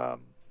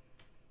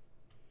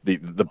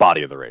 the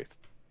body of the wraith.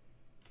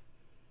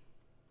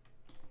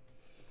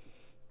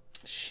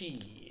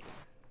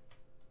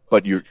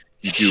 But you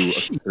do a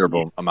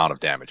considerable amount of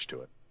damage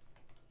to it.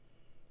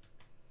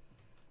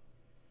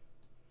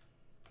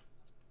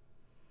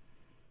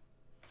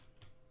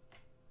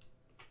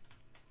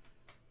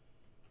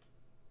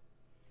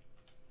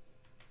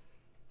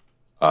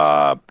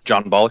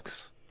 John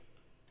Bollocks.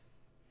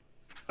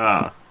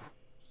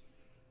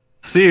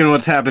 Seeing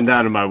what's happened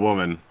down to my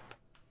woman,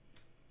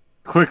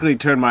 quickly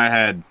turn my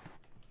head.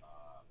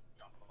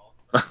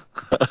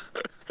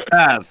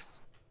 As.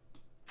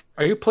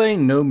 Are you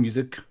playing no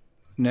music,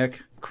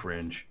 Nick?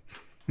 Cringe.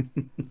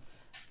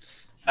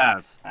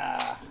 As.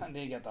 I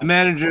didn't get that. The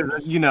manager,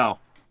 you know,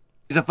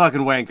 he's a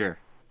fucking wanker.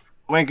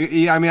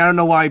 Wanker. I mean, I don't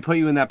know why he put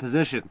you in that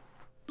position.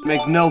 It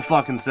makes no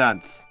fucking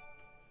sense.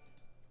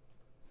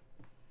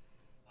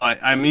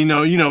 I mean,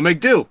 you know,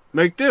 make do.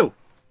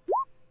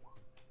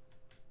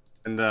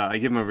 And I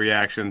give him a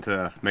reaction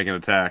to make an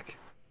attack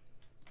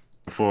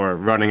before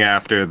running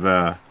after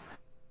the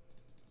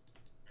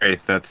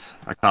wraith that's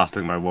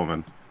accosting my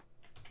woman.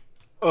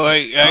 Oh,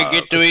 I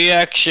get the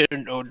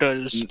reaction, or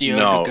does the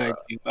other guy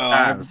do?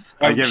 I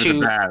give it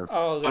a Baz.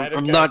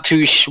 I'm not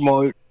too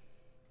smart.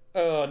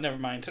 Oh, never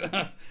mind.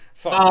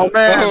 Oh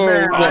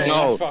man,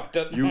 no! Fucked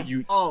it.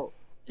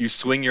 You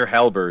swing your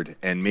halberd,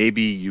 and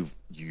maybe you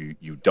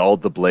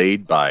dulled the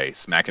blade by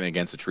smacking it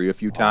against a tree a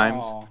few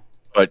times,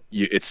 but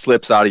it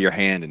slips out of your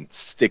hand and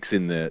sticks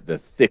in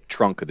the thick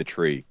trunk of the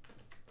tree.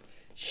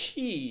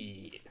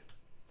 Shit.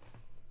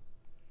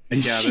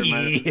 What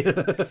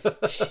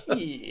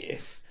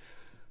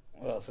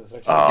else is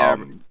there?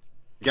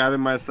 Gather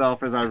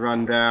myself as I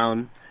run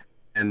down,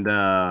 and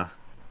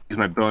use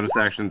my bonus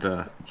action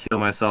to heal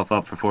myself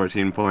up for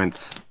 14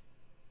 points.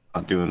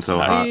 Not doing so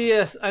hot.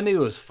 Yes, I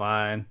knew it was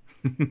fine.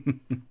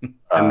 And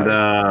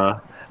I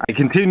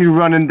continue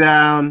running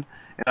down,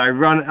 and I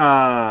run.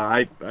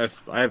 I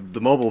have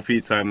the mobile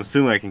feat, so I'm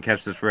assuming I can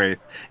catch this wraith.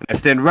 And I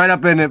stand right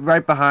up in it,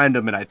 right behind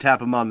him, and I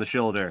tap him on the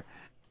shoulder.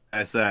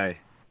 I say,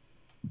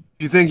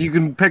 "You think you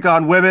can pick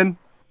on women?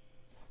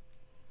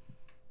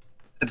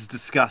 That's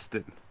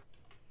disgusting."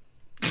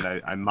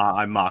 And I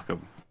mock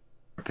him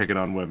for picking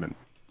on women.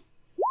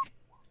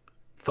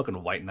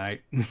 Fucking white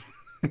knight.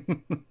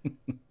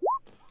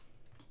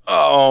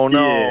 Oh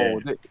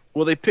no! Yeah.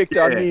 They picked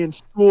on me in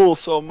school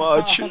so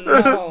much. Oh,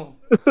 no.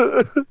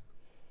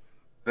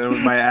 Then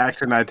with my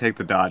action, I take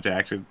the dodge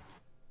action.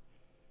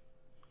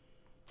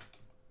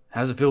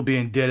 How's it feel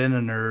being dead and a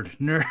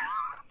nerd?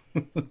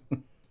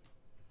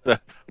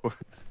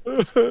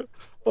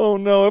 Oh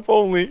no! If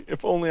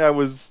only I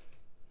was,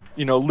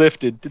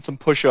 lifted, did some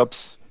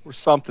push-ups or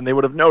something. They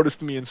would have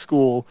noticed me in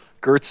school.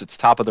 Gertz, it's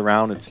top of the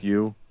round. It's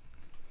you.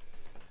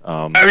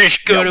 I'm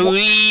just gonna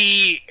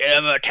wee, and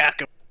I'm gonna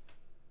attack him.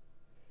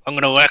 I'm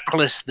gonna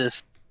reckless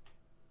this.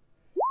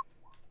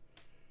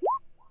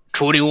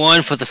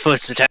 21 for the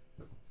first attack.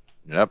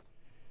 Yep.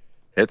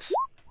 Hits.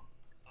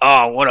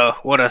 Oh,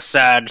 what a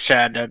sad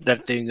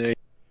that thing is.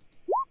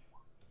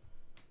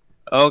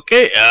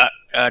 Okay,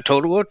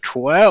 total of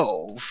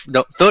 12.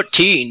 No,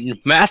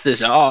 13. Math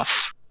is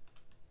off.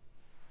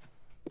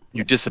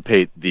 You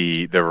dissipate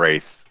the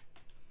wraith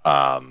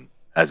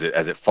as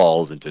it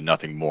falls into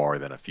nothing more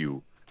than a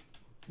few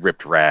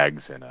ripped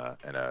rags and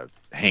a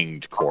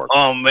hanged corpse.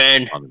 Oh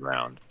man, on the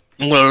ground.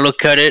 I'm gonna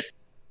look at it,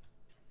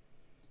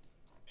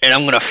 and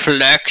I'm gonna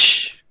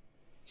flex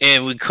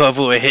and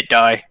recover a hit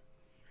die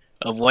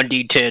of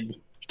 1d10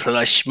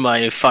 plus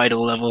my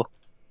final level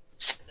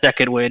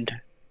second wind.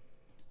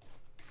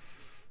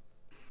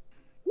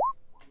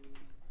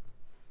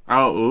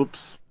 Oh,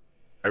 oops!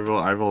 I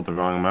rolled the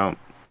wrong amount.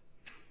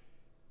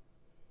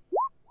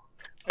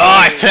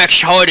 I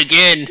flexed hard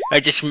again. I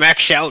just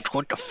maxed out.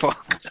 What the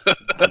fuck?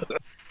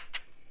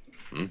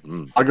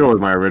 I'll go with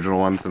my original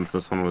one since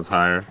this one was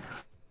higher.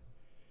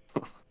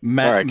 All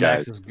right,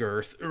 guys. Max's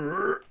girth.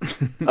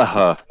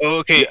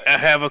 Okay, I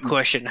have a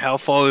question. How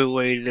far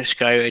away is this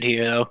guy right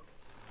here, though?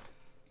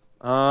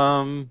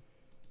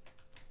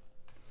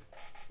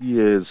 He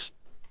is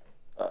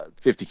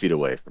 50 feet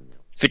away from you.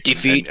 50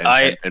 feet.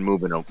 And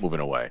moving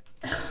away.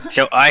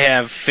 So I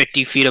have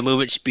 50 feet of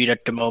movement speed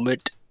at the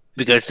moment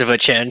because of a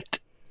chant.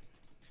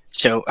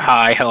 So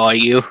hi, how are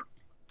you?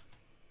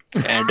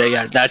 And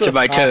yeah, that's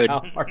my turn.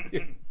 How are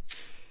you?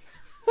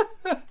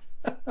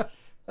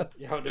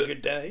 You having a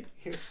good day?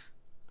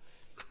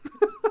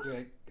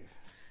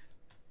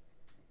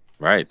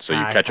 Right. So you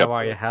Hi, catch up. How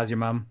are you? How's your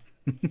mom?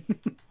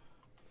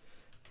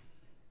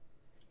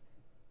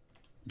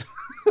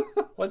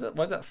 Why's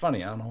that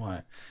funny? I don't know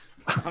why.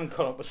 I'm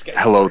caught up with skates.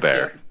 Hello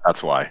there.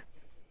 That's why.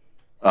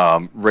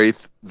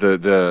 Wraith,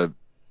 the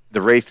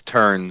Wraith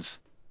turns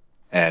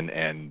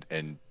and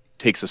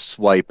takes a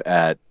swipe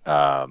at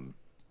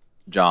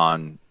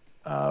John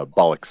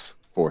Bullocks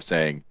for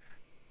saying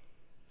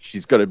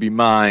she's gonna be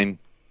mine,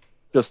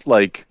 just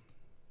like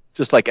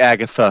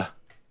Agatha.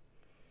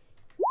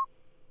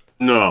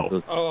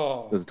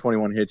 No. Does a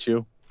 21 hit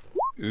you?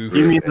 You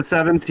mean the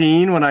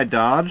 17 when I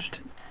dodged?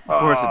 Of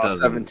course it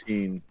doesn't.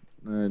 17.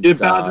 It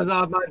bounces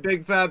off my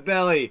big fat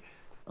belly.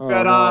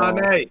 Good on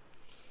me.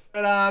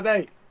 Good on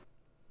me.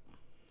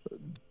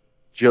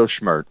 Joe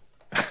Schmert,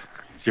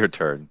 your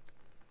turn.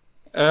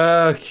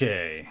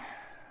 Okay.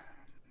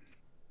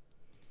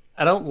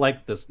 I don't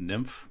like this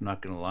nymph, I'm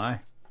not gonna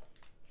lie.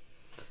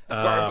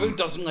 Guardbros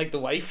doesn't like the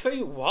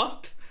waifu?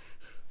 What?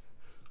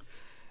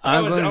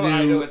 I'm going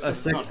to do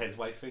it's not his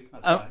waifu.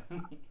 That's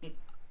fine.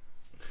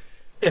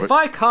 If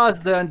I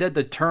cause the undead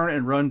to turn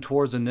and run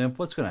towards the nymph,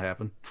 what's gonna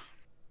happen?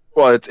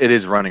 Well, it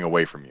is running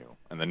away from you,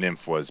 and the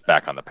nymph was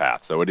back on the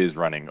path, so it is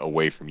running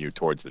away from you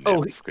towards the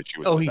nymph because she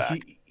was in the back.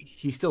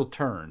 He still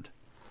turned.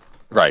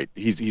 Right,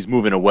 he's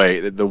moving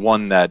away. The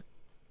one that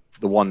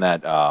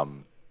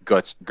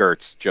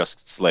Gertz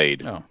just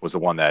slayed was the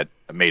one that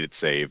made it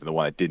save, and the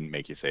one that didn't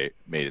made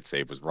it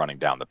save was running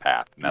down the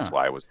path, and that's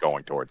why I was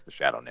going towards the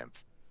shadow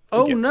nymph.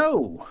 Oh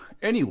no!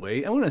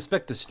 Anyway, I'm gonna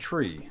inspect this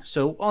tree.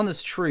 So on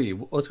this tree,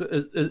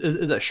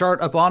 is that shard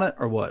up on it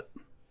or what?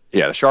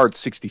 Yeah, the shard's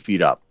 60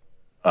 feet up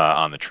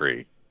on the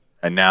tree,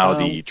 and now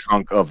the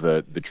trunk of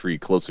the tree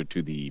closer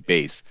to the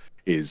base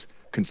is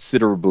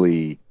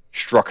considerably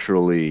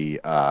structurally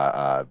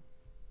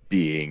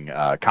being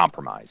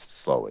compromised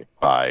slowly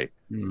by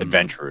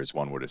adventurers,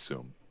 one would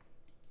assume.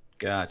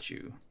 Got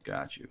you.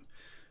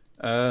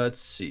 Let's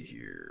see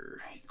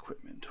here.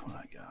 Equipment, what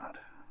I got?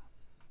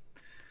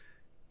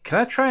 Can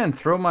I try and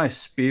throw my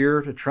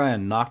spear to try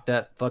and knock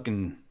that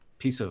fucking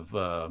piece of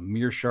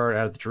mirror shard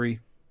out of the tree?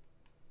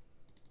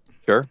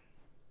 Sure.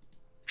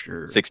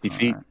 60 All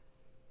feet. right.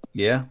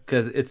 Yeah,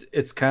 because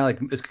it's kind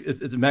of like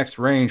it's max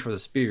range for the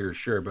spear,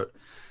 sure, but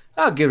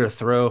I'll give it a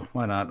throw.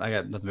 Why not? I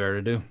got nothing better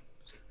to do.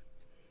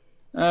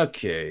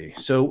 Okay,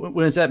 so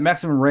when it's at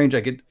maximum range,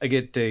 I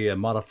get a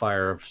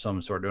modifier of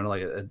some sort, doing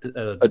like a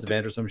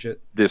disadvantage or some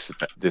shit.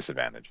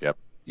 Disadvantage. Yep.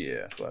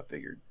 Yeah, that's what I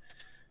figured.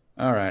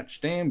 All right,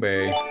 stand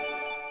by.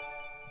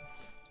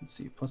 Let's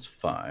see,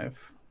 +5.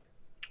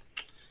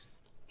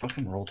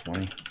 Fucking roll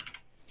 20.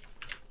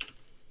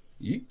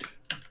 Yeet.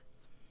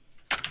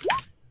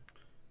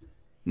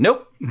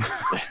 Nope.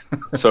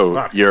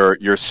 So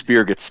your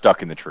spear gets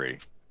stuck in the tree,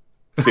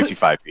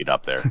 55 feet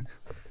up there.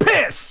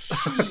 Piss.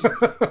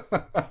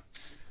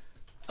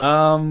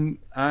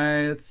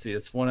 Let's see.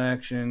 It's one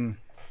action.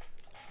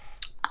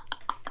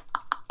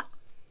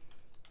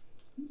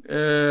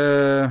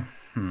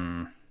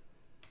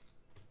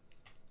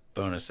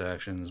 Bonus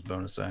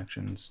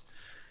actions.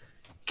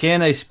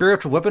 Can a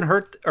spiritual weapon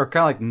hurt or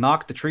kind of like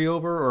knock the tree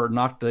over or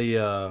knock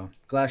the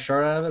glass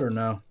shard out of it, or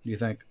no? Do you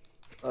think?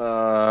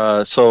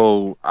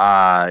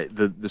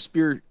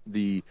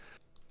 The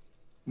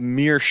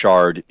mirror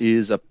shard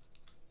is a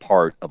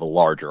part of a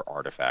larger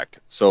artifact.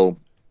 So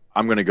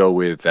I'm going to go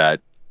with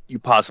that. You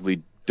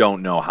possibly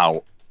don't know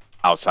how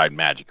outside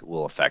magic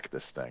will affect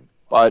this thing,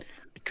 but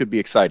it could be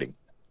exciting.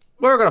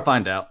 We're going to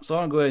find out. So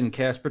I'm going to go ahead and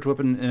cast spiritual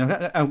weapon, and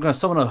I'm going to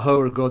summon a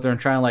hoe to go out there and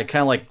try and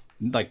kind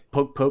of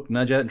poke,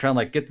 nudge at it, and try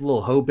and get the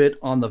little hoe bit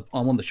on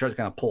one of the shards,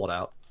 kind of pull it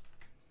out.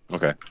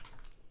 Okay.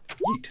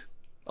 Yeet.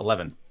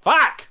 11.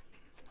 Fuck!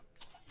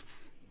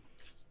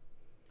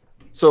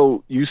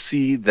 So you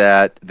see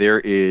that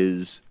there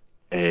is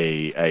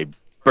a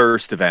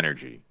burst of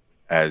energy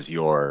as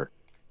your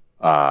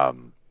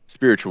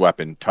spiritual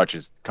weapon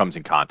comes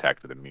in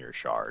contact with a mirror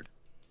shard.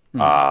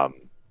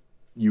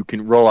 You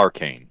can roll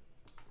arcane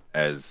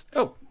as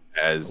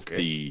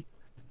the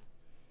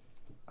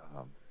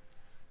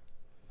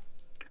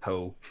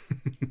hoe.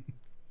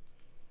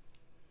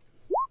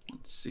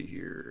 Let's see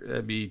here.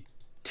 That'd be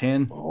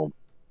 10. Oh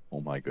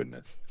my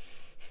goodness.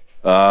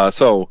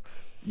 So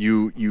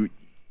you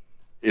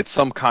it's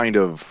some kind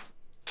of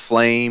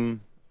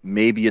flame,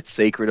 maybe it's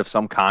sacred of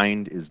some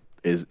kind,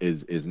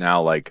 is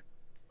now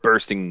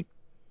bursting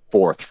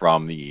forth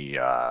from the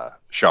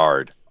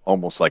shard,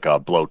 almost like a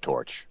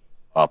blowtorch,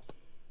 up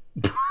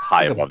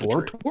high Like a above the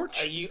tree.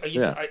 blowtorch? Are you?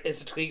 Is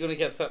the tree going to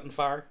get set on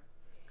fire?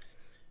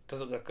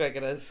 Does it look like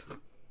it is?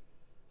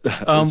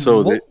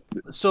 So what,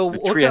 the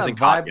what tree kind hasn't of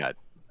caught vibe? yet.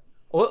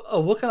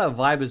 What kind of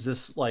vibe is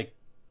this like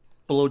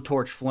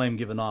blowtorch flame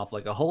giving off?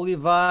 Like a holy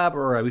vibe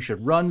or a we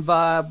should run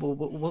vibe?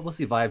 What's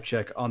the vibe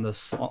check on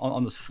this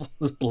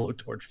this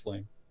blowtorch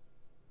flame?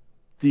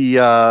 The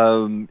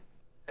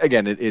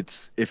again,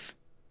 it's if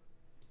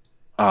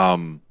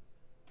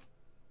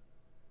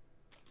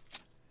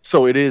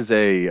so it is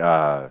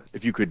a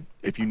if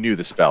you knew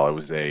the spell, it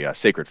was a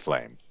sacred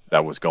flame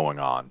that was going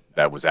on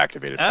that was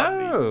activated from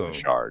the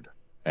shard,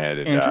 and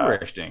it,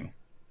 interesting.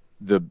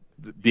 The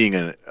being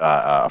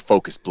a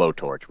focused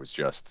blowtorch was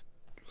just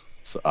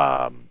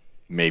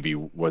maybe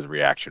was a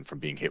reaction from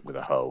being hit with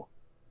a hoe.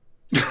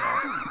 You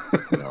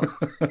know.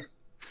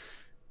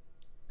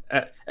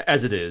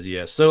 As it is,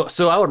 yes. So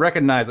I would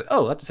recognize like,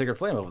 oh, that's a sacred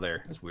flame over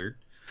there. That's weird.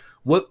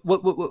 What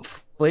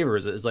flavor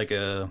is it? Is like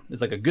a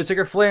good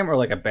sacred flame or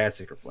like a bad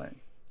sacred flame?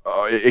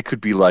 It could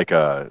be like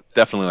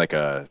definitely like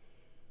a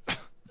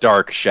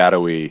dark,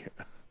 shadowy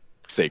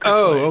sacred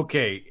flame.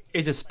 Okay.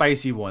 It's a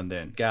spicy one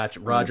then. Gotcha,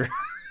 Roger.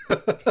 I'm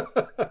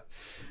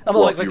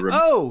Well, like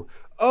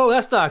oh,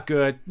 that's not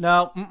good.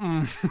 No.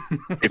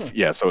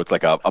 So it's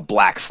like a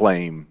black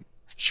flame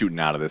shooting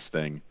out of this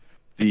thing.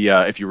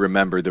 If you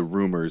remember the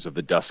rumors of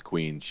the Dust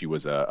Queen, she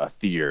was a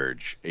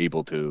theurge,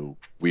 able to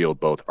wield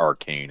both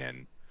arcane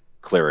and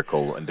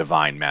clerical and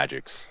divine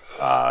magics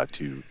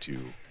to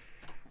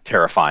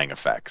terrifying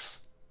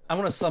effects. I'm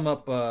gonna sum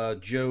up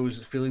Joe's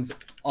feelings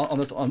on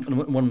this on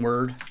one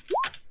word,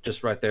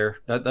 just right there.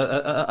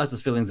 That's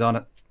his feelings on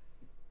it.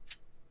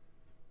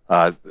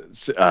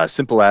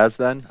 Simple as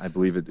then, I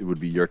believe it would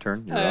be your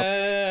turn. You're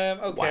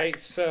up. Okay, Whack.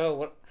 so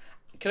what?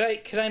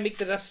 Can I make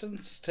the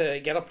distance to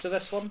get up to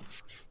this one,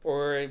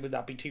 or would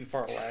that be too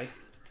far away?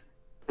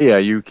 Yeah,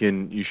 you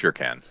can. You sure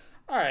can.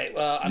 All right.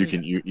 Well,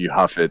 You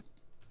huff it.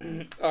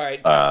 All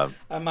right. I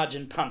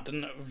imagine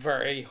panting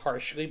very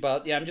harshly,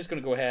 but yeah, I'm just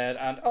gonna go ahead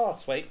and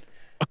sweet.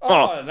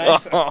 Oh,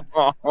 nice.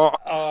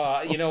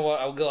 You know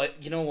what? I'll go.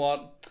 You know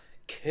what?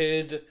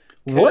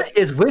 What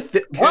is with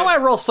it? Why do I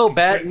roll so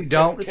bad? You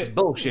don't. This is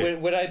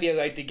bullshit. Would I be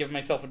allowed to give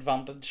myself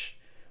advantage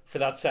for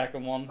that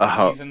second one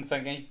using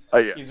thingy,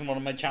 using one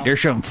of my chances?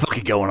 There's something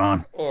fucking going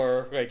on.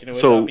 Or would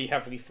that be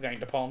heavily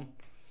frowned upon?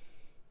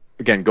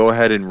 Again, go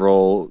ahead and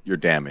roll your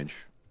damage.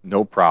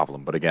 No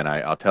problem. But again,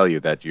 I'll tell you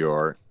that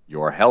your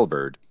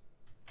halberd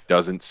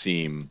doesn't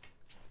seem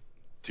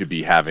to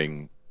be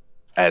having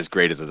as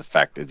great as an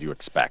effect as you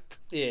expect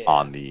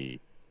on the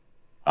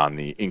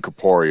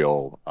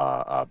incorporeal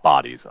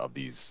bodies of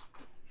these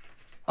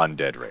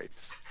undead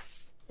wraiths.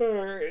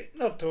 Alright,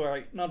 not to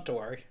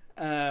worry.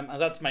 And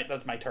that's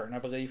my turn, I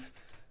believe.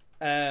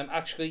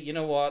 Actually, you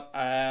know what?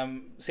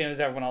 Seeing as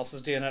everyone else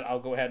is doing it, I'll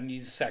go ahead and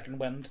use second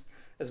wind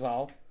as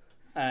well.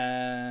 What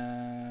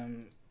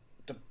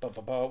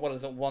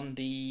is it?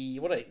 1D.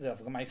 What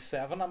am I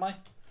 7? Am I?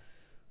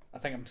 I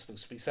think I'm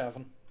supposed to be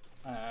 7.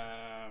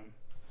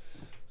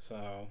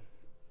 So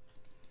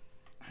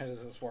how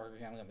does this work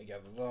again? Let me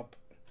get it up.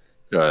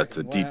 It's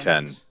a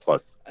D10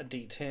 plus a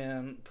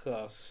D10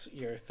 plus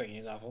your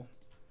thingy level.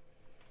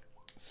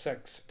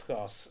 6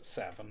 plus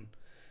 7.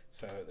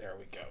 So there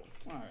we go.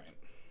 All right.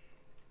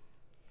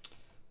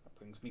 That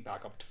brings me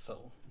back up to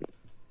full.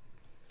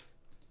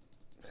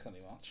 Pretty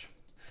much.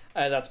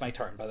 That's my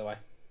turn, by the way.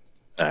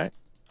 All right.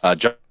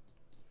 Just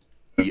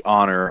the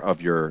honor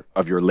of your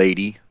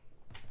lady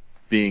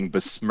being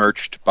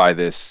besmirched by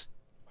this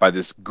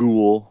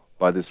ghoul,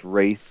 by this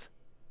wraith.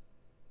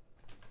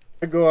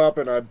 I go up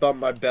and I bump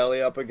my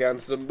belly up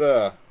against him.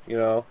 You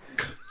know,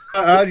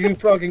 how'd you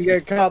fucking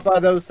get caught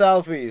by those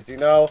selfies? You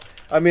know,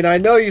 I mean, I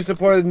know you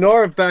supported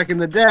North back in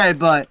the day,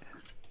 but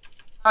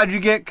how'd you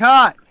get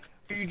caught?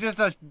 Are you just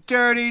a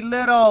dirty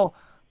little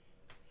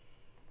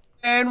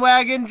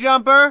bandwagon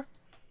jumper?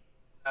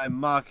 I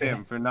mock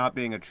him for not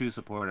being a true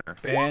supporter.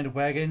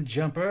 Bandwagon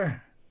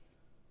jumper.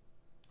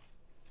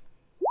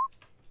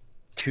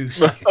 2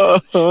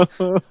 seconds.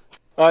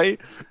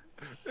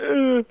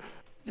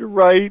 You're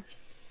right.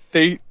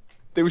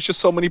 There was just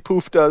so many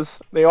poofdas.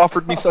 They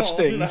offered me such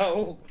things.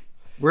 No.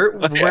 We're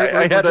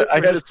I had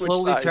to switch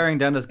slowly sides. tearing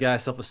down this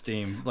guy's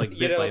self-esteem, like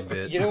bit by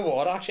bit. You know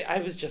what? Actually, I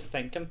was just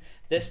thinking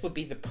this would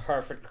be the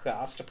perfect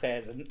class to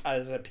play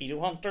as a pedo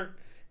hunter.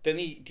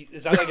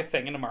 Is that like a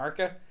thing in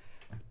America?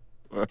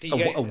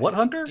 A what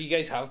hunter? Do you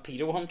guys have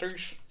pedo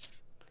hunters?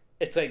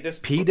 It's like this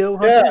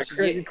pedo Yeah,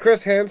 hunters.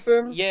 Chris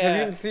Hansen. Yeah.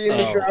 Have you seen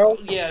the show?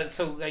 Yeah,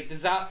 so like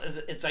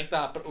it's like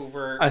that, but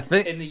over I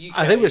think in the UK.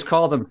 I think we just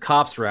call them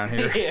cops around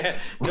here. Yeah,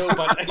 no,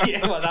 but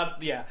yeah, well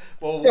that yeah.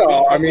 Well, Yeah,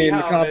 what I we mean,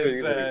 the have copy,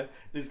 is like-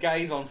 there's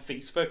guys on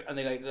Facebook and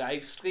they like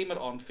live stream it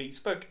on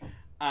Facebook,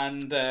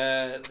 and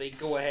they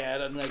go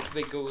ahead and like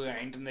they go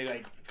around and they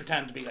like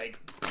pretend to be like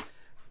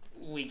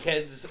wee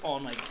kids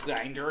on like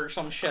Grindr or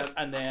some shit,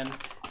 and then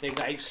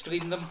live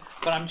stream them.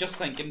 But I'm just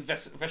thinking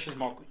Vicious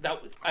Mock.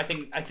 That I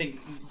think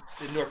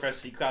the North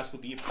FC class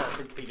would be a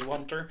perfect Peter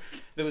Hunter.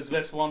 There was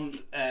this one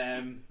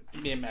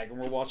me and Megan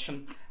were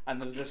watching,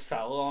 and there was this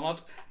fellow on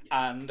it,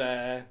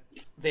 and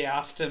they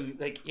asked him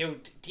like, do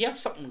you have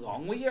something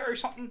wrong with you or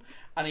something?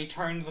 And he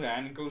turns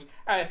around and goes,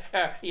 yeah,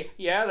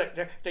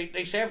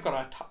 they say I've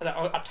got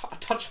a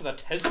touch of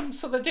autism,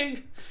 so they do.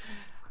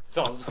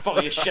 Thought it was the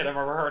funniest shit I've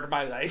ever heard in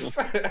my life.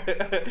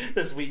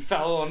 This wee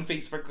fellow on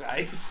Facebook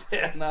Live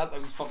saying that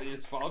was funny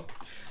as fuck.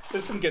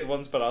 There's some good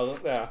ones, but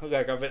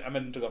I'm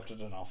interrupted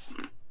enough.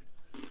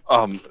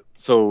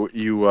 So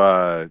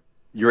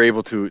you're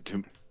able to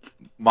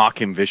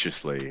mock him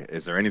viciously.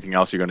 Is there anything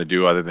else you're going to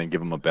do other than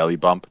give him a belly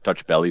bump,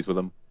 touch bellies with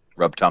him,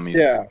 rub tummies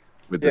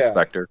with the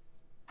specter?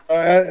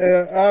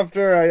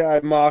 After I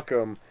mock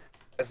him,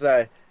 I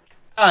say,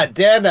 "God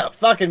damn that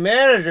fucking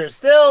manager!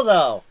 Still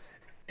though,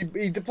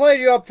 he deployed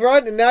you up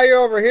front, and now you're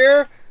over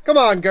here. Come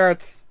on,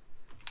 Gertz,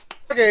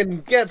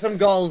 fucking get some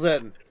goals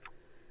in."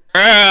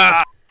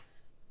 Go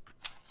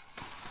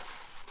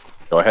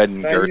ahead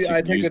and Gertz.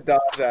 I take a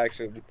dodge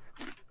action.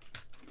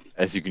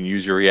 As you can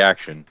use your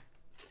reaction.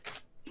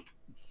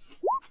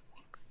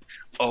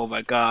 Oh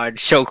my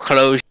god, so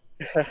close.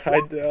 I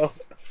know.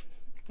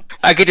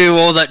 I could do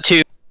all that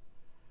too.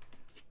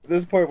 At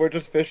this point, we're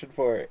just fishing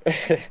for it.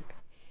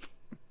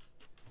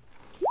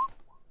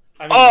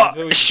 I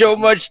mean, so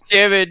much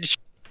damage.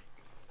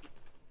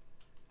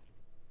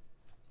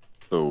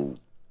 So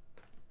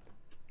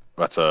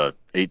that's a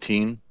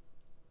 18.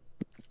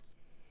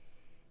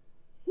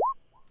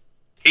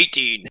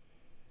 18.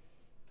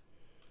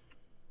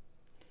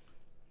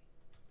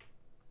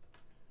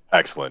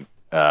 Excellent.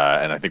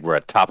 And I think we're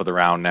at top of the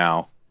round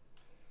now,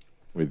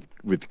 with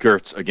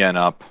Gertz again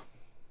up.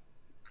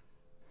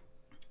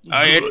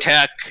 I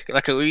attack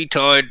like a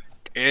retard,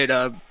 and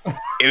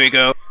here we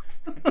go.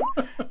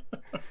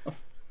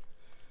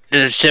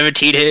 Does a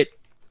 17 hit?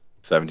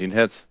 17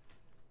 hits.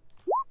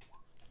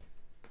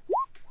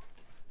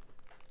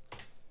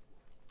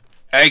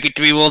 I get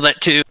to reroll that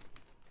too.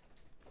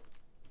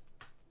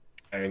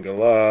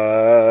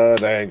 Angela.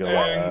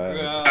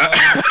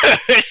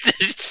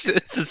 It's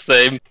the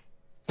same.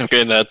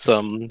 Okay, that's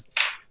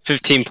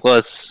 15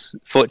 plus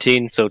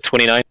 14, so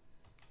 29.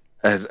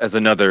 As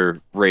another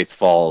wraith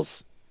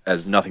falls,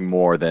 as nothing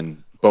more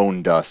than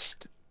bone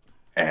dust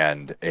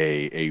and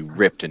a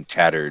ripped and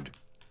tattered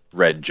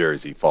red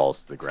jersey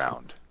falls to the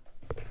ground.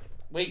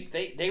 Wait,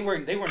 they were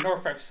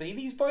North FC,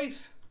 these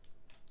boys?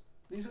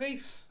 These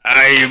Leafs?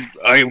 I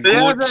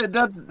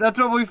Yeah, that's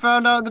what we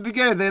found out in the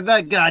beginning.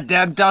 That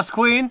goddamn Dust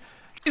Queen.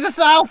 She's a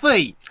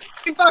selfie.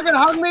 She fucking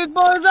hung these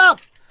boys up.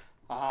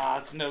 Ah,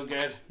 it's no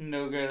good.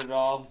 No good at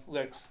all.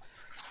 Looks.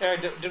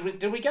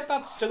 Did we get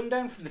that stone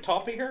down from the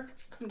top of here?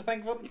 Come to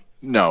think of it.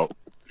 No,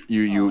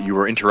 you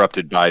were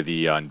interrupted by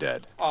the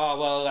undead. Oh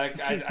well, like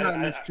Let's keep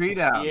cutting this tree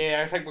down.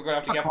 Yeah, I think we're gonna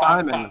have to get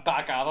climbing.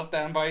 back at it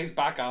then, boys.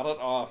 Back at it.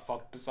 Oh,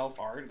 fuck myself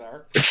hard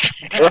there.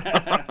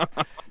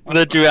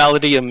 The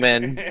duality of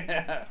men.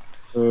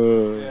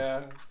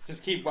 Yeah,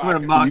 just keep I'm gonna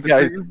whacking. mock You the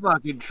guys- tree, you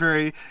fucking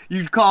tree.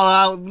 You call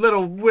out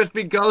little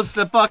wispy ghosts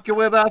to fuck you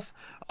with us?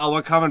 Oh,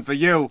 we're coming for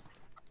you.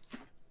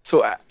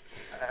 So,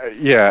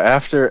 yeah,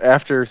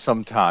 after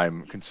some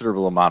time,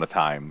 considerable amount of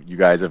time, you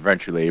guys are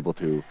eventually able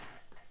to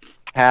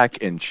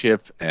hack and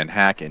chip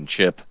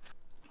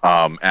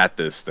at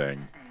this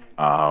thing,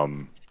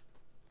 and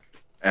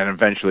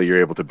eventually you're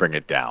able to bring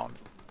it down,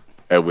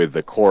 with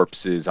the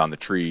corpses on the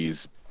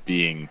trees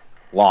being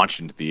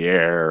launched into the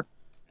air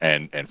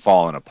and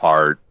falling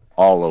apart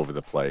all over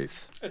the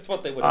place. It's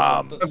what they would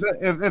have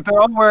wanted. If they're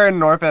all wearing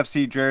North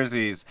FC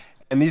jerseys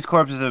and these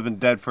corpses have been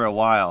dead for a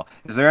while,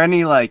 is there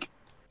any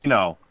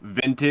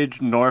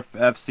vintage North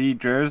FC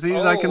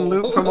jerseys I can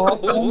loot from all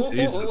of them?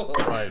 Jesus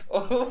Christ.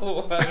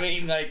 Oh, I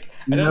mean, like,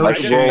 No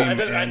shame, I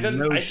man,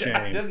 no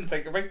shame. didn't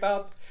think about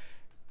that.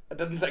 I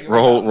didn't think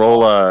about that.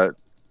 Roll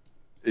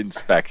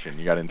inspection.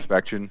 You got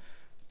inspection?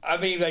 I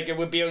mean, like, it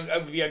would be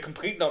a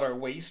complete and utter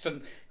waste,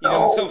 and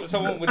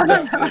someone would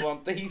definitely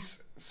want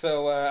these.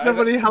 So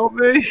Nobody help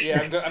me.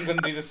 Yeah, I'm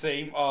gonna do the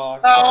same. Oh,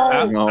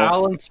 No.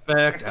 I'll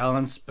inspect.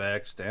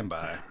 Stand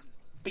by.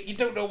 but you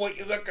don't know what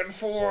you're looking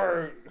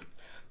for.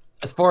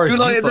 As far as You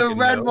you like the fucking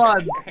red know.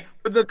 ones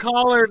with the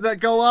collars that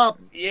go up.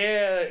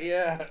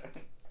 Yeah.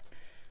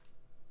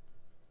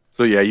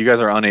 So yeah, you guys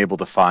are unable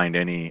to find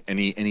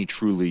any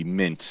truly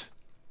mint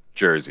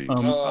jerseys.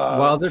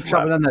 While they're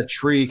chopping down that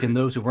tree, can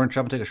those who weren't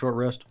chopping take a short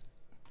rest?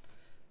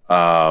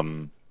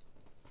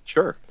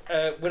 Sure.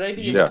 Would I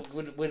be Yeah.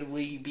 able, would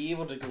we be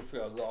able to go for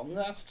a long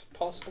rest,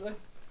 possibly?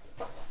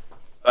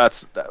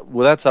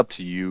 That's up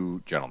to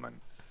you, gentlemen,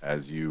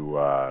 as you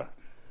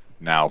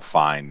now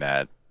find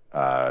that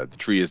the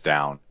tree is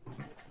down.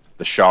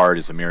 The shard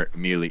is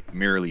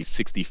merely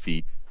 60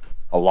 feet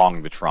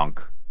along the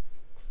trunk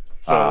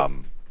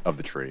of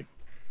the tree.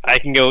 I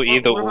can go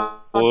either What way.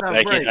 about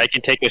that I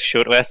can take a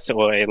short rest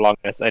or a long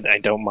rest. I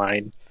don't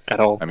mind at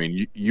all. I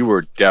mean, you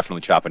were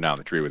definitely chopping down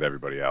the tree with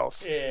everybody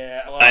else.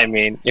 Yeah. Well, I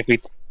mean, if we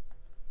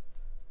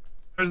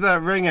Where's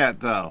that ring at,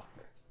 though?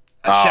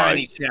 That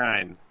shiny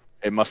shine.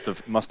 It must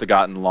have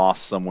gotten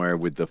lost somewhere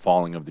with the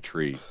falling of the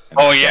tree. and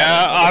Oh the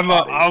yeah, scattering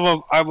of the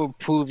body. I'm a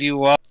prove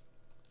you up.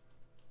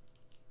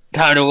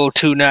 Time to roll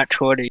 2 nat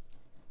 20.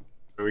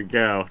 Here we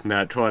go.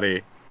 Nat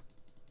 20.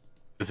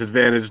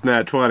 Disadvantage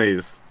nat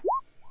 20s.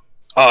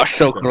 Oh,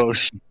 so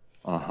close.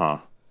 Uh-huh.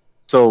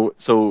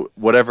 So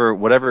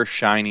whatever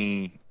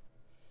shiny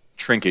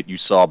trinket you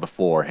saw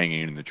before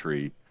hanging in the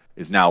tree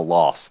is now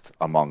lost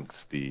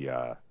amongst the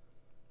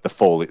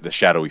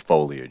shadowy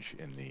foliage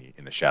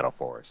in the shadow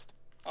forest.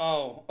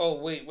 Oh,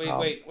 wait. Do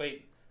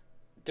we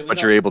But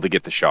not... you're able to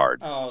get the shard.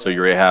 Oh, So okay.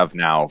 you have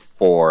now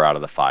 4 out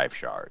of the 5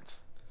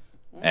 shards.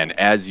 And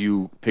as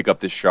you pick up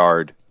this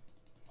shard,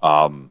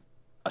 a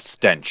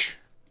stench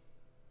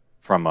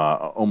from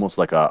almost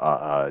like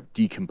a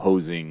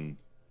decomposing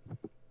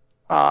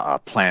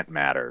plant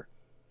matter,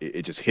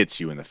 it just hits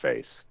you in the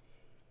face.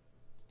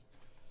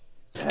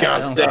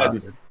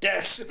 Disgusting.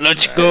 Yes.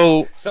 Let's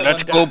go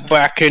Someone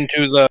back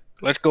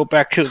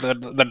to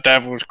the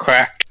devil's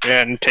crack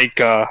and take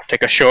a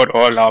short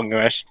or long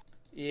rest.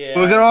 Yeah.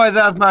 We can always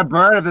ask my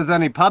bird if there's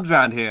any pubs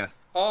around here.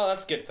 Oh,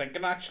 that's good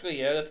thinking, actually.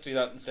 Yeah, let's do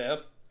that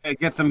instead. Hey,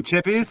 get some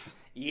chippies.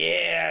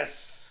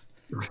 Yes.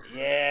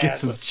 Yes. Get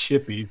some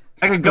chippies.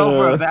 I could go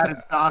for a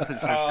battered sausage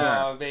for sure.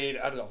 Oh, mate,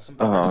 I'd love some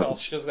burger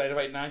sausages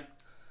right now.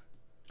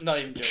 Not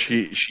even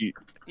joking. She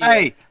Yeah.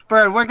 Hey,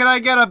 bird, where can I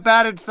get a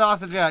battered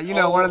sausage at? You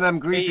know, one of them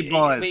greasy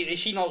boys. Wait, is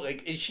she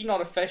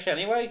not a fish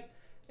anyway?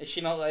 Is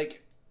she not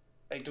like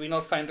do we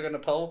not find her in a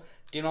pool?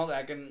 Do you not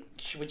reckon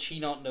would she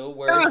not know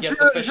where to get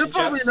the fish she'll and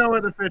probably chips? know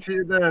where the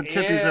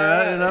chippies are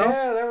at, you know?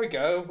 Yeah, there we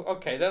go.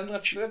 Okay, then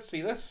let's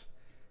see this.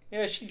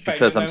 Yeah, she's she bound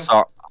says, to "I'm know.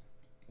 sorry.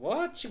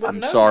 What? She wouldn't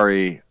I'm know?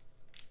 sorry."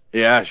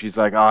 Yeah, she's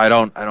like, "Oh, I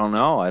don't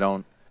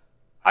know.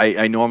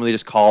 I normally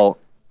just call.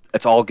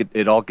 It all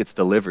gets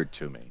delivered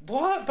to me.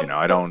 What? You know,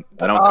 I don't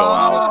go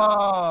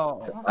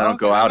out. Oh, I don't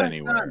go okay, out that makes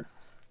anywhere. sense.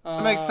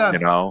 That makes sense. You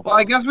know, Well,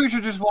 I guess we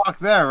should just walk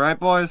there, right,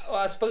 boys? Well,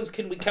 I suppose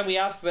can we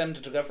ask them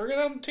to deliver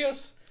them to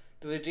us?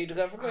 Do they do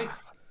delivery?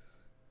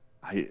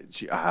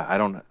 I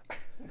don't.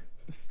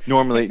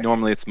 Normally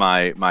it's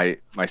my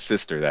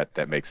sister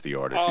that makes the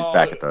order. She's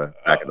back at the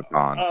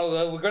pond. Oh,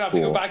 well, we're gonna have to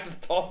go Cool. back to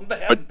the pond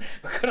then. But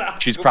We're gonna have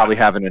to She's go probably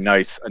back. having a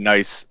nice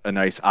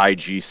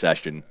IG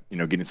session. You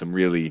know, getting some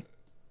really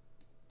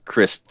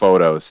crisp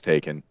photos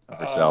taken of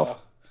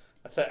herself.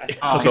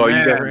 Oh, So you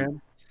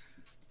man.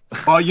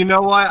 Well, you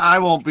know what? I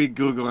won't be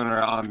Googling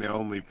her on the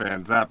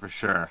OnlyFans, that for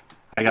sure.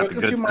 I got the Welcome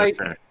good to my-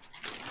 sister.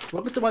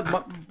 Welcome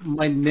to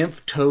my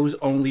nymph toes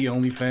only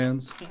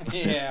OnlyFans.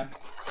 Yeah.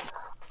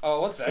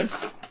 Oh, what's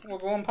this? We're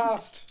going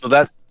past. So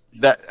that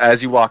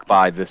as you walk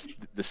by, the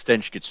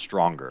stench gets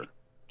stronger,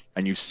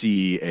 and you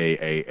see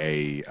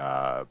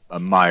a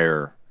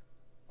mire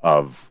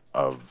of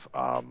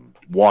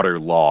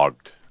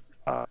waterlogged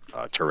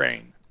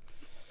terrain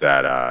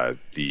that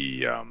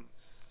the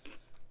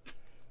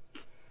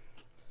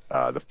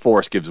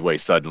forest gives way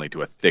suddenly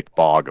to a thick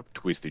bog of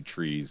twisted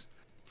trees,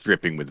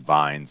 dripping with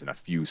vines, and a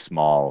few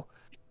small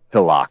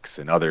hillocks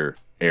and other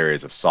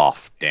areas of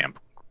soft, damp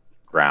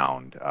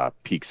ground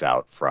peeks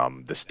out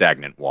from the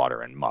stagnant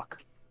water and muck.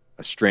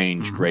 A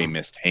strange gray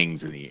mist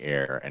hangs in the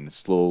air and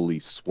slowly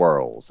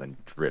swirls and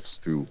drifts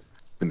through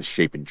the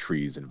misshapen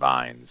trees and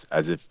vines,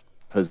 as if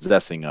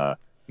possessing a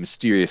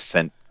mysterious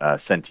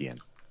sentient.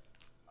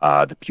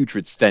 The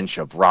putrid stench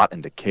of rot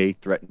and decay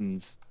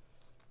threatens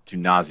to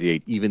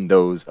nauseate even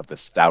those of the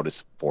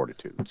stoutest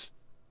fortitudes.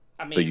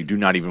 I mean, So you do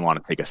not even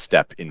want to take a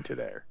step into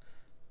there.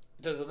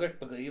 does it look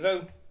blue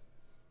though?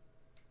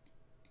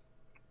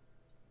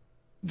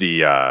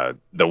 The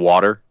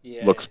water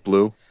Yeah. looks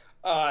blue.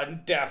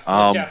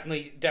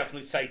 Definitely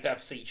South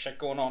FC shit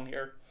going on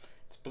here.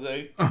 It's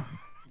blue.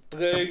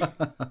 Blue.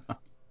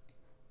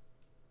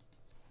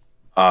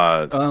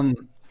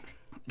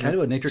 Can I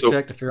do a nature So-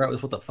 check to figure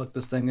out what the fuck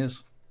this thing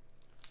is?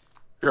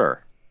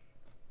 Sure.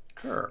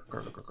 Sure.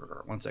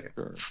 1 second.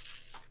 Sure.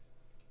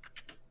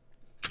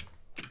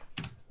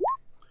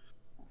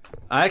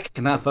 I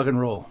cannot fucking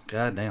roll.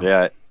 God damn.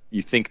 Yeah,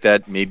 you think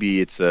that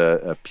maybe it's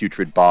a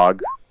putrid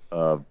bog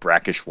of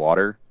brackish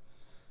water?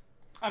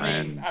 I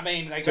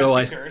mean, like, So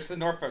let's be serious. The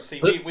North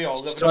FC, we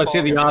all live So in I a see bog the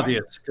every night.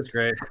 obvious. That's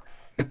great.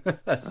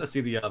 I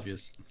see the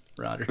obvious,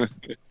 Roger.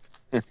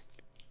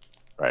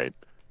 Right.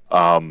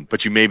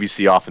 But you maybe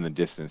see off in the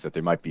distance that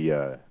there might be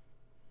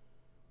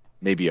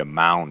maybe a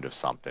mound of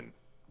something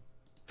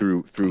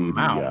through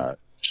mound? the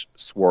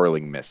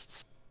swirling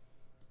mists.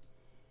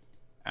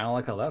 I don't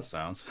like how that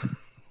sounds.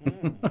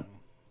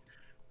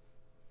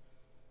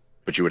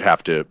 But you would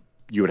have to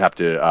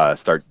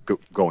start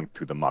going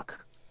through the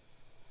muck,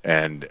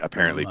 and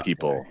apparently Muck,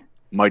 people, okay.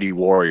 mighty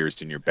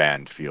warriors in your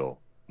band, feel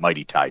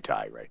mighty tie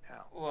right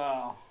now.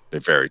 Well, They're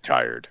very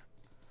tired,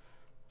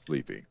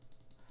 sleepy.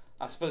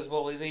 I suppose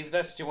while we leave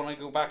this, do you want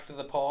to go back to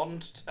the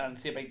pond and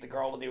see about the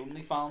girl with the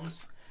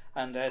OnlyFans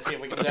and see if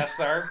we can guess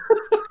there?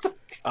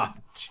 Oh,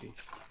 gee.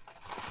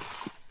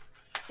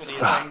 What do you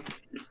think?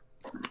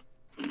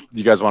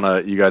 You guys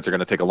are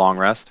gonna take a long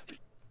rest?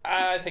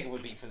 I think it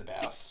would be for the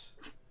best.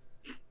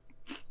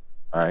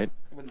 All right.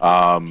 It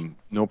wouldn't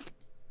be-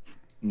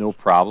 No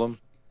problem.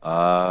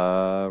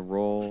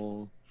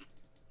 Roll.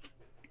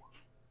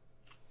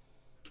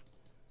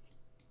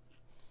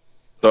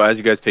 So as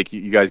you guys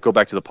go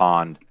back to the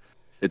pond.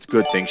 It's a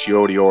good thing she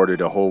already ordered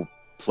a whole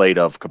plate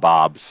of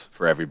kebabs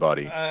for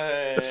everybody.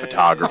 The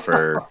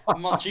photographer,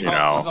 Munchy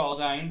Box is all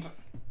lined.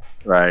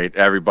 Right?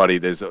 Everybody,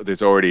 there's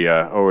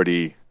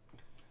already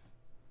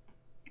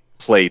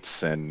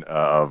plates and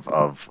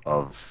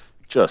of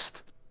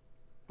just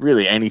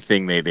really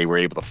anything they were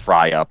able to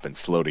fry up and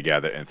slap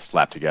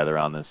together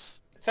on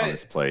this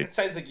plate. It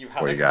sounds like you've had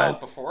for a you guys.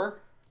 kebab before.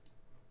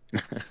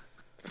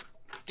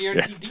 Do you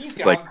have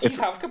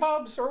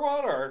kebabs or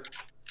what? Or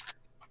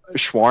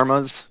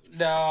Shawarmas?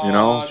 no, You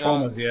know?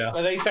 Shawarmas, yeah.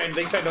 Well, they sound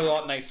a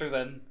lot nicer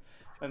than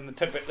the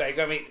typical. Like,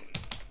 let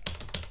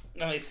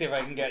me see if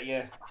I can get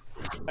you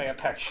like a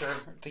picture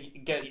to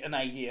get an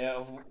idea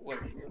of what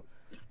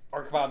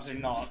our kebabs are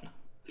not.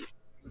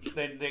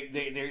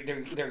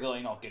 They're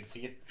really not good for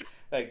you.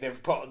 Like they're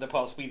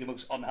possibly the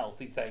most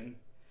unhealthy thing.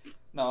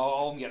 No,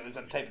 all I'm getting is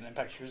I'm typing in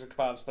pictures of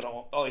kebabs, but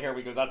here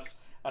we go. That's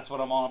what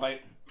I'm on about.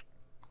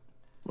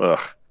 Ugh.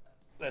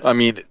 I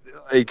mean,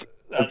 like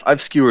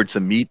I've skewered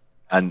some meat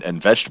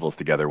and vegetables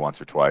together once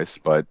or twice,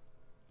 but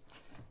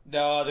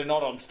no, they're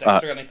not on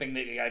sticks or anything.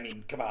 I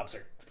mean, kebabs.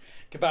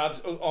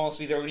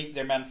 Honestly,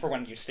 they're meant for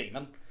when you're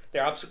steaming.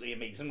 They're absolutely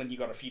amazing when you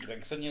got a few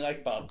drinks in you,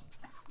 like, but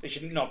they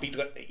should not be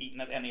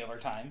eaten at any other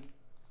time.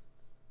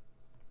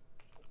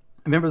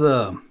 I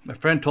remember my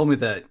friend told me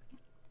that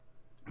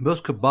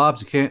most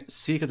kebabs you can't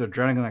see because they're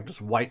drowning in like this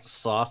white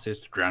sauce. They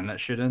just drown that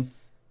shit in.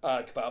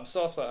 Kebab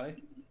sauce,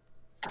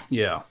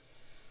 Yeah.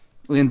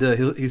 And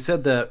he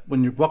said that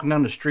when you're walking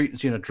down the street and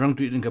seeing a drunk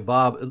dude eating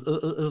kebab, it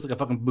looks like a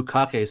fucking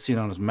bukkake scene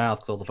on his mouth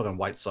with all the fucking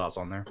white sauce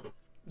on there.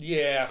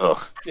 Yeah.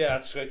 Ugh. Yeah,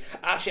 that's good.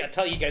 Actually, I'll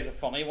tell you guys a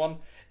funny one.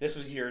 This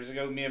was years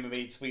ago. Me and my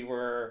mates, we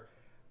were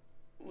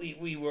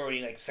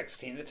only like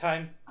 16 at the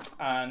time,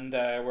 and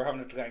we're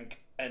having a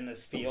drink in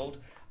this field.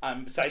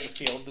 And beside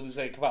the field, there was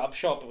a kebab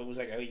shop. It was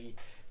like a wee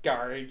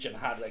garage, and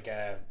had like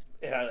a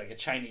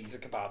Chinese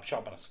kebab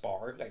shop and a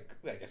spar,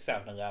 like a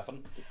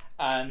 7-Eleven.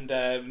 And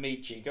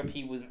mate Jacob,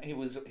 he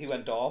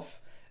went off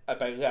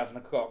about 11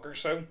 o'clock or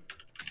so,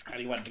 and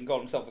he went and got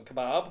himself a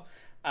kebab.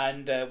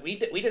 And we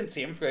didn't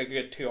see him for a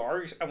good 2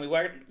 hours, and we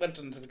went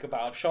into the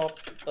kebab shop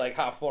like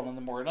 1:30 in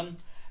the morning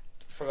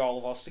for all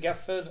of us to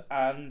get food,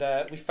 and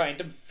we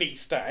find him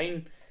face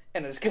down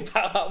in his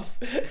kebab.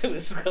 It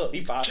was really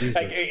bad. Jesus.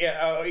 Like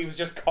he was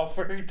just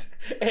covered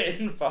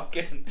in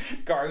fucking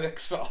garlic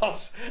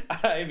sauce.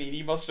 I mean,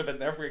 he must have been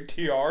there for like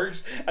 2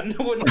 hours, and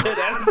no one did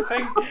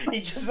anything.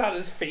 He just had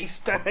his face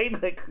down,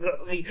 like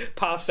literally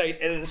passed out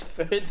in his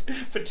food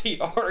for 2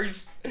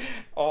 hours.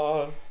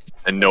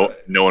 And no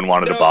one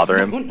wanted to bother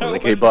him. I was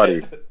like, hey,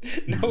 buddy.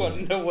 No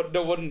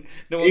one.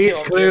 He's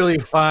clearly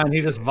fine.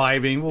 He's just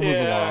vibing. We'll move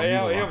along.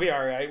 Yeah, he'll be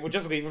alright. We'll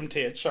just leave him to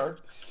it, sure.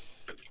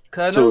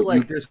 Cause I know,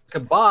 there's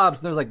kebabs,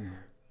 and there's like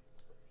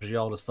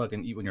y'all just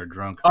fucking eat when you're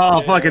drunk. Oh,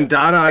 fucking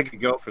Donna! I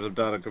could go for some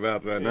Donna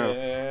kebab right now.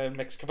 Yeah,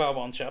 mixed kebab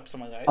on chips,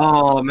 something like that.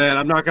 Oh man,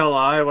 I'm not gonna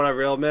lie. What I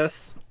real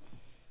miss,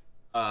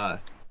 Donna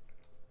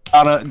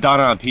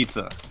on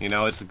pizza. You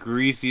know, it's the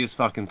greasiest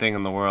fucking thing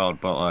in the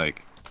world, but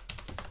like,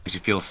 makes you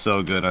feel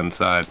so good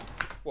inside.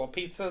 What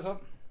pizza is it?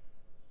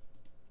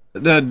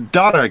 The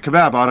Donna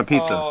kebab on a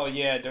pizza. Oh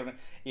yeah,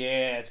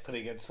 yeah, it's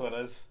pretty good. So it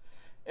is.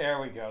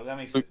 There we go. Let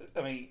me see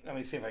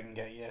if I can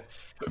get you.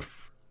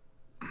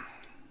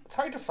 It's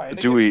hard to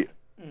find.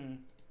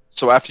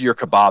 So after your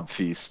kebab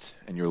feast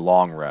and your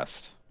long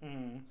rest,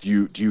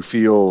 do you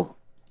feel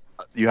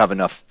you have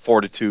enough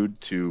fortitude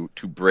to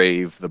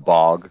brave the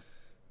bog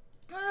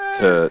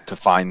to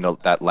find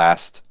that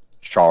last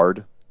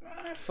shard?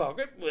 Fuck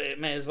it, we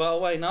may as well.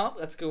 Why not?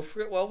 Let's go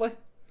for it, will we?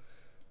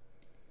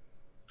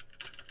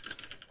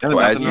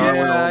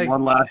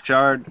 One last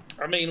shard.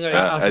 I mean,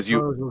 like,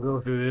 we'll go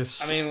through this.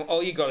 I mean,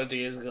 all you gotta do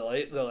is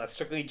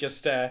realistically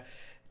just get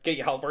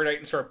your halberd out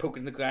and start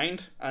poking the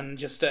ground, and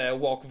just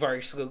walk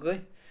very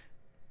slowly.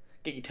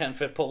 Get your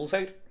 10-foot poles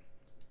out.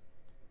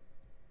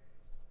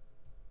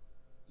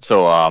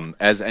 So,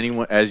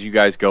 as you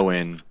guys go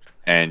in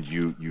and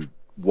you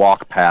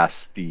walk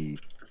past the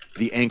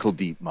ankle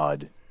deep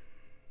mud,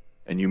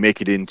 and you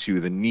make it into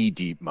the knee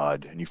deep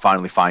mud, and you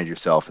finally find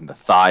yourself in the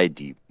thigh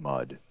deep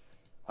mud.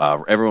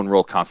 Everyone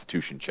roll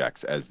Constitution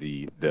checks as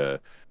the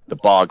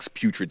bog's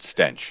putrid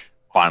stench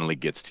finally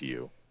gets to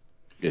you.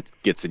 It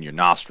gets in your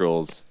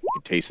nostrils.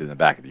 You taste it in the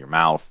back of your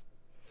mouth.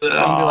 Be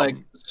like,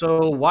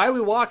 so why we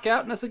walk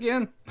out in this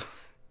again?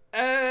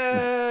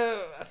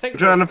 I think we're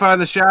trying to find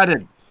the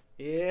sharded.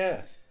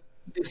 Yeah.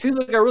 It seems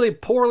like a really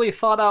poorly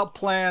thought out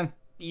plan.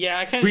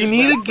 Yeah, we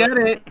need to get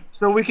it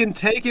so we can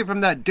take it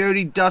from that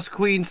dirty Dust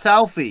Queen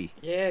selfie.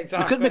 Yeah,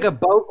 exactly. We couldn't make a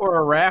boat or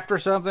a raft or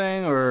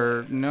something,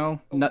 or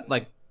not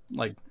like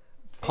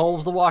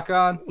poles to walk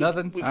on.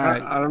 Nothing. All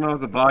right. I don't know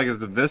if the bog is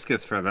the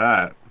viscous for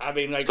that. I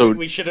mean, like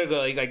we should have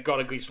got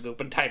a grease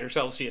rope and tied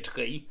ourselves to a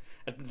tree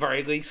at the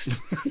very least.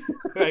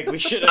 Like we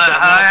should have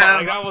done that.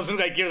 Like that wasn't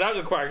like that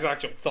requires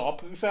actual thought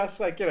process.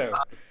 Like I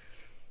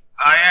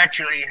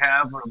actually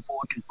have an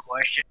important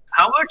question.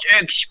 How much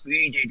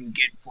XP did you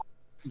get for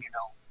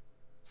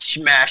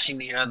smashing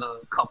the other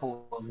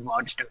couple of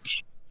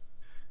monsters.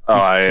 Oh,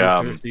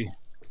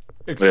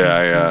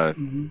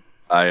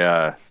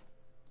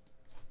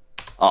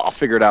 I'll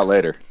figure it out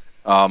later.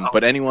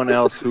 But anyone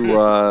else who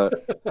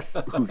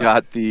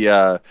got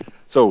the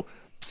so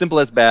Simple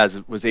as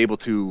Baz was able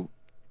to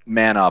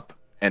man up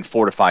and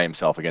fortify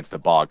himself against the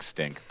bog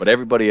stink, but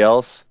everybody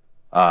else,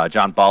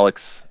 John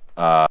Bollocks,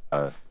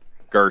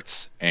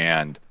 Gertz,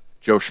 and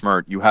Joe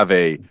Schmert,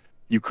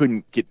 you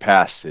couldn't get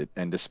past it,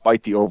 and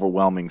despite the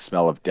overwhelming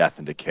smell of death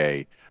and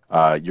decay,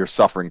 you're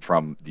suffering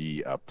from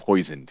the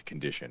poisoned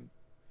condition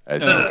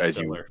as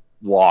you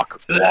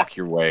walk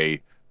your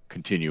way,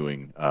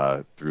 continuing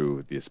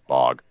through this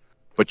bog.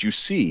 But you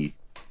see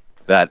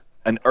that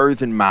an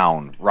earthen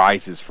mound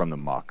rises from the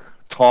muck.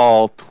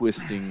 Tall,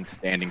 twisting,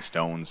 standing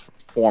stones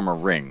form a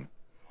ring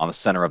on the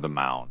center of the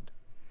mound,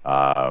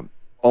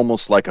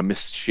 almost like a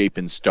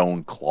misshapen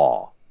stone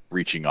claw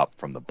reaching up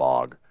from the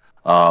bog.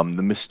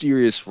 The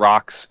mysterious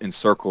rocks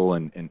encircle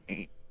an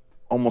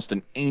almost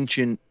an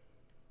ancient,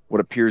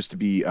 what appears to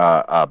be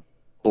a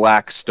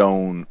black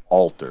stone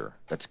altar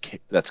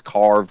that's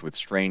carved with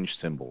strange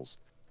symbols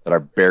that are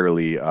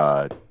barely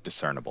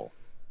discernible.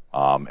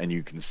 And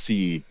you can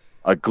see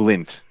a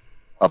glint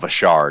of a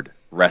shard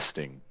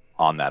resting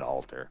on that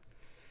altar,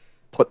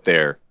 put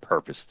there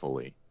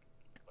purposefully.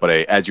 But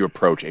as you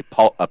approach, a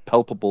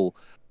palpable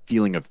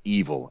feeling of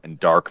evil and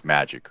dark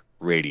magic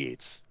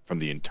radiates from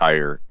the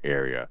entire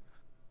area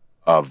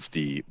of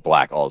the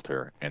black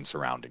altar and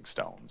surrounding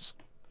stones.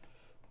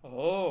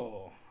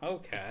 Oh,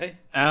 okay.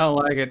 I don't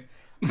like it.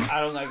 I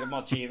don't like it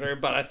much either,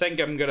 but I think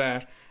I'm gonna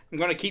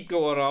keep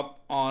going up,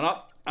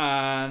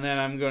 and then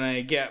I'm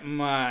gonna get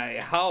my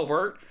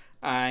halberd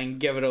and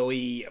give it a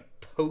wee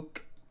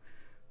poke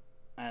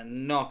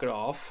and knock it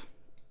off.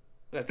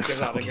 Let's give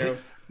that a go.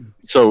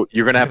 So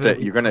you're gonna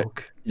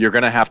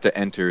have to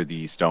enter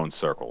the stone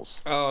circles.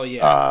 Oh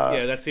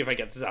yeah, Let's see if I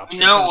get zapped. You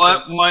know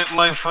what,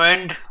 my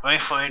friend,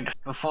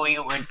 before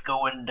you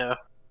go in there,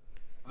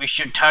 we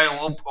should tie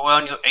a rope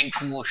around your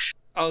ankles.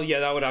 Oh yeah,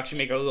 that would actually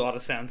make a lot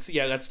of sense.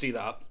 Yeah, let's do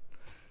that.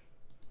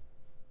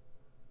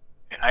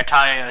 I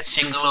tie a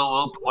singular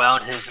rope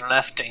around his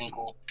left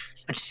ankle,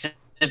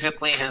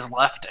 specifically his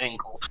left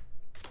ankle.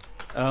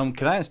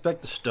 Can I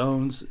inspect the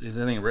stones? Is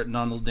anything written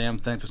on the damn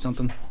things or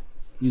something?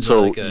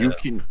 So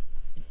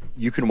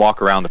you can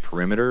walk around the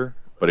perimeter,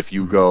 but if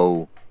you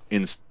go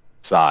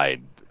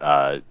inside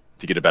to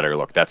get a better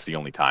look, that's the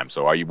only time.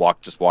 So are you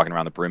just walking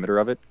around the perimeter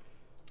of it?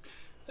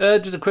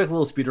 Just a quick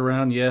little speed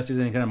around. Yes, there's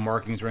any kind of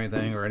markings or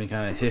anything, or any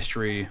kind of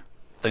history,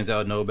 things I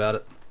would know about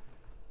it.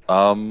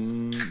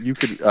 You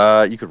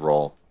could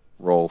roll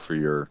for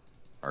your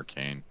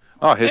arcane.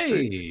 Oh,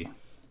 history. Hey.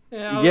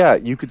 Yeah,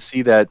 you could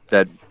see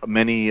that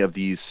many of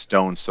these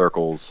stone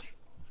circles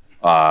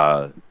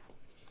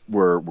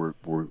were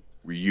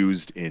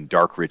used in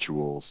dark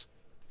rituals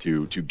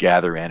to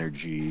gather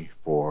energy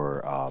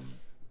for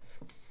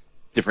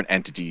different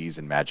entities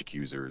and magic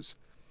users,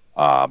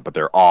 but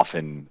they're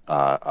often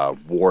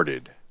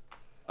warded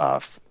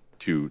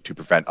to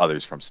prevent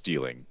others from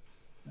stealing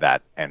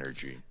that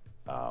energy.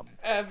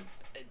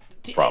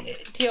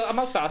 Teal, I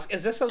must ask,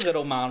 is this a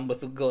little man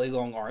with the really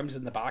long arms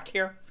in the back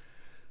here?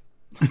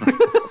 Am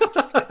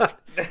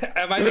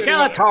I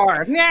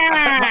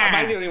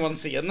the only one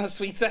seeing this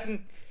sweet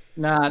thing?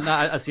 Nah,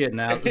 I see it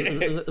now.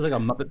 It's like a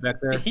Muppet back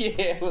there.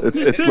 Yeah,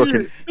 it's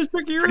looking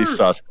pretty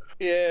sus.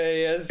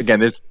 Yeah. Again,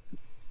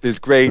 there's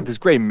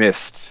gray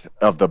mist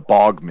of the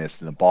bog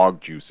mist, and the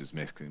bog juice is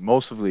mixing.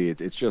 Mostly,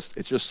 it's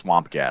just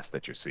swamp gas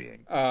that you're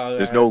seeing.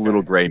 There's no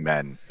little gray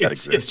men that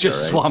exist. It's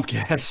just swamp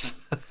gas.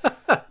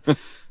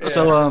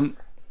 So I'm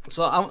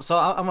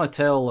gonna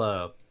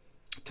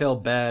tell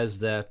Baz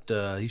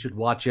that he should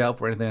watch out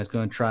for anything that's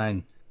gonna try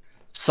and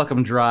suck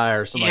him dry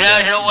or something.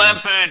 Yeah, no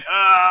weapon.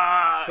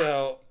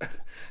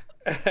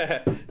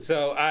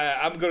 So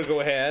I'm gonna go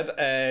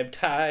ahead,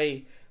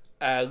 tie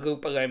a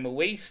loop around my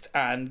waist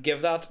and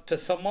give that to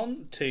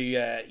someone to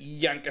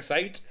yank us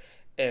out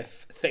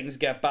if things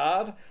get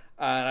bad.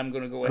 And I'm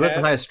gonna go ahead. What's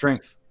the highest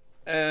strength?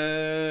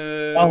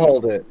 I'll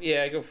hold it.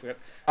 Yeah, go for it.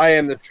 I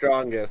am the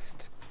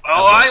strongest.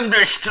 Oh, I'm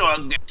the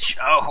strongest.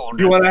 I'll hold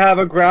it. You want to have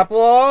a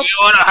grapple off? You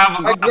want to have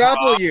a grapple? I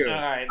grapple you.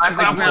 All right, I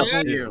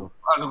grapple you.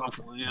 I'll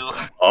grapple you.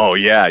 Oh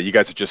yeah, you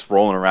guys are just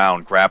rolling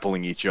around,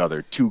 grappling each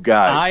other. Two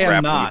guys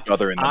grappling each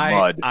other in the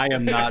mud. I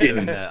am not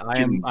doing that.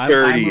 I'm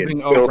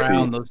moving filthy.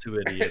 around those two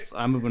idiots.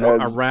 I'm moving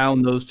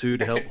around those two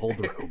to help hold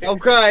the rope.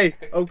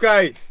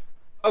 Okay.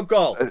 I'll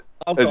go.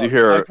 As you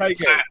hear I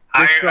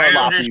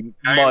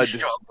mud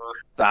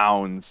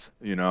sounds,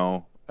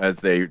 as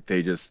they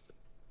just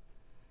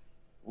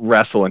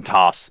wrestle and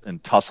toss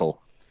and tussle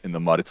in the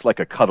mud. It's like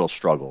a cuddle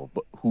struggle,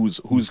 but who's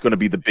going to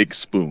be the big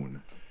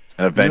spoon?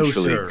 And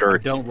eventually, no, sir, I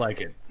don't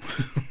like it.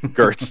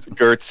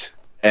 Gertz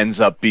ends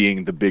up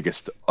being the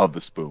biggest of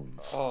the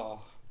spoons.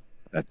 Oh,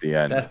 at the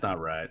end. That's not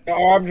right. The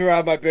arms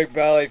around my big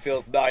belly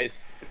feels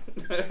nice.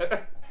 No,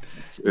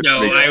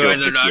 I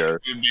rather not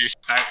do this.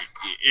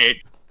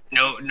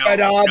 No.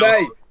 Where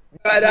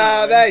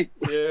are they?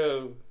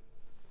 yeah.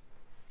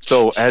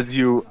 So as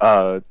you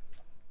as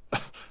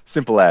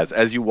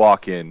you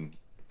walk in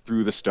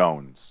through the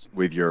stones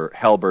with your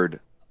halberd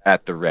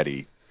at the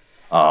ready,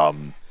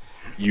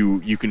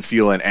 you can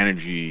feel an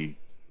energy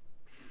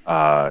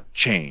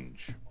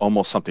change,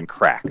 almost something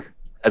crack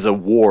as a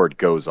ward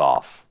goes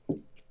off.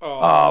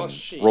 Oh,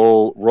 shit.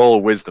 Roll a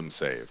wisdom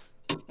save.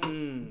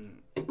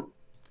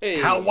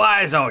 Hey. How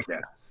wise are you?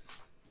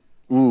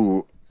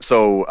 Ooh,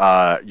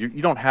 so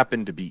you don't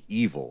happen to be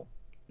evil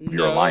of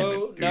your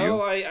alignment, do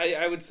you?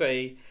 I would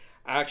say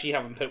I actually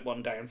haven't put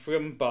one down for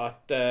him,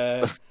 but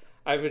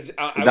I would.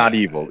 Not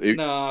evil.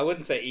 No, I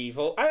wouldn't say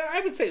evil.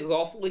 I would say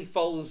lawfully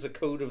follows the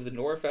code of the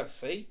North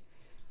FC.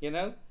 You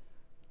know,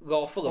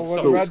 lawful of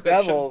some Red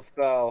description. Devils,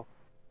 though.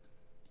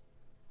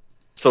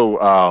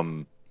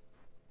 So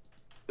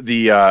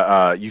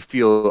you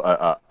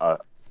feel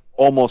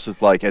almost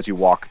as you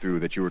walk through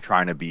that you were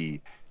trying to be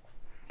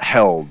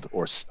held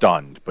or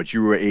stunned, but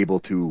you were able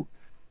to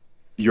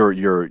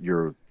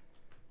your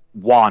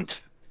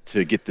want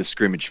to get the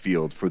scrimmage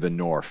field for the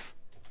North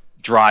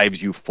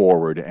drives you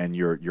forward, and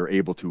you're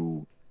able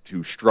to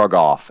shrug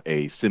off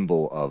a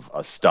symbol of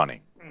a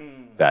stunning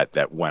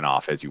that went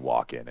off as you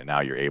walk in, and now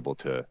you're able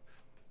to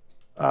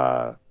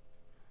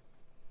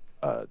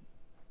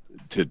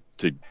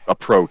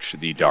approach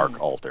the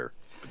dark altar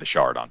with the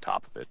shard on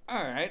top of it.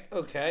 All right,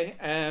 okay.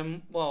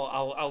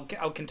 Well,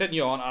 I'll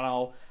continue on,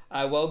 and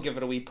I will give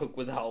it a wee poke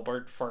with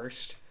Halbert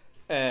first.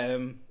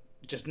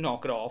 Just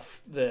knock it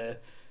off the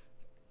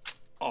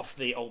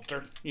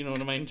altar. You know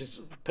what I mean? Just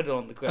put it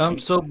on the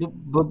ground. So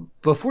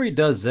before he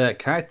does that,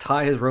 can I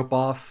tie his rope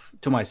off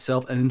to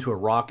myself and into a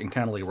rock and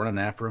kind of like running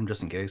after him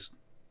just in case?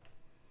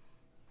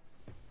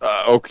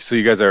 Okay, so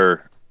you guys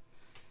are.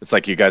 It's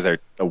like you guys are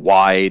a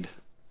wide.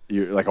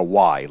 You're like a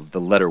Y,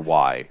 the letter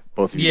Y.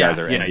 Both of you guys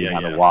are ending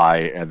on a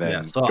Y, and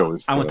then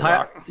goes to the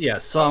rock. Yeah,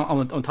 so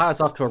I'm gonna tie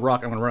us off to a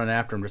rock. I'm gonna run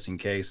after him just in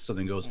case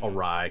something goes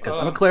awry. Because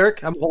I'm a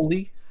cleric. I'm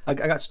holy. I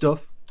got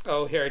stuff.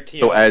 Oh, here,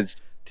 Teal. So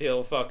as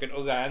Teal fucking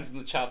Ogan's in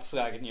the chat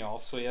slagging you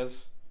off, so he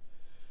is.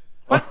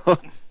 He's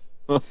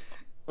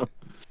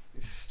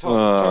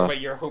talking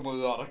about your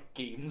homoerotic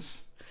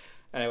games.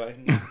 Anyway.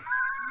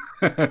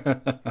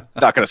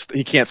 not gonna.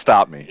 He can't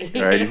stop me.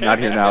 Right? He's not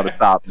here now to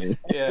stop me.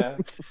 Yeah.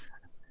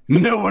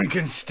 No one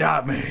can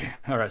stop me.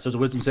 All right. So it's a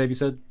wisdom save, you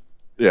said.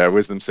 Yeah,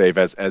 wisdom save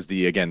as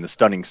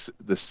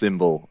the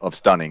symbol of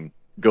stunning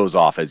goes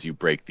off as you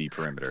break the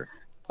perimeter.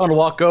 I'm gonna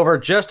walk over.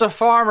 Just a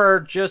farmer,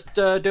 just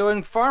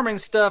doing farming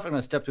stuff. I'm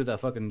gonna step through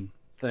that fucking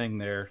thing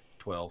there.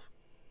 12.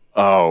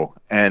 Oh,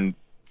 and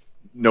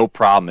no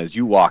problem. As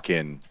you walk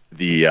in,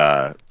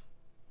 the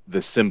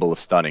symbol of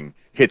stunning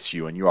hits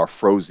you, and you are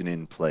frozen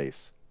in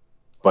place.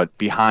 But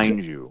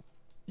behind you,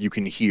 you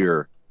can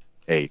hear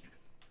a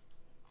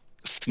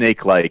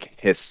snake-like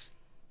hiss.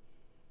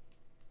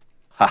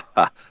 Ha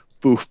ha!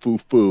 Foo foo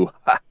foo!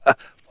 Ha ha!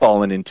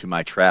 Fallen into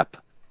my trap.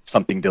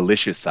 Something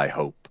delicious, I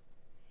hope.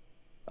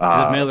 Is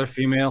it male or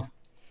female?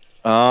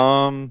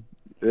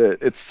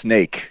 It's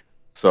snake.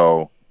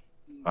 So,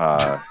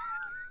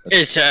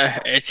 it's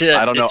a. I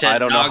don't know. It's a I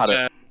don't know how naga.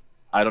 to.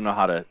 I don't know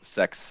how to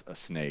sex a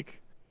snake,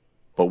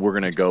 but we're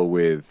gonna go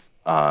with.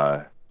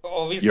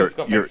 Obviously, it's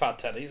got big fat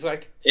teddies.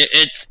 Like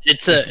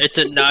It's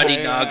a naughty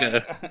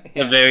naga.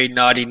 Yeah. A very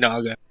naughty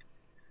naga.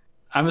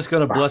 I'm just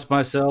gonna bless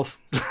myself.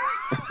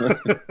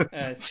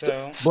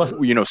 So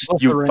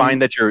You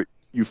find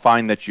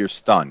that you're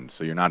stunned,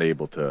 so you're not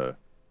able to.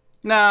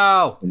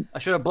 No, I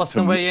should have blessed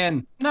my way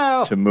in.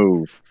 No, to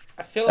move.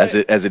 I feel like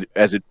as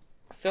it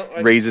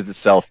raises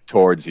itself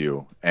towards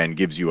you and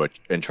gives you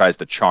and tries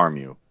to charm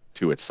you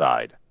to its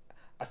side.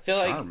 I feel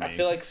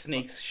like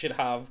snakes should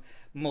have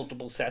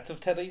multiple sets of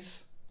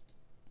teddies.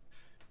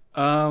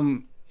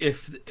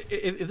 If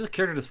this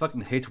character just fucking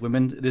hates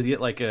women, does he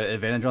get like an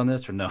advantage on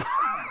this or no?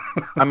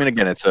 I mean,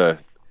 again,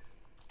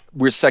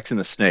 we're sexing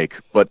the snake,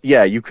 but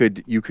yeah, you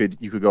could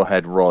go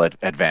ahead and roll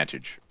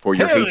advantage for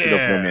your hatred of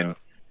women.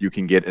 You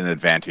can get an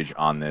advantage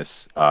on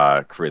this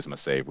charisma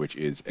save, which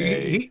is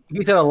he's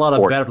had a lot of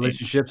 14. bad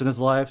relationships in his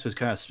life, so he's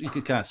kind of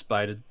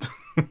spited.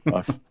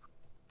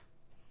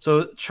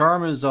 So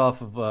charm is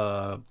off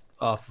of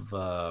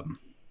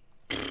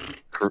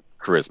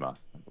charisma.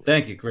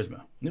 Thank you, charisma.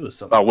 I knew it was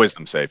something. Oh,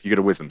 wisdom save. You get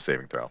a wisdom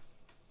saving throw.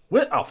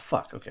 What? Oh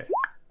fuck. Okay.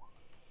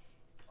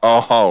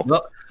 Oh,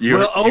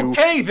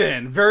 okay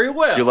then. Very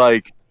well. You're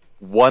like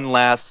one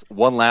last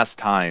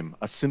time.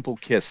 A simple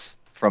kiss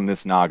from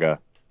this naga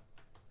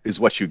is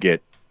what you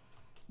get,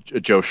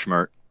 Joe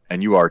Schmert,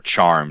 and you are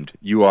charmed.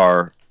 You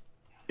are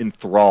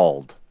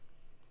enthralled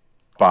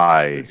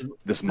by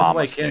this mama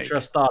why snake. Can't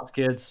trust thoughts,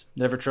 kids.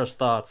 Never trust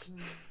thoughts.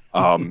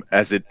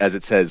 As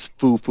it says,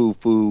 foo foo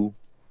foo.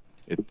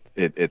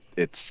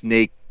 It's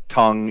snake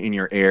tongue in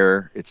your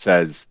ear. It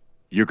says,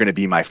 "You're gonna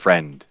be my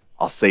friend.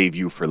 I'll save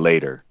you for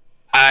later."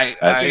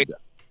 As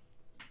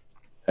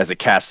it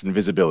casts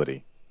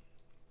invisibility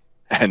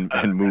and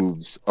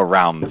moves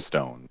around the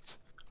stones.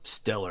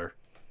 Stellar.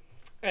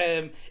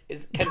 Can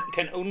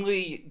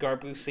only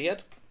Garbu see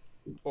it,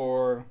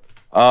 or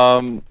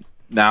now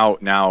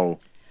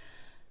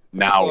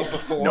Now, Or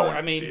before, no one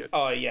I can see mean, it.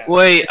 oh yeah.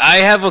 Wait, I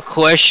have a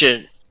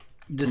question.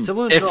 Did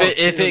someone If draw a it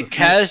picture of the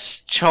casts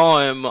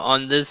charm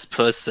on this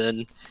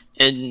person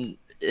and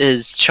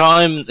is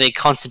charm a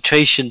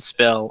concentration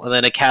spell and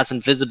then it casts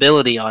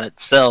invisibility on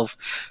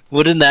itself,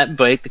 wouldn't that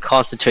break the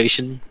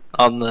concentration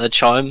on the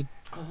charm?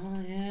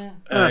 Oh yeah.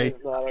 I,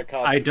 It's not a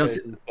I don't-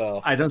 concentration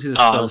spell. I don't see the Oh,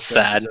 spell I'm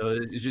set, sad. so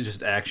it's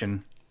just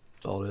action.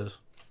 That's all it is.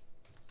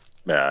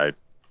 Yeah.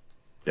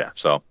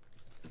 So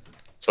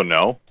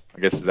no. I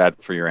guess is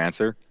that for your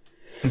answer.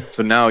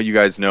 So now you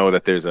guys know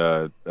that there's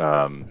a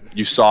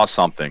you saw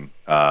something,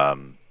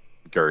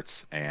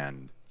 Gertz,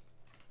 and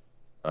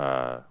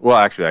well,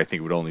 actually, I think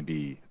it would only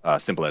be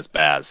simple as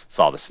Baz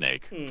saw the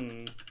snake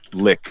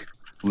lick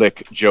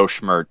Joe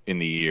Schmert in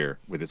the ear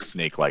with its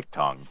snake-like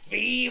tongue.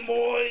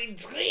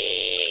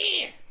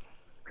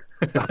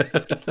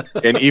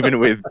 And even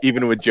with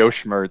Joe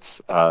Schmert's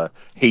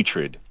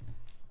hatred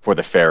for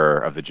the fairer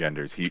of the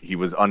genders, he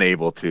was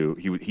unable to.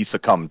 He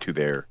succumbed to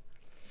their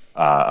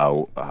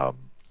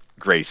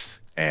grace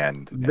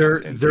and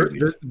beauty.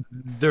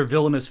 Their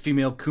villainous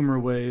female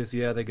Coomer ways.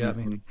 Yeah, they got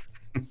me.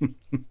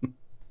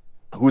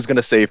 Who's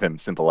gonna save him?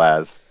 Simple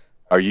as.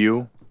 Are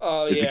you?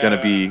 Oh, Is yeah, it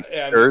gonna be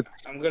yeah, Gertz?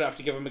 I'm gonna have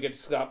to give him a good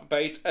slap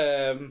bite.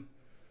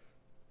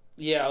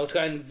 Yeah, I'll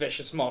try and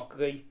vicious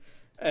mockery.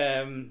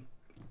 Schmart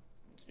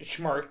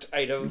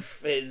out of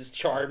his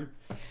charm.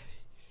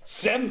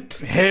 Simp!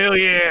 Hell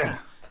yeah!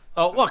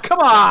 Oh well, come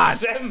on!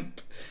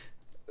 Simp!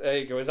 There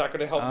you go. Is that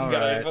gonna help him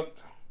get out of it?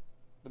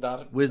 With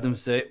that? Wisdom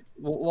save.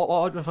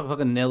 What if I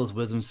fucking nail this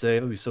wisdom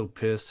save? I'd be so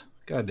pissed.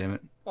 God damn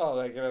it! Oh,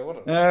 like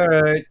what? All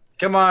right,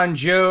 come on,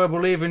 Joe. I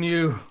believe in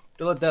you.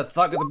 Don't let that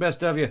thought get the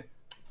best of you.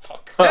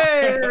 Fuck.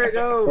 Hey, there we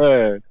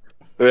go.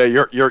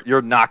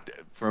 You're knocked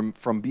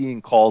from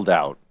being called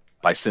out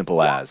by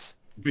Simple as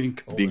Being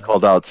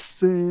called out.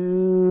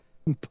 Simp.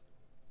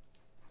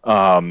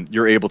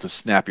 You're able to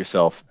snap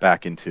yourself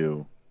back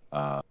into.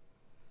 I'm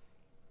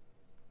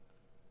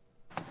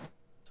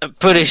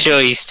pretty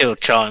sure he's still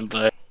charmed,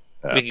 but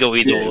we can go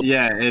either way.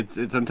 Yeah, it's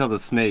until the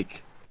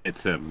snake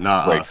hits him,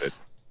 not Breaks us.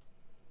 it.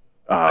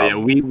 Yeah,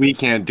 we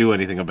can't do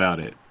anything about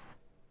it.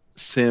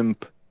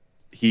 Simp,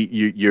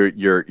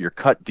 you're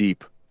cut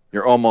deep.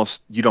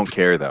 You don't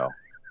care though.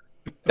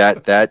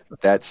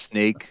 That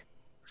snake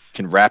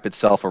can wrap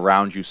itself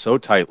around you so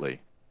tightly,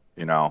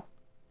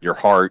 your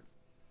heart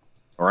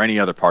or any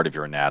other part of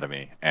your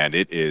anatomy, and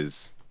it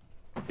is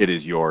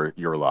your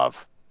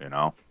love,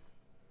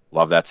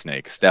 Love that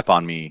snake. Step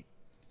on me,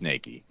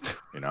 snakey,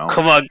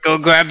 Come on, go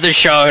grab the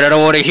shard. I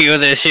don't want to hear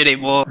this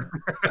anymore.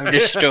 I'm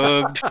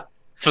disturbed. I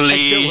don't want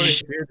Please.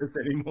 to hear this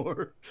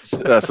anymore.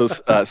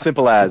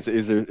 Simple as.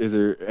 Is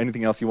there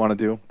anything else you want to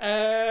do?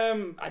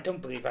 I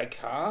don't believe I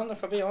can,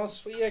 if I be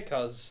honest with you,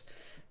 because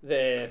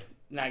the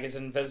nag is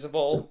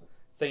invisible.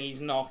 Thingy's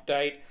knocked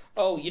out.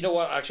 Oh, you know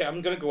what? Actually,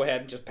 I'm gonna go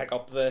ahead and just pick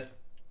up the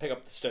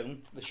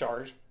stone, the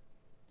shard.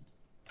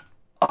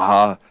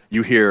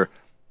 You hear,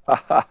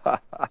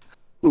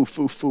 foo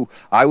foo foo.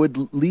 I would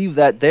leave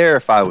that there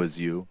if I was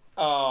you,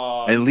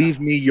 and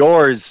leave me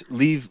yours.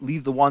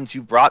 Leave the ones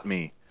you brought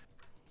me.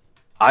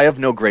 I have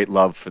no great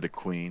love for the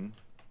queen,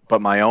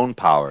 but my own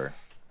power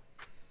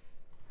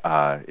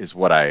is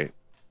what I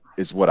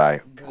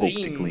hope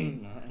to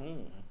glean.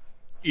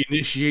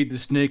 Initiate the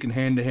snake in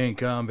hand-to-hand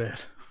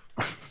combat.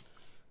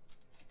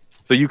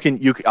 So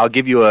I'll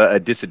give you a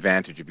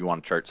disadvantage if you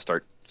want to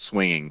start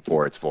swinging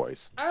for its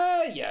voice.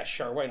 Yeah,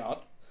 sure, why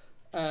not?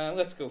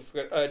 Let's go for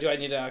it. Do I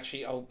need to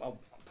actually? I'll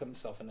put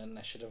myself in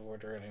initiative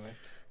order anyway.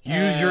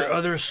 Use your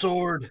other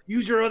sword.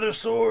 Use your other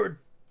sword.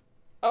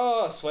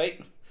 Oh,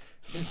 sweet.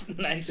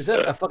 Nice. Is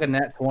that a fucking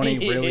nat 20?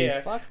 Really? Yeah.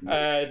 Fuck.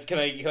 Can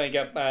I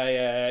get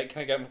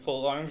my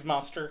full arms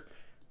master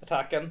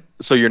attacking?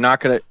 So you're not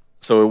gonna.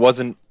 So it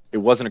wasn't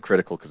a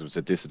critical because it was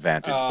a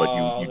disadvantage, but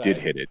you okay. did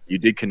hit it. You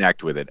did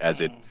connect with it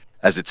as it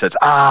says,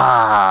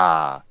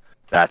 ah.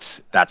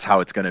 That's how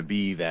it's gonna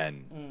be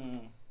then.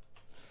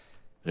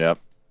 Yep.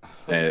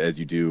 As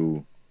you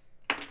do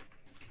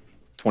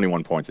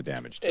 21 points of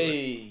damage to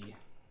it.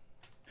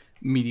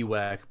 Meaty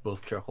whack,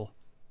 both chuckle.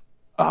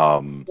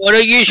 What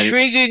are you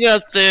shrieking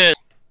at this?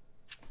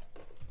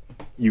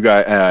 You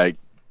guys,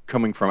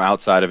 coming from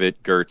outside of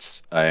it,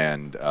 Gertz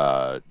and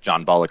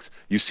John Bullocks,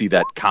 you see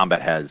that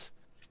combat has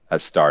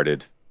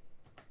started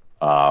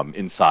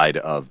inside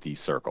of the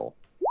circle.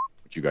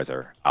 But you guys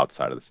are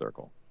outside of the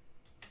circle.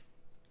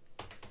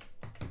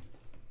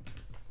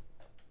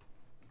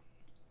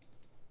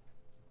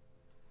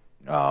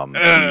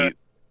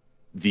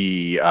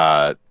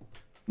 The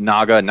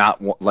Naga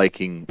not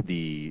liking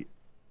the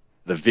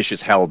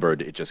vicious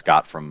halberd it just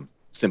got from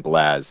Simple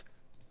as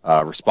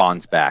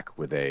responds back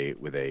with a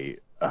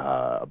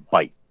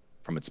bite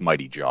from its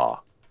mighty jaw.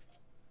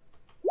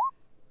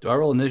 Do I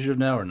roll initiative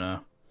now or no?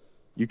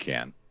 You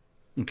can.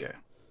 Okay.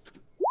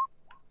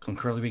 I'm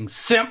currently being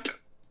simped.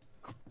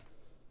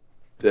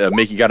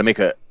 You got to make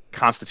a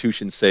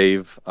Constitution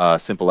save.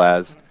 Simple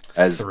as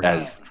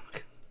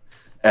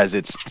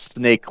its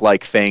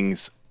snake-like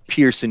fangs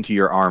pierce into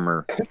your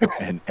armor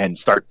and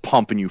start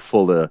pumping you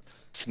full of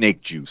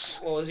snake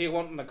juice. Well, is he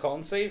wanting a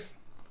con save?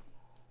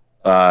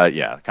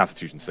 Yeah,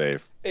 Constitution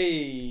save.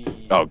 Hey.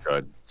 Oh,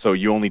 good. So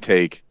you only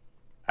take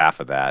half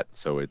of that,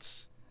 so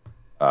it's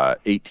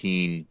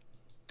 18,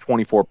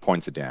 24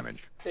 points of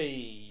damage.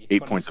 Hey.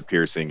 8 points of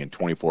piercing and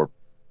 24,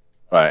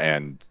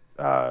 and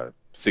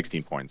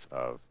 16 points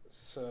of,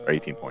 or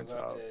 18 points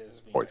of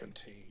poison.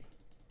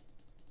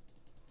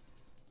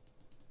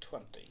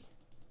 20.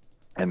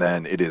 And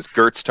then it is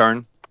Gert's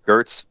turn.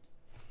 Gertz.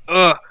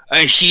 Oh,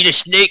 I see the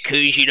snake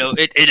who's,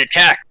 it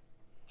attacked.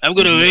 I'm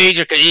gonna rage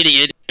like an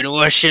idiot and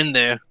rush in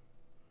there.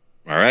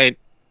 All right.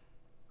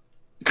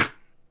 Is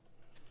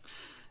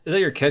that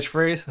your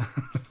catchphrase?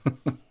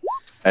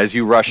 As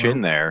you rush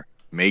in there,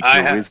 make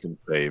your wisdom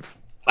save.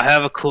 I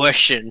have a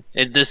question.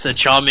 Is this a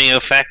charming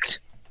effect?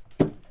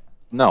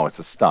 No, it's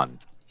a stun.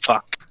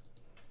 Fuck.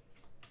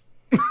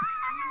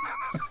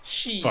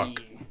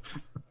 Fuck.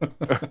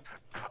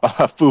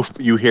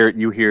 Foof, you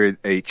hear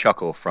a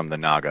chuckle from the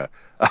Naga.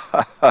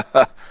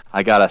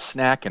 I got a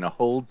snack and a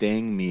whole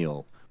dang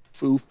meal.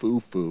 Foo, foo,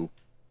 foo.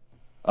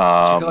 She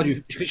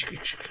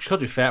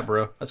called you fat,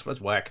 bro. That's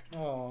whack.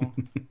 Oh.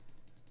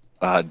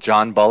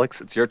 John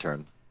Bullocks, it's your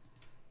turn.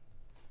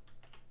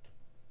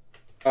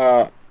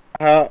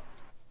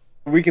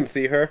 We can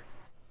see her.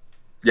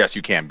 Yes,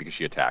 you can because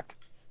she attacked.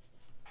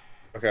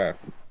 Okay.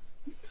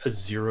 A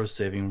 0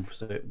 saving.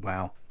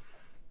 Wow.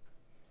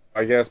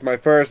 I guess my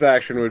first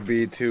action would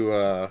be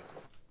to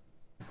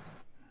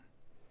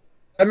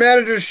the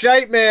manager's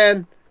shite,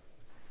 man.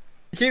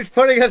 He keeps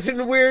putting us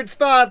in weird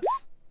spots.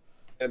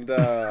 And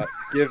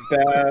give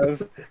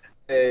Baz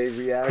a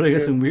reaction. Putting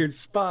us in weird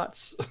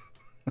spots.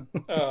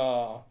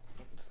 Oh.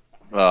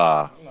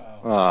 That's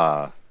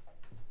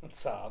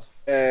sad.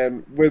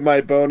 And with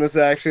my bonus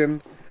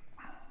action,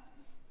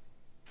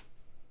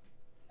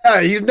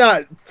 he's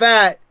not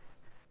fat.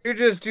 You're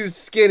just too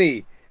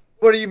skinny.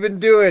 What have you been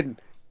doing?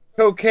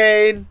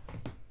 Cocaine?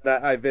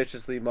 I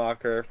viciously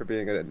mock her for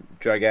being a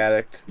drug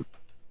addict.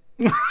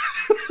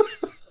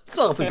 It's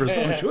awfully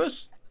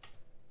presumptuous.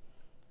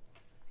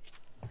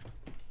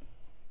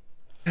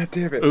 God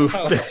damn it. Oof.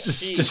 Oh,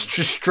 just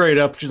straight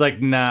up. She's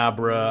like, nah,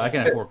 bruh. I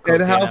can't afford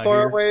cocaine. And how out far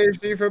here. away is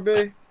she from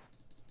me?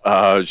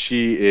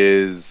 She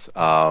is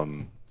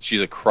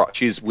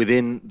she's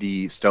within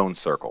the stone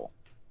circle.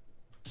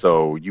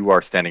 So you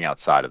are standing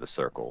outside of the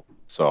circle.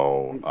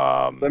 So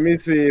let me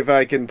see if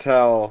I can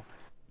tell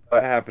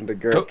what happened to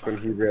Gert when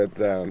he ran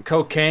down.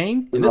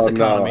 Cocaine? In this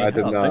economy? No, I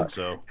did don't not. think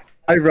so.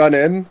 I run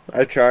in,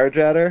 I charge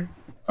at her.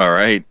 all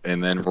right,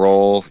 and then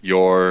roll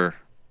your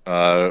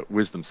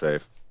wisdom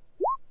save.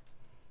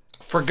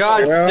 For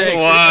God's sake.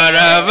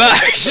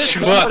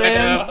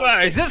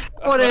 Is this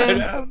what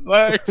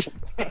ends?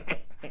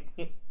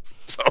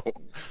 So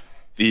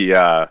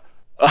the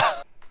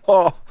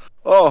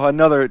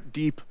another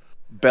deep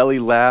belly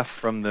laugh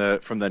from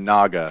the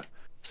Naga,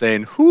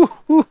 saying, "Whoo,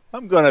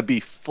 I'm gonna be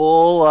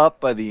full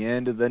up by the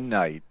end of the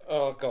night."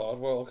 Oh god,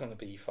 we're all gonna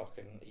be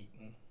fucking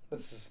eaten.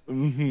 This is.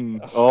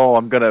 Oh,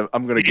 I'm gonna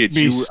get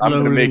you. slowly.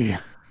 I'm gonna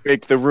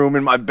make the room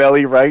in my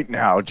belly right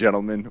now,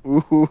 gentlemen.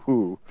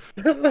 Ooh.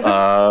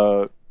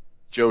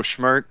 Joe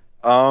Schmert,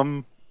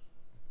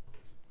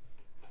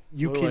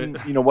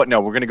 you know what? No,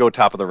 we're gonna go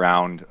top of the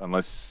round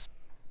unless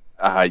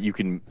you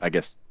can, I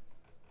guess,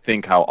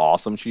 think how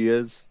awesome she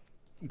is.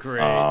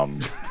 Great.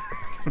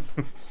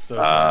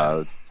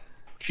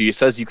 She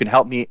says you can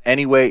help me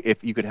anyway.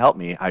 If you could help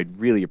me, I'd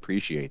really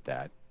appreciate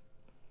that.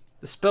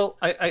 The spell,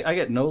 I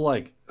get no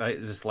it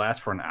just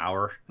lasts for an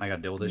hour. And I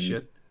gotta deal with this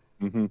shit.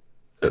 Mm-hmm.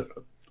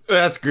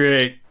 That's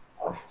great.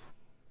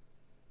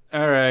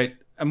 All right,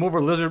 I'm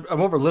over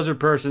lizard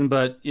person,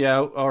 but yeah,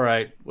 all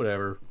right,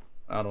 whatever.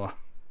 I don't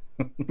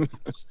know.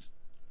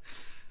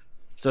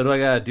 So do I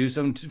gotta do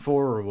something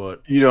for her or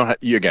what? You don't.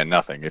 You get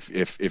nothing.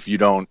 If you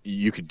don't,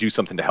 you could do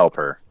something to help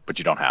her, but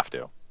you don't have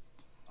to.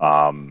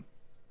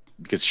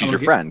 Because she's your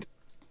friend.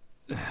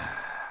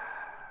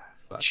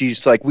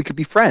 She's like, we could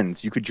be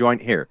friends. You could join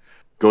here.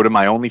 Go to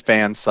my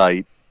OnlyFans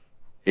site.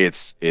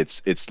 It's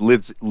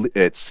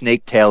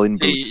snake tail in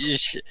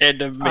boots.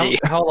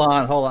 Hold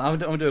on. I'm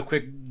gonna do a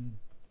quick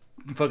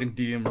fucking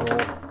DM roll.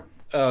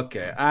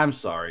 Okay, I'm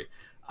sorry.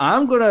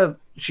 I'm gonna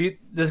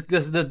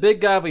the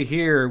big guy over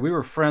here. We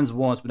were friends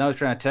once, but now he's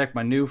trying to attack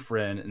my new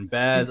friend. And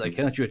Baz, I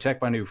can't let you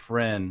attack my new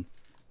friend.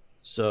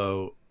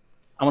 So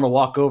I'm gonna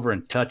walk over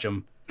and touch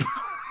him.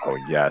 Oh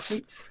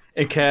yes.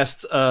 And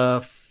cast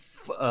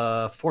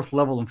 4th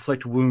level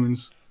inflict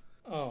wounds.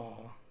 Oh.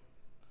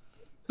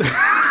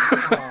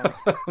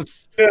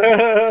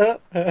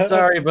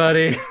 Sorry,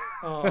 buddy.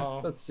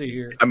 Oh. Let's see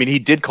here. I mean, he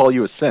did call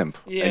you a simp,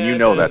 and you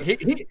know that's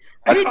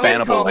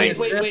bannable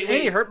language. Wait,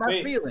 he hurt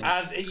my feelings.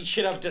 And you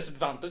should have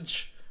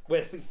disadvantage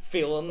with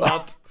feeling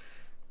that.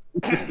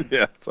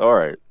 Yeah, it's all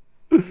right.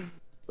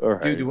 All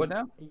right. Do what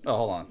now? Oh,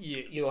 hold on.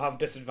 You'll have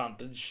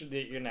disadvantage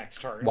your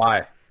next turn.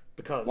 Why?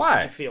 Because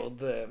Why? you feel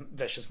the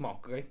vicious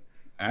mockery.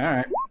 All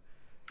right.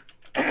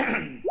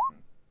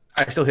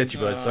 I still hit you,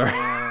 bud. Sorry.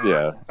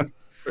 Yeah.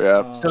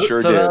 Yeah. So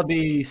sure that'll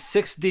be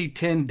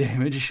 6d10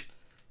 damage.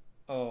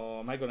 Oh,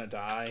 am I gonna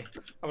die?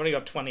 I've only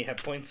got 20 hit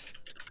points.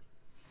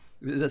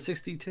 Is that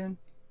 60-10?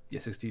 Yeah,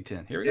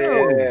 60-10. Here we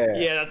go.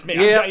 Yeah, that's me.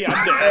 Yeah.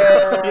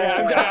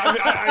 I'm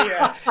dead.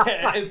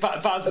 Yeah.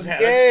 Baz's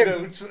head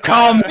explodes.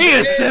 Call me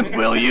a simp,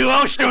 will you?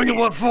 I'll show you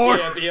what for.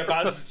 Yeah,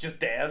 Baz is just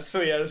dead.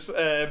 So yes,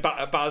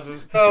 Baz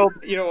is. So,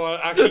 You know what?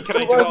 Actually, can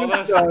I do all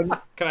this?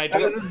 Can I do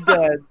Baz is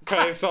dead. Can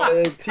I solve?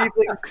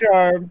 Tiefling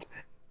charmed.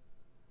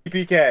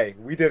 PK.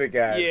 We did it,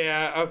 guys.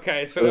 Yeah.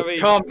 Okay. So let me.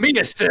 Call me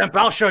a simp.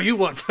 I'll show you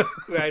what for.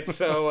 Right.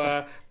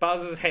 So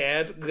Baz's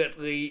head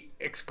literally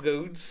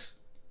explodes.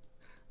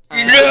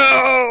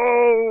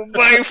 No,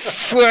 my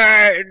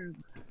friend.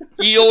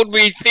 You owed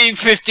me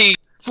 $350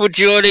 for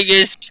joining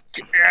us.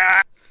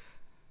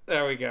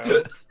 There we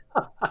go.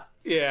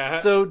 Yeah.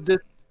 So the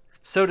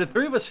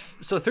three of us.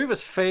 So three of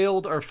us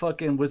failed our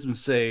fucking wisdom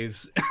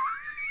saves.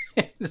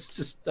 It's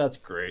just that's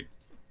great.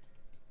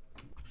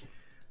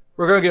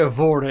 We're gonna get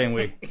forward, ain't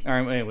we? All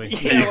right, ain't we?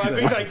 Yeah, well, at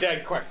least I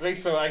dead quickly,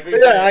 so I guess.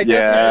 Yeah, I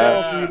guess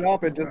Yeah. I'll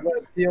up and just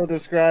let Theo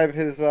describe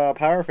his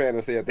power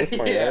fantasy at this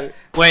point, Yeah. right?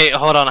 Wait,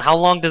 hold on. How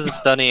long does the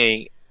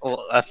stunning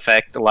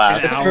effect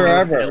last? It's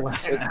forever. It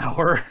lasts an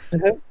hour.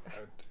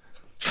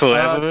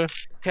 Forever?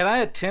 Can I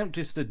attempt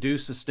to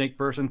seduce the snake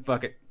person?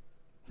 Fuck it.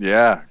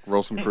 Yeah,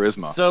 roll some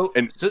charisma. So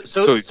And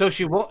so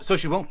she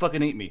won't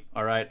fucking eat me.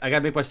 All right, I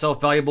gotta make myself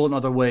valuable in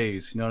other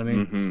ways. You know what I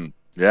mean? hmm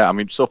Yeah, I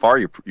mean, so far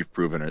you've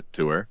proven it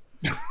to her.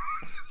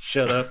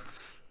 Shut up.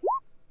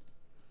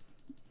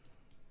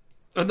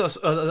 Oh, no,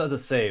 that's a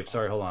save.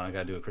 Sorry, hold on. I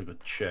gotta do a charisma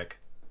check.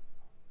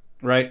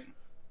 Right?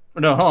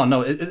 No, hold on.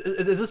 No,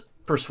 is this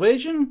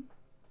persuasion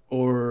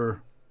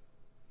or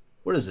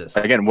what is this?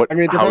 Again, what? I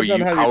mean, it how are depends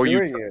you? on How how are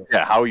you're you? doing it.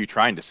 Yeah, how are you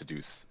trying to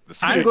seduce the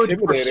snake? I'm going to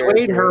Intimidate her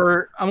persuade into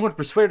her. I'm going to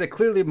persuade her that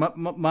clearly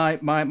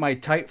my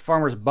tight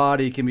farmer's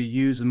body can be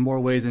used in more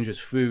ways than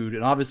just food,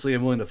 and obviously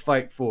I'm willing to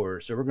fight for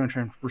her. So we're going to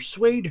try and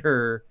persuade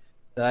her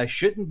that I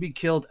shouldn't be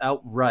killed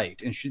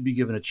outright and should be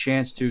given a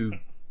chance to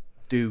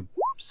do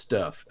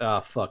stuff.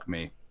 Fuck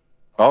me.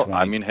 Oh, 20.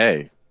 I mean,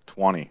 hey,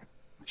 20.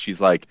 She's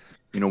like,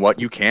 you know what?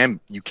 You can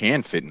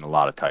fit in a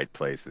lot of tight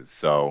places.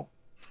 So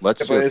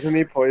let's Yeah, but just isn't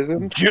he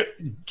poisoned?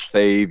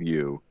 save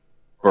you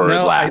for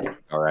No, last.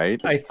 All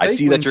right. I I think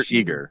see when that you're she-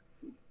 eager.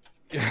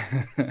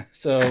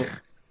 So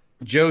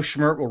Joe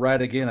Schmirt will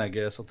ride again, I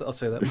guess. I'll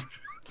say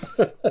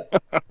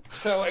that.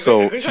 So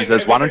So she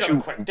says, "Why don't you-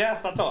 quick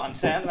death?" That's all I'm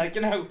saying. Like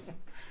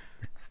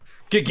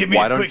Give me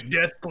Why a don't quick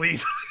death,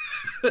 please.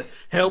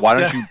 Help! Why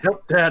don't Dad, you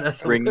help Dad?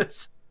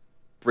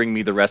 bring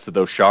me the rest of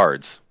those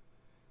shards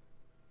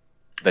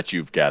that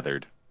you've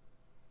gathered,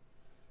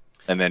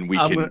 and then we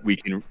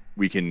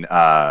can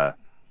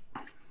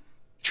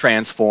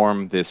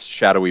transform this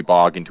shadowy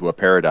bog into a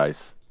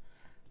paradise.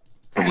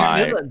 For You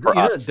know that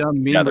us dumb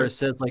meme together. where it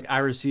says like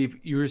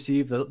you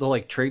receive the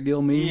like trade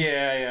deal meme.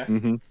 yeah.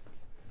 Mm-hmm.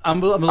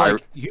 I'm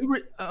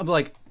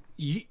like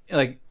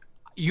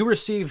you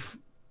receive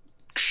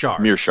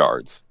shards. Mere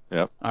shards.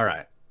 Yep. All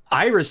right.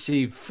 I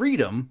receive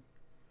freedom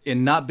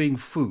in not being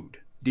food.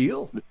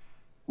 Deal?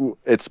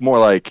 It's more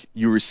like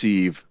you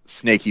receive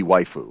snaky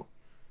waifu,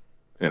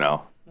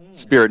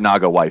 spirit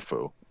naga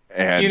waifu,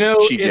 and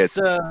she gets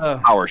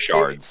power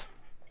shards.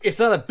 It's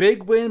not a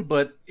big win,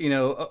 but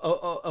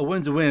a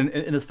win's a win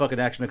in this fucking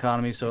action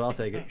economy. So I'll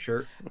take it.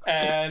 Sure.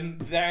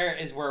 There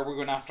is where we're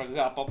going to have to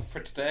wrap up for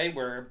today.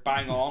 We're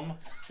bang on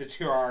the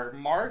 2-hour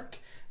mark.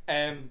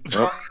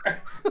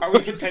 Are we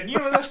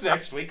continuing with this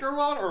next week or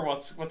what? Or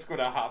what's going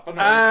to happen?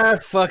 I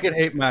fucking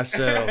hate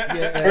myself.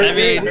 Yeah. I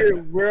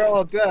mean, we're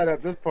all dead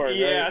at this point.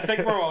 Yeah, right? I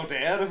think we're all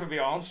dead, if I be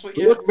honest with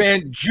you. Look,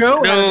 man,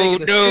 Joe. had to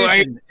make a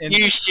decision, and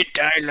You should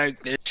die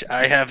like this.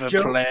 I have a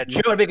plan. Joe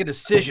had to make a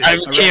decision. I'm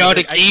All right?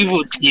 chaotic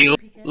evil, Teal.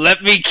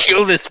 Let me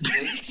kill this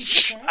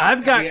bitch.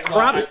 I've got Yeah, well,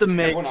 crops to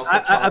make. everyone else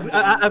got charmed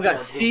I've and got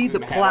seed to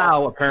blew them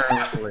plow, head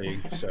apparently.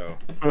 So.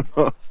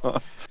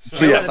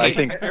 So yes, I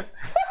think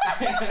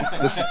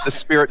the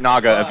spirit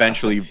naga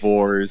eventually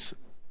vores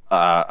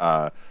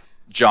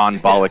John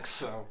Bollock's,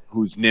 So,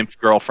 whose nymph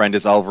girlfriend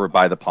is over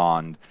by the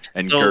pond,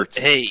 and So, Gertz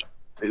hey,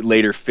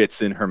 later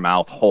fits in her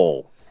mouth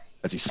whole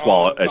as she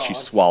God.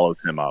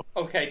 swallows him up.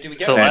 okay, do we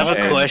get So I have And-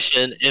 a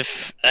question.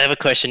 I have a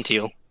question to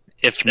you.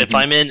 If Mhm.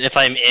 if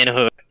I'm in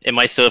her, am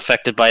I still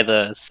affected by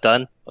the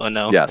stun? Or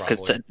no? Yes,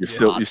 'Cause you're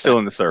still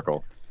in the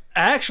circle.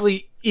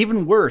 Actually,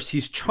 even worse,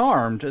 he's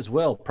charmed as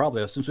well,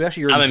 probably. Since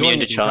actually you're I'm enjoying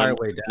immune it to the entire charm.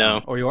 way down.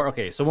 No. Or you are?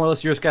 Okay, so more or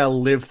less you just gotta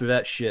live through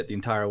that shit the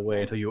entire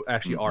way until you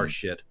actually are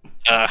shit.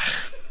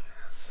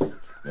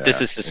 This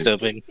Yeah. is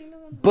disturbing.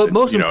 But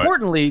most You know,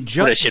 importantly,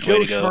 Joe What a shit way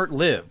to go. Schmirt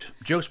lived.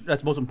 That's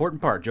the most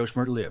important part. Joe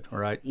Schmirt lived, all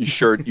right? You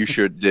sure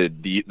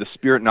did. The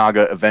spirit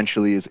naga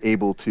eventually is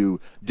able to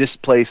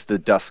displace the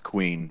Dust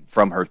Queen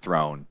from her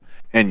throne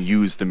and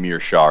use the mere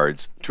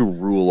shards to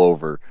rule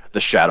over the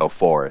Shadow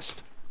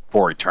Forest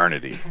for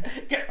eternity.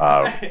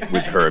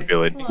 With her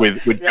ability,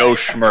 with Joe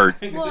Schmirt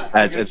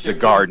as the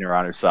gardener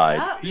on her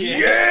side.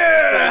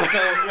 Yeah!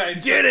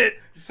 Get it!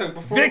 So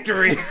before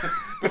Victory!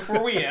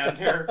 Before we end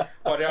here,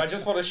 I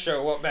just want to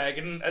show what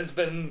Megan has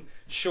been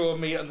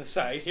showing me on the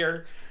side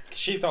here.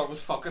 She thought it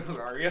was fucking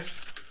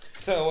hilarious.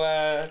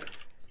 So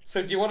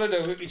do you want to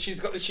know?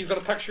 She's got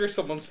a picture of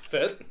someone's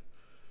foot.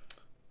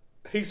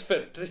 Whose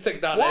foot do you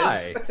think that Why?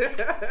 is?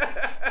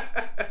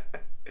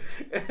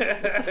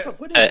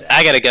 What is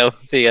I gotta go.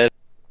 See ya.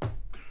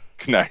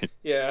 Good night.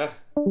 Yeah.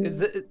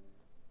 Is it?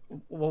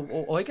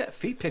 Well, I got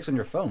feet pics on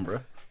your phone, bro.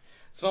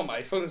 It's not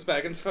my phone, it's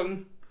Megan's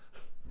phone.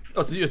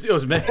 Oh, so it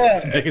was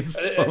Megan's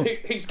phone.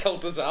 Whose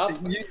cult is that?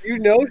 You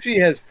know she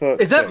has foot.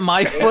 Is that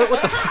my foot?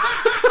 What the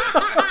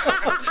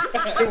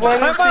fuck? Why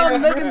am I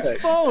on Megan's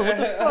phone? What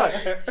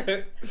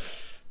the fuck?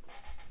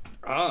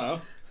 I don't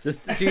know.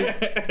 Just see,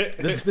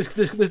 this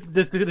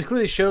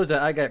clearly shows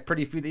that I got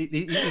pretty feet.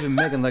 Even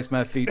Megan likes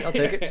my feet. I'll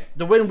take it.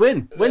 The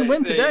win-win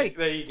today.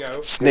 There you go.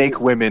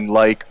 Snake women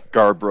like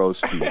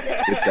Guardbros feet.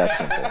 It's that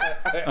simple.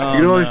 Oh,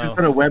 You can always no. just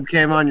put a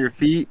webcam on your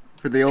feet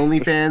for the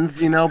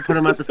OnlyFans, you know, put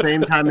them at the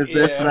same time as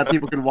this so that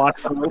people can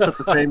watch them both at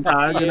the same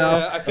time, you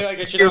know. I feel like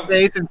I See should your have.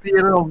 face and see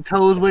your little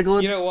toes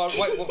wiggling. You know what?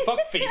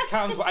 Fuck face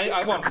cams.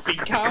 I want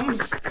feet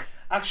cams.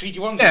 Actually, do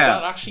you want to do Yeah.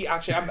 that? Actually,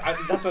 that's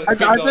a. I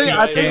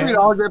think we'd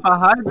all get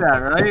behind that,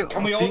 right?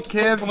 Can we all? Feet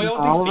cams, Can we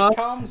all all do of feet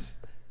us? cams?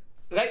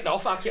 Right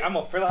enough. Actually, I'm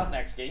up for that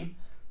next game.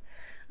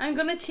 I'm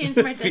gonna change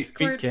my Feet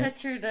Discord cam.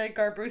 picture to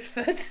Guardbros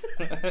foot.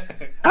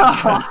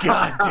 Oh,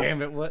 God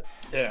damn it! What?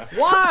 Yeah.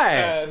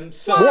 Why?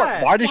 So.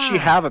 Why does she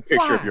have a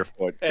picture of your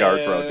foot,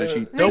 Guardbro? Does she?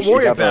 Don't does she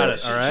worry have about a-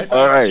 it. All right.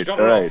 All right, She got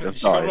all it right, off- I'm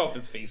She got sorry. it off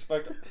his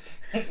Facebook.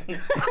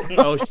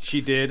 Oh,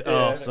 she did.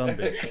 Oh, Yeah. son of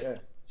a bitch. Yeah.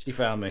 She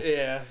found me.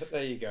 Yeah,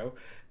 there you go.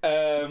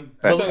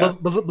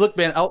 But look,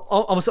 man,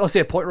 I'll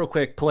say a point real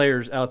quick.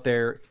 Players out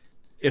there,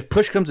 if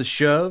push comes to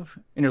shove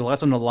and you're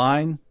last on the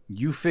line,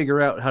 you figure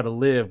out how to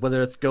live.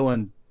 Whether it's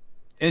going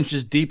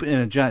inches deep in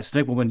a giant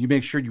snake woman, you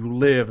make sure you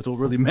live. It's what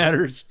really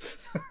matters.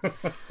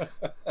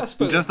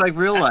 Just like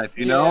real life,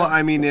 you know. Yeah.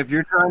 I mean, if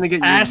you're trying to get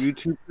your Ask-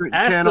 YouTube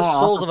Ask channel the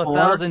souls off of the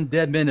 1,000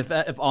 dead men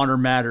if honor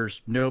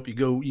matters. Nope, you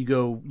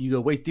go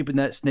waist deep in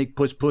that snake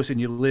puss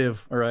and you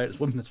live. All right,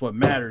 that's what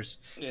matters.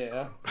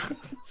 Yeah.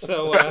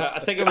 So I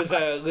think it was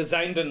a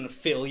resounding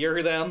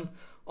failure then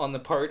on the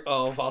part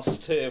of us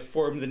to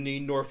form the new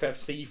North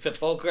FC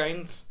football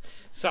grounds.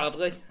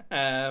 Sadly,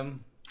 I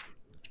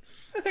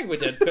think we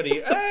did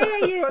pretty.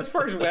 As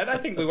far as we went, I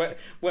think we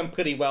went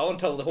pretty well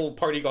until the whole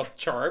party got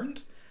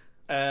charmed.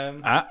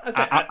 I'm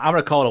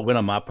gonna call it a win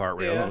on my part,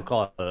 real. Yeah. I'm gonna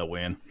call it a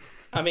win.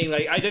 I mean,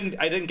 like I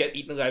didn't get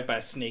eaten alive by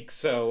a snake,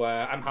 so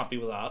I'm happy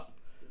with that.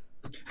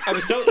 I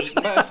was still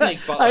eaten by a snake,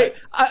 but like,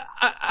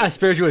 I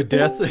spared you a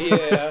death.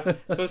 yeah.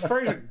 So as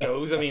far as it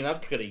goes, I mean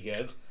that's pretty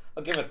good.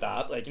 I'll give it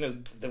that. Like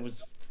there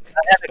was.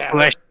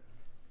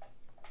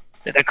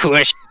 The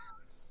question.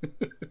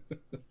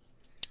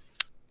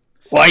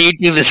 Why you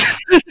do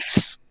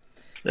this?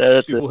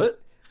 That's it. What?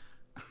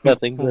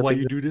 Nothing. Why nothing.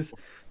 you do this?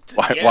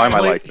 Why Yeah, am I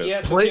play- like this?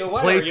 yeah, so Play, Joe,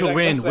 why play are you to like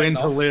win, this win to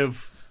enough?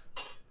 live.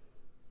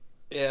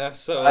 Yeah.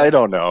 So I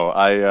don't know.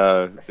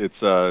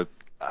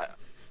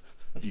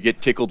 You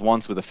get tickled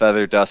once with a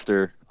feather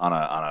duster on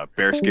a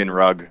bearskin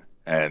rug,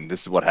 and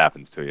this is what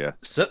happens to you.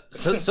 So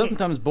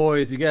sometimes,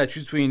 boys, you gotta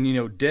choose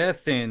between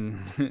death and,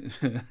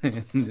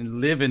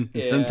 and living.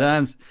 And Yeah.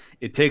 sometimes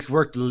it takes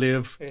work to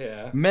live.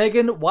 Yeah.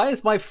 Megan, why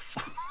is my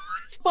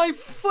it's my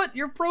foot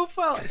your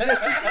profile?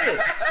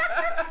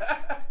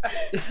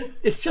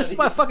 It's just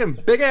my fucking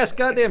big ass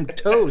goddamn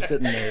toe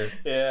sitting there.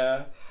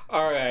 Yeah.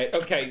 All right.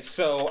 Okay.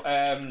 So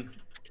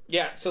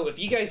yeah. So if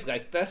you guys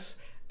like this,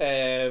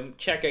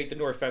 check out the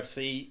North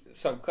FC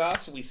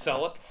subclass. We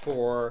sell it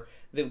for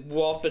the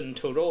whopping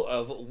total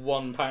of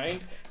 £1.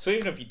 So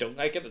even if you don't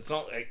like it, it's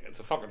not like it's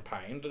a fucking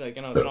pound. Like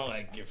it's not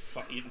like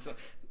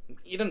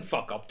you didn't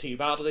fuck up too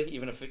badly.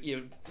 Even if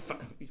you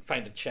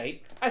find it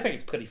shite, I think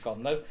it's pretty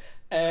fun though.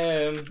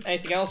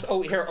 Anything else?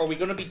 Oh, here, are we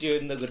going to be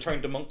doing the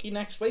Return to Monkey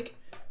next week,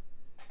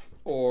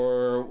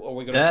 or are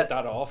we going to put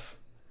that off?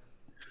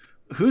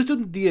 Who's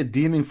doing the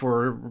DMing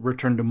for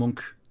Return to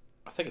Monk?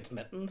 I think it's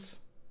Mittens.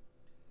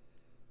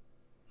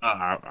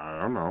 I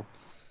don't know.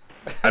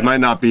 I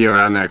might not be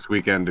around next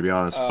weekend, to be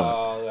honest,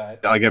 but Right.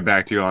 I'll get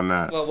back to you on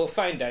that. Well, we'll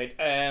find out.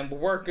 We're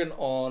working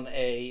on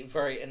a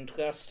very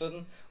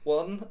interesting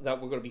one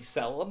that we're going to be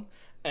selling.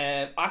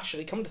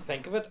 Actually, come to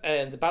think of it,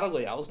 the Battle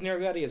Royale's near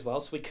ready as well,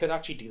 so we could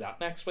actually do that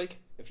next week,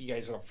 if you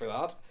guys are up for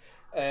that.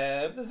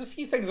 There's a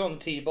few things on the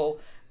table.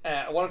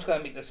 I want to try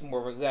and make this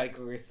more of a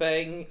regular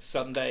thing.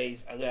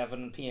 Sundays,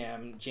 11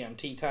 p.m.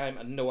 GMT time,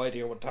 and no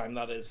idea what time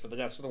that is for the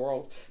rest of the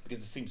world, because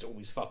it seems to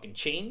always fucking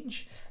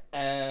change.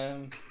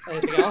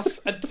 Anything else?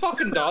 It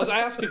fucking does. I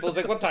ask people, it's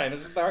like, what time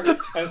is it there? And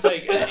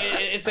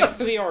it's like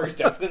 3 hours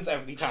difference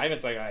every time.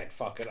 It's like, alright,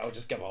 fuck it, I'll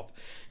just give up.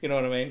 You know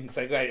what I mean? It's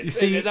like, right, You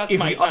see, that's if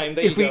my we- time.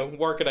 There if you we- go.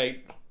 Work it out.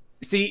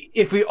 See,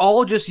 if we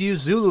all just use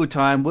Zulu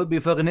time, would be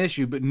a fucking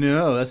issue. But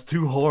no, that's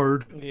too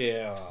hard.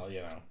 Yeah, well,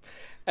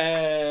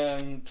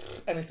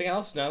 anything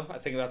else? No, I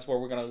think that's where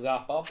we're gonna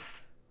wrap up.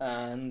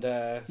 And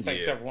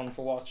thanks everyone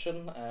for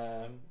watching.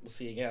 We'll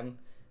see you again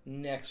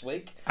next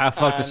week. I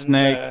fucked a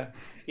snake.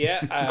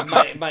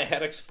 My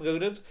head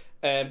exploded.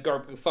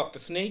 Guardbros fucked a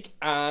snake,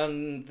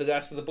 and the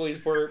rest of the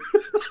boys were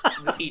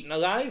eaten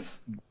alive.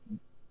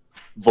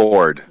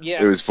 Vord.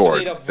 Yeah, It was Vord.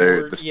 straight up The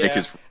Vord, snake yeah.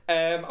 is.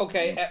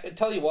 Okay,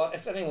 tell you what,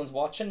 if anyone's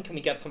watching, can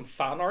we get some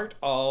fan art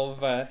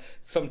of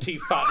some two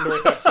fat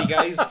North FC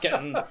guys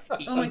getting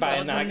eaten Oh my by a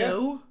god, naga?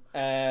 no.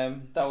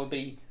 That would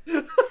be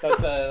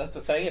that's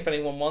a thing. If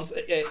anyone wants,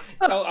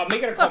 I'll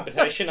make it a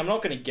competition. I'm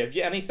not going to give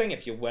you anything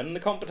if you win the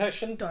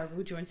competition.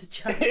 Darbo joins the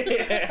chat.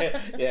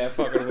 Yeah,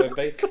 fucking would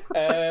be.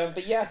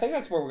 But yeah, I think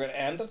that's where we're going to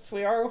end it,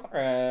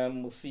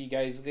 We'll see you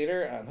guys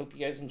later, and hope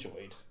you guys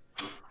enjoyed.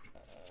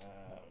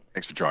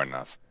 Thanks for joining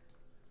us.